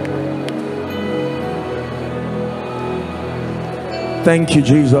 thank you,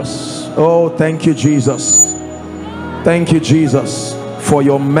 Jesus. Oh, thank you, Jesus. Thank you, Jesus, for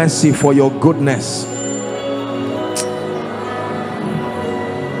your mercy, for your goodness.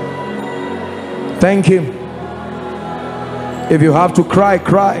 Thank him. If you have to cry,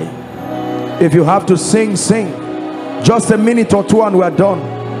 cry. If you have to sing, sing. Just a minute or two and we're done.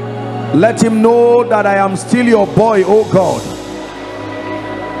 Let him know that I am still your boy, oh God.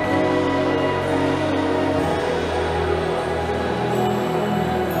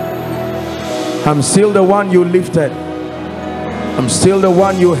 I'm still the one you lifted. I'm still the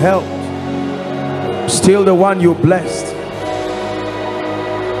one you helped. Still the one you blessed.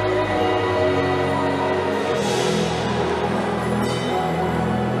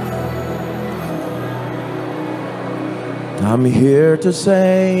 I'm here to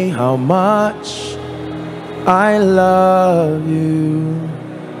say how much I love you.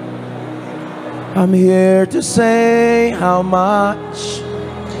 I'm here to say how much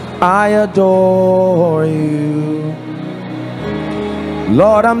I adore you.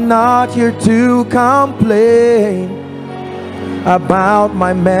 Lord, I'm not here to complain about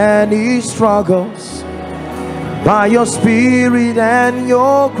my many struggles. By your Spirit and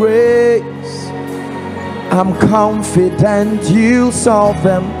your grace, I'm confident you'll solve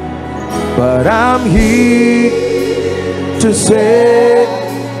them. But I'm here to say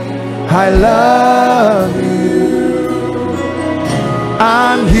I love you.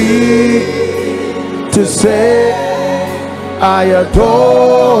 I'm here to say I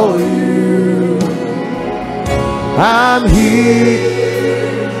adore you. I'm here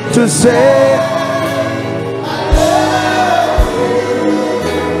to say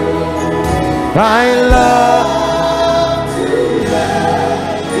I love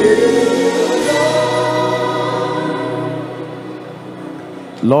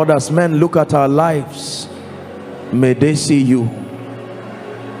you. Lord, as men look at our lives, may they see you.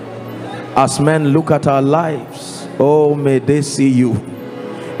 As men look at our lives, oh, may they see you.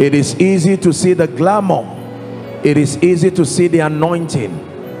 It is easy to see the glamour. It is easy to see the anointing.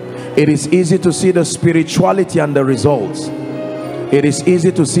 It is easy to see the spirituality and the results. It is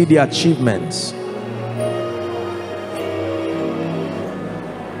easy to see the achievements.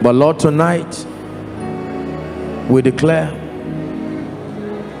 But Lord, tonight we declare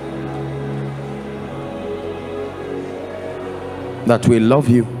that we love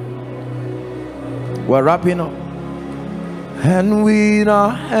you. We're wrapping up. And with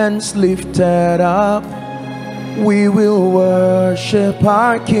our hands lifted up, we will worship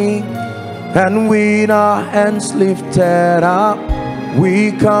our King. And with our hands lifted up,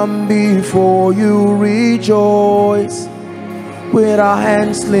 we come before you, rejoice. With our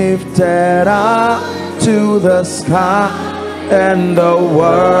hands lifted up to the sky, and the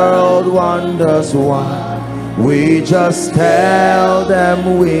world wonders why. We just tell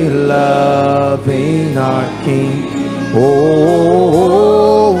them we love in our King.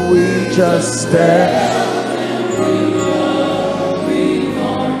 Oh, we just tell them we love in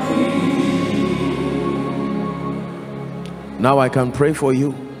our King. Now I can pray for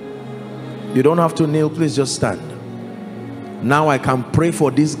you. You don't have to kneel, please just stand. Now I can pray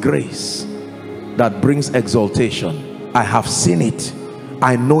for this grace that brings exaltation. I have seen it.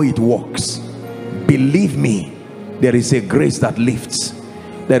 I know it works. Believe me, There is a grace that lifts.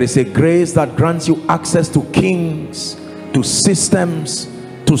 There is a grace that grants you access to kings, to systems,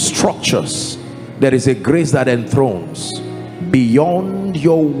 to structures. There is a grace that enthrones beyond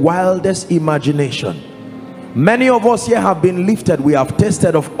your wildest imagination. Many of us here have been lifted. We have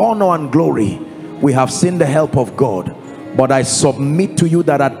tasted of honor and glory. We have seen the help of God. But I submit to you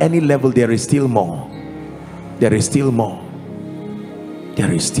that at any level there is still more. There is still more.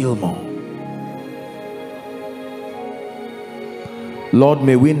 There is still more. Lord,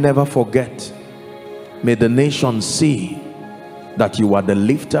 may we never forget. May the nations see that you are the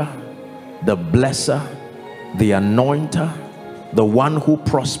lifter, the blesser, the anointer, the one who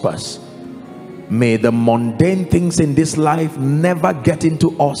prospers. May the mundane things in this life never get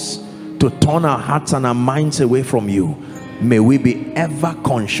into us to turn our hearts and our minds away from you. May we be ever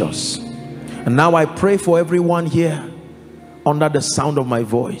conscious. And now I pray for everyone here under the sound of my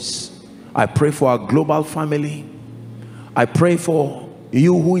voice. I pray for our global family. I pray for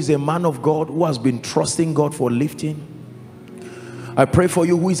you who is a man of God, who has been trusting God for lifting. I pray for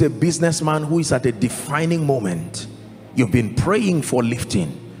you who is a businessman, who is at a defining moment. You've been praying for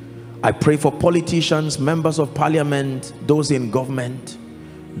lifting. I pray for politicians, members of parliament, those in government,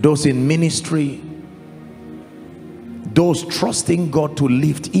 those in ministry, those trusting God to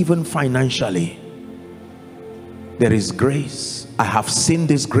lift even financially. There is grace. I have seen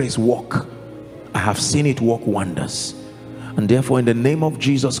this grace work. I have seen it work wonders. And therefore, in the name of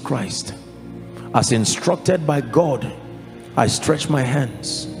Jesus Christ, as instructed by God, I stretch my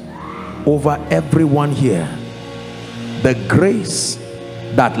hands over everyone here. The grace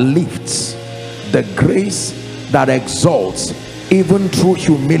that lifts, the grace that exalts even through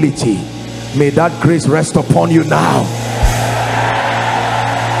humility, may that grace rest upon you now.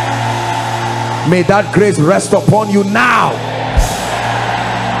 May that grace rest upon you now.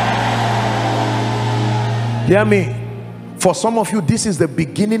 Hear me. For some of you, this is the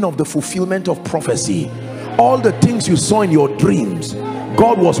beginning of the fulfillment of prophecy. All the things you saw in your dreams,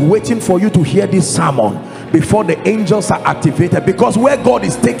 God was waiting for you to hear this sermon before the angels are activated, because where God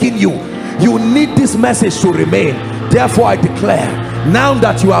is taking you, you need this message to remain. Therefore I declare, now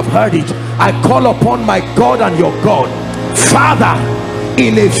that you have heard it, I call upon my God and your God. Father,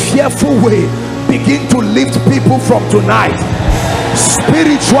 in a fearful way, begin to lift people from tonight.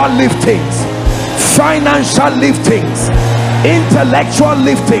 Spiritual liftings, financial liftings, intellectual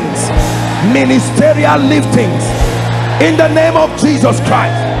liftings, ministerial liftings, in the name of Jesus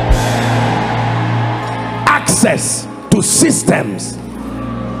Christ. Access to systems,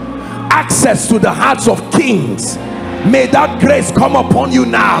 access to the hearts of kings, may that grace come upon you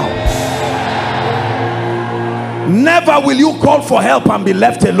now. Never will you call for help and be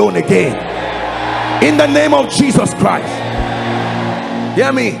left alone again, in the name of Jesus Christ.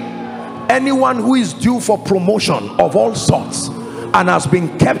 Hear me. Anyone who is due for promotion of all sorts and has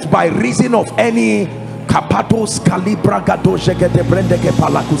been kept by reason of any in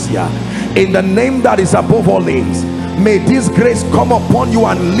the name that is above all names, may this grace come upon you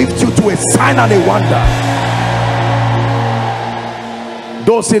and lift you to a sign and a wonder.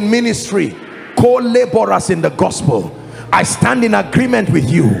 Those in ministry, co-laborers in the gospel, I stand in agreement with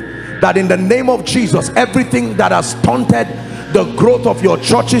you that in the name of Jesus, everything that has stunted the growth of your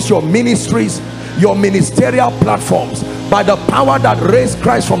churches, your ministries, your ministerial platforms, by the power that raised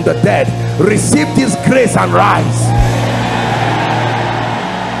Christ from the dead, receive this grace and rise.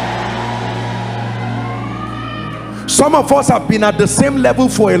 Some of us have been at the same level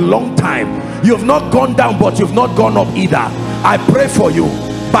for a long time. You have not gone down, but you've not gone up either. I pray for you,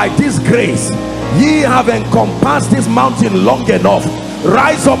 by this grace, ye have encompassed this mountain long enough.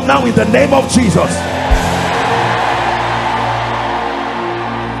 Rise up now in the name of Jesus.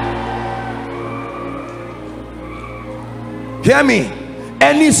 Hear me.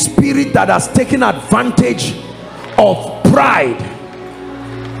 Any spirit that has taken advantage of pride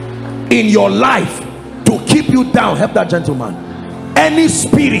in your life to keep you down, help that gentleman. Any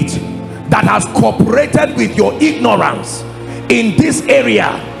spirit that has cooperated with your ignorance in this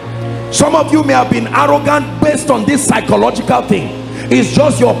area, some of you may have been arrogant based on this psychological thing. It's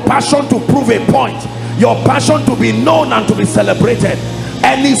just your passion to prove a point, your passion to be known and to be celebrated.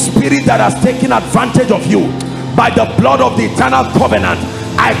 Any spirit that has taken advantage of you, by the blood of the eternal covenant,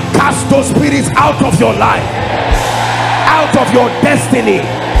 I cast those spirits out of your life, out of your destiny,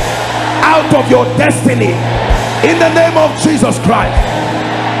 out of your destiny, in the name of Jesus Christ.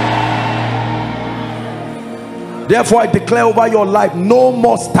 Therefore I declare over your life, no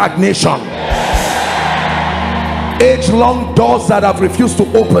more stagnation. Age-long doors that have refused to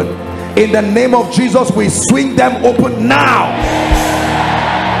open, in the name of Jesus, we swing them open now.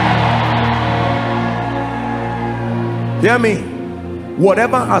 Hear me.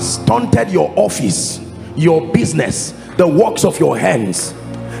 Whatever has stunted your office, your business, the works of your hands,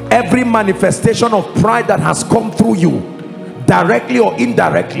 every manifestation of pride that has come through you, directly or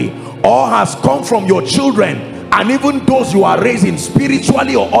indirectly, or has come from your children and even those you are raising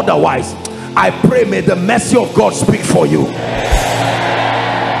spiritually or otherwise, I pray may the mercy of God speak for you.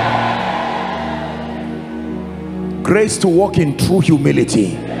 Grace to walk in true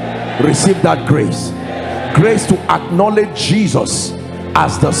humility. Receive that grace. Grace to acknowledge Jesus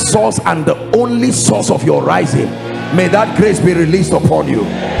as the source and the only source of your rising. May that grace be released upon you.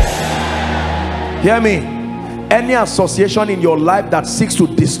 Hear me. Any association in your life that seeks to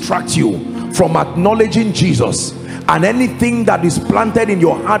distract you from acknowledging Jesus, and anything that is planted in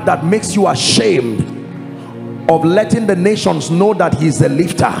your heart that makes you ashamed of letting the nations know that he is the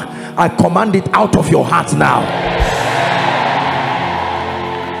lifter, I command it out of your heart now.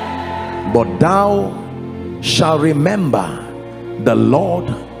 But thou shalt remember the Lord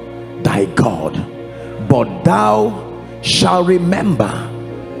thy God. But thou shalt remember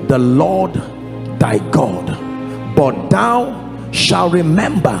the Lord thy God. But thou shalt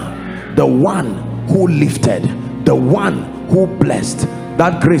remember the one who lifted, the one who blessed.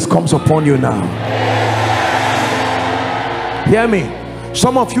 That grace comes upon you now. Hear me.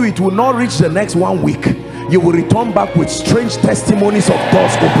 Some of you, it will not reach the next 1 week. You will return back with strange testimonies of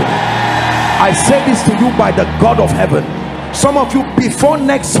doors opening. I say this to you by the God of heaven. Some of you, before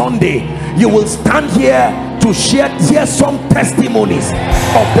next Sunday, you will stand here to share some testimonies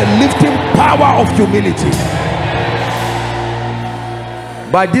of the lifting power of humility.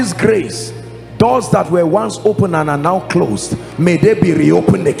 By this grace, doors that were once open and are now closed, may they be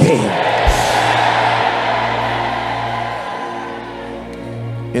reopened again.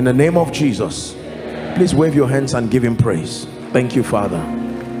 In the name of Jesus, please wave your hands and give him praise. Thank you, Father.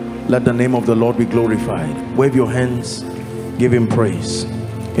 Let the name of the Lord be glorified. Wave your hands, give him praise.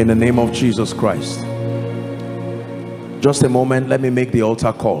 In the name of Jesus Christ. Just a moment, let me make the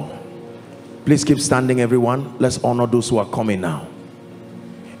altar call. Please keep standing, everyone. Let's honor those who are coming now.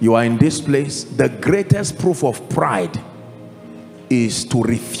 You are in this place. The greatest proof of pride is to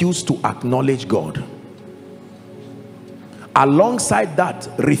refuse to acknowledge God. Alongside that,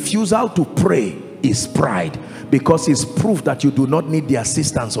 refusal to pray is pride, because it's proof that you do not need the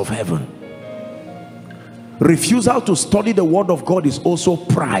assistance of heaven. Refusal to study the word of God is also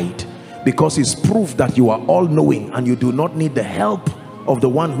pride, because it's proof that you are all-knowing and you do not need the help of the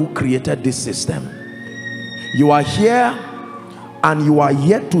one who created this system. You are here and you are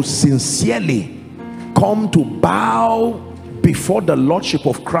yet to sincerely come to bow before the Lordship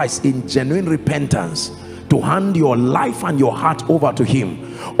of Christ in genuine repentance, to hand your life and your heart over to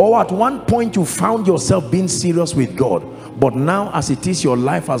him. Or at one point you found yourself being serious with God, but now as it is, your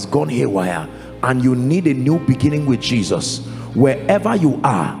life has gone haywire and you need a new beginning with Jesus. Wherever you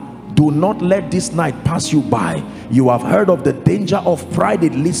are, do not let this night pass you by. You have heard of the danger of pride.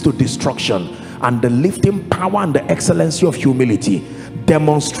 It leads to destruction, and the lifting power and the excellency of humility.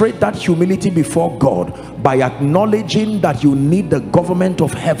 Demonstrate that humility before God by acknowledging that you need the government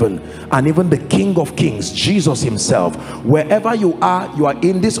of heaven and even the King of Kings, Jesus himself. Wherever you are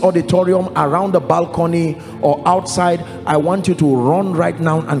in this auditorium, around the balcony or outside, I want you to run right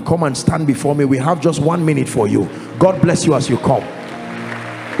now and come and stand before me. We have just 1 minute for you. God bless you as you come.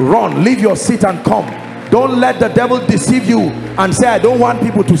 Run, leave your seat and come. Don't let the devil deceive you and say, I don't want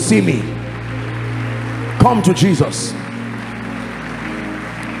people to see me. Come to Jesus.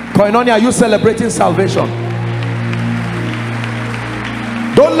 Koinonia, are you celebrating salvation?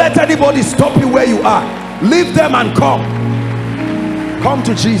 Don't let anybody stop you where you are. Leave them and come. Come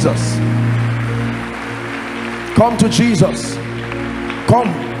to Jesus. Come to Jesus. Come.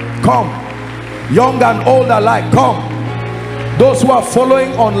 Young and old alike, come. Those who are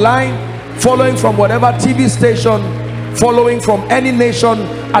following online, following from whatever TV station, following from any nation,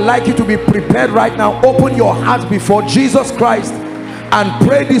 I'd like you to be prepared right now. Open your heart before Jesus Christ and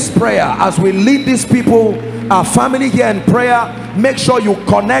pray this prayer as we lead these people, our family here in prayer. Make sure you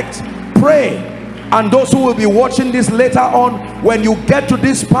connect, pray. And those who will be watching this later on, when you get to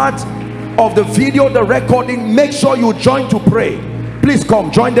this part of the video, the recording, make sure you join to pray. Please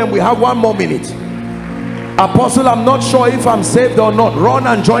come, join them. We have 1 more minute. Apostle, I'm not sure if I'm saved or not. Run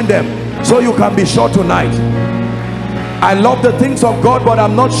and join them so you can be sure tonight. I love the things of God, but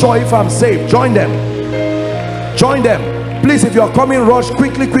I'm not sure if I'm saved. Join them. Join them. Please, if you're coming, rush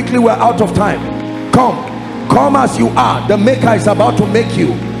quickly. We're out of time. Come as you are. The maker is about to make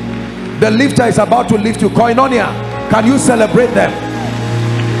you. The lifter is about to lift you. Koinonia, can you celebrate them?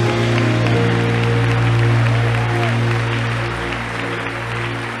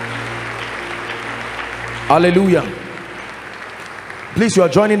 Hallelujah. Please, you are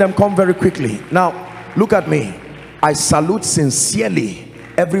joining them. Come very quickly. Now, look at me. I salute sincerely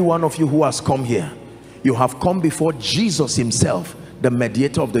every one of you who has come here. You have come before Jesus himself, the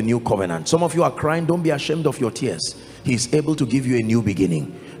mediator of the new covenant. Some of you are crying. Don't be ashamed of your tears. He is able to give you a new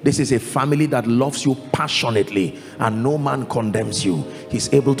beginning. This is a family that loves you passionately, and no man condemns you.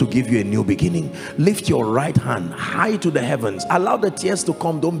 He's able to give you a new beginning. Lift your right hand high to the heavens. Allow the tears to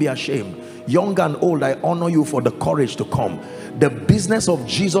come. Don't be ashamed. Young and old, I honor you for the courage to come. The business of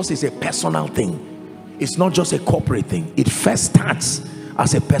Jesus is a personal thing. It's not just a corporate thing. It first starts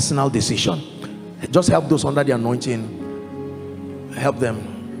as a personal decision. Just help those under the anointing. Help them.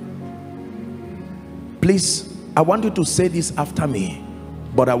 Please, I want you to say this after me,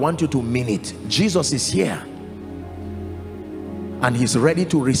 but I want you to mean it. Jesus is here, and he's ready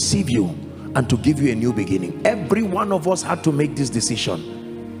to receive you and to give you a new beginning. Every one of us had to make this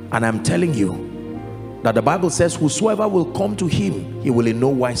decision, and I'm telling you that the Bible says whosoever will come to him, he will in no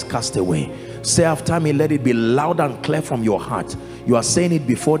wise cast away. Say after me, let it be loud and clear from your heart. You are saying it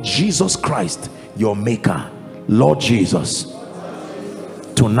before Jesus Christ, your maker. Lord Jesus,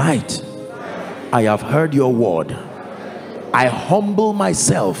 tonight I have heard your word. I humble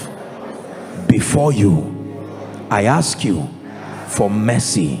myself before you. I ask you for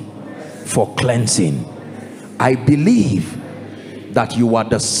mercy, for cleansing. I believe that you are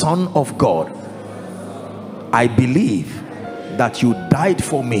the Son of God. I believe that you died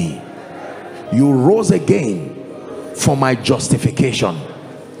for me. You rose again for my justification.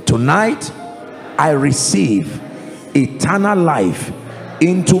 Tonight I receive eternal life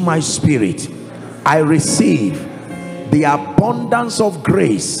into my spirit. I receive the abundance of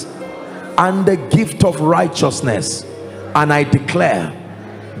grace and the gift of righteousness, and I declare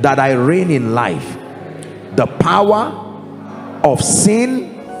that I reign in life. The power of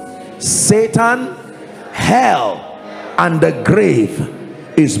sin, Satan, hell, and the grave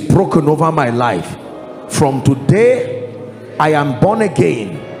is broken over my life. From today I am born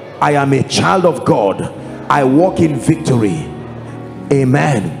again. I am a child of God. I walk in victory.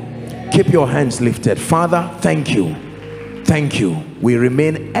 Amen. Keep your hands lifted. Father, thank you. Thank you. We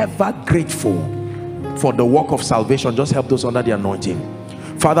remain ever grateful for the work of salvation. Just help those under the anointing.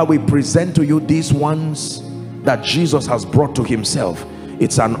 Father, we present to you these ones that Jesus has brought to himself.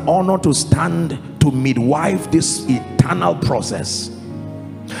 It's an honor to stand to midwife this eternal process.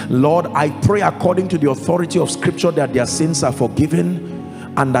 Lord, I pray according to the authority of scripture that their sins are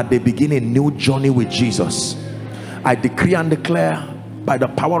forgiven and that they begin a new journey with Jesus. I decree and declare by the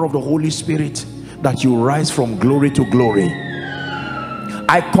power of the Holy Spirit that you rise from glory to glory.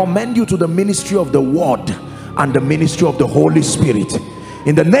 I commend you to the ministry of the word and the ministry of the Holy Spirit.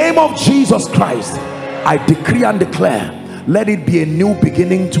 In the name of Jesus Christ, I decree and declare, let it be a new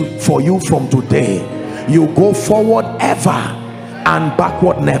beginning for you from today. You go forward ever and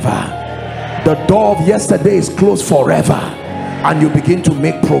backward never. The door of yesterday is closed forever, and you begin to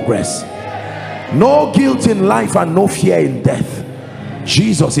make progress. No guilt in life and no fear in death.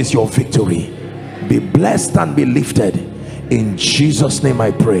 Jesus is your victory. Be blessed and be lifted. In Jesus' name I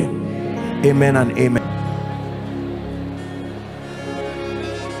pray. Amen and amen.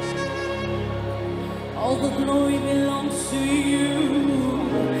 All the glory belongs to you.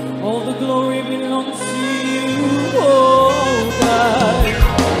 All the glory belongs to you, oh God.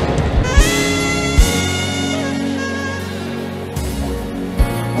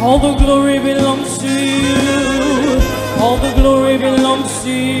 All the glory belongs to you. All the glory belongs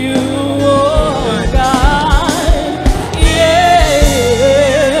to you, oh God. Yeah.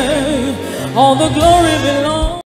 All the glory belongs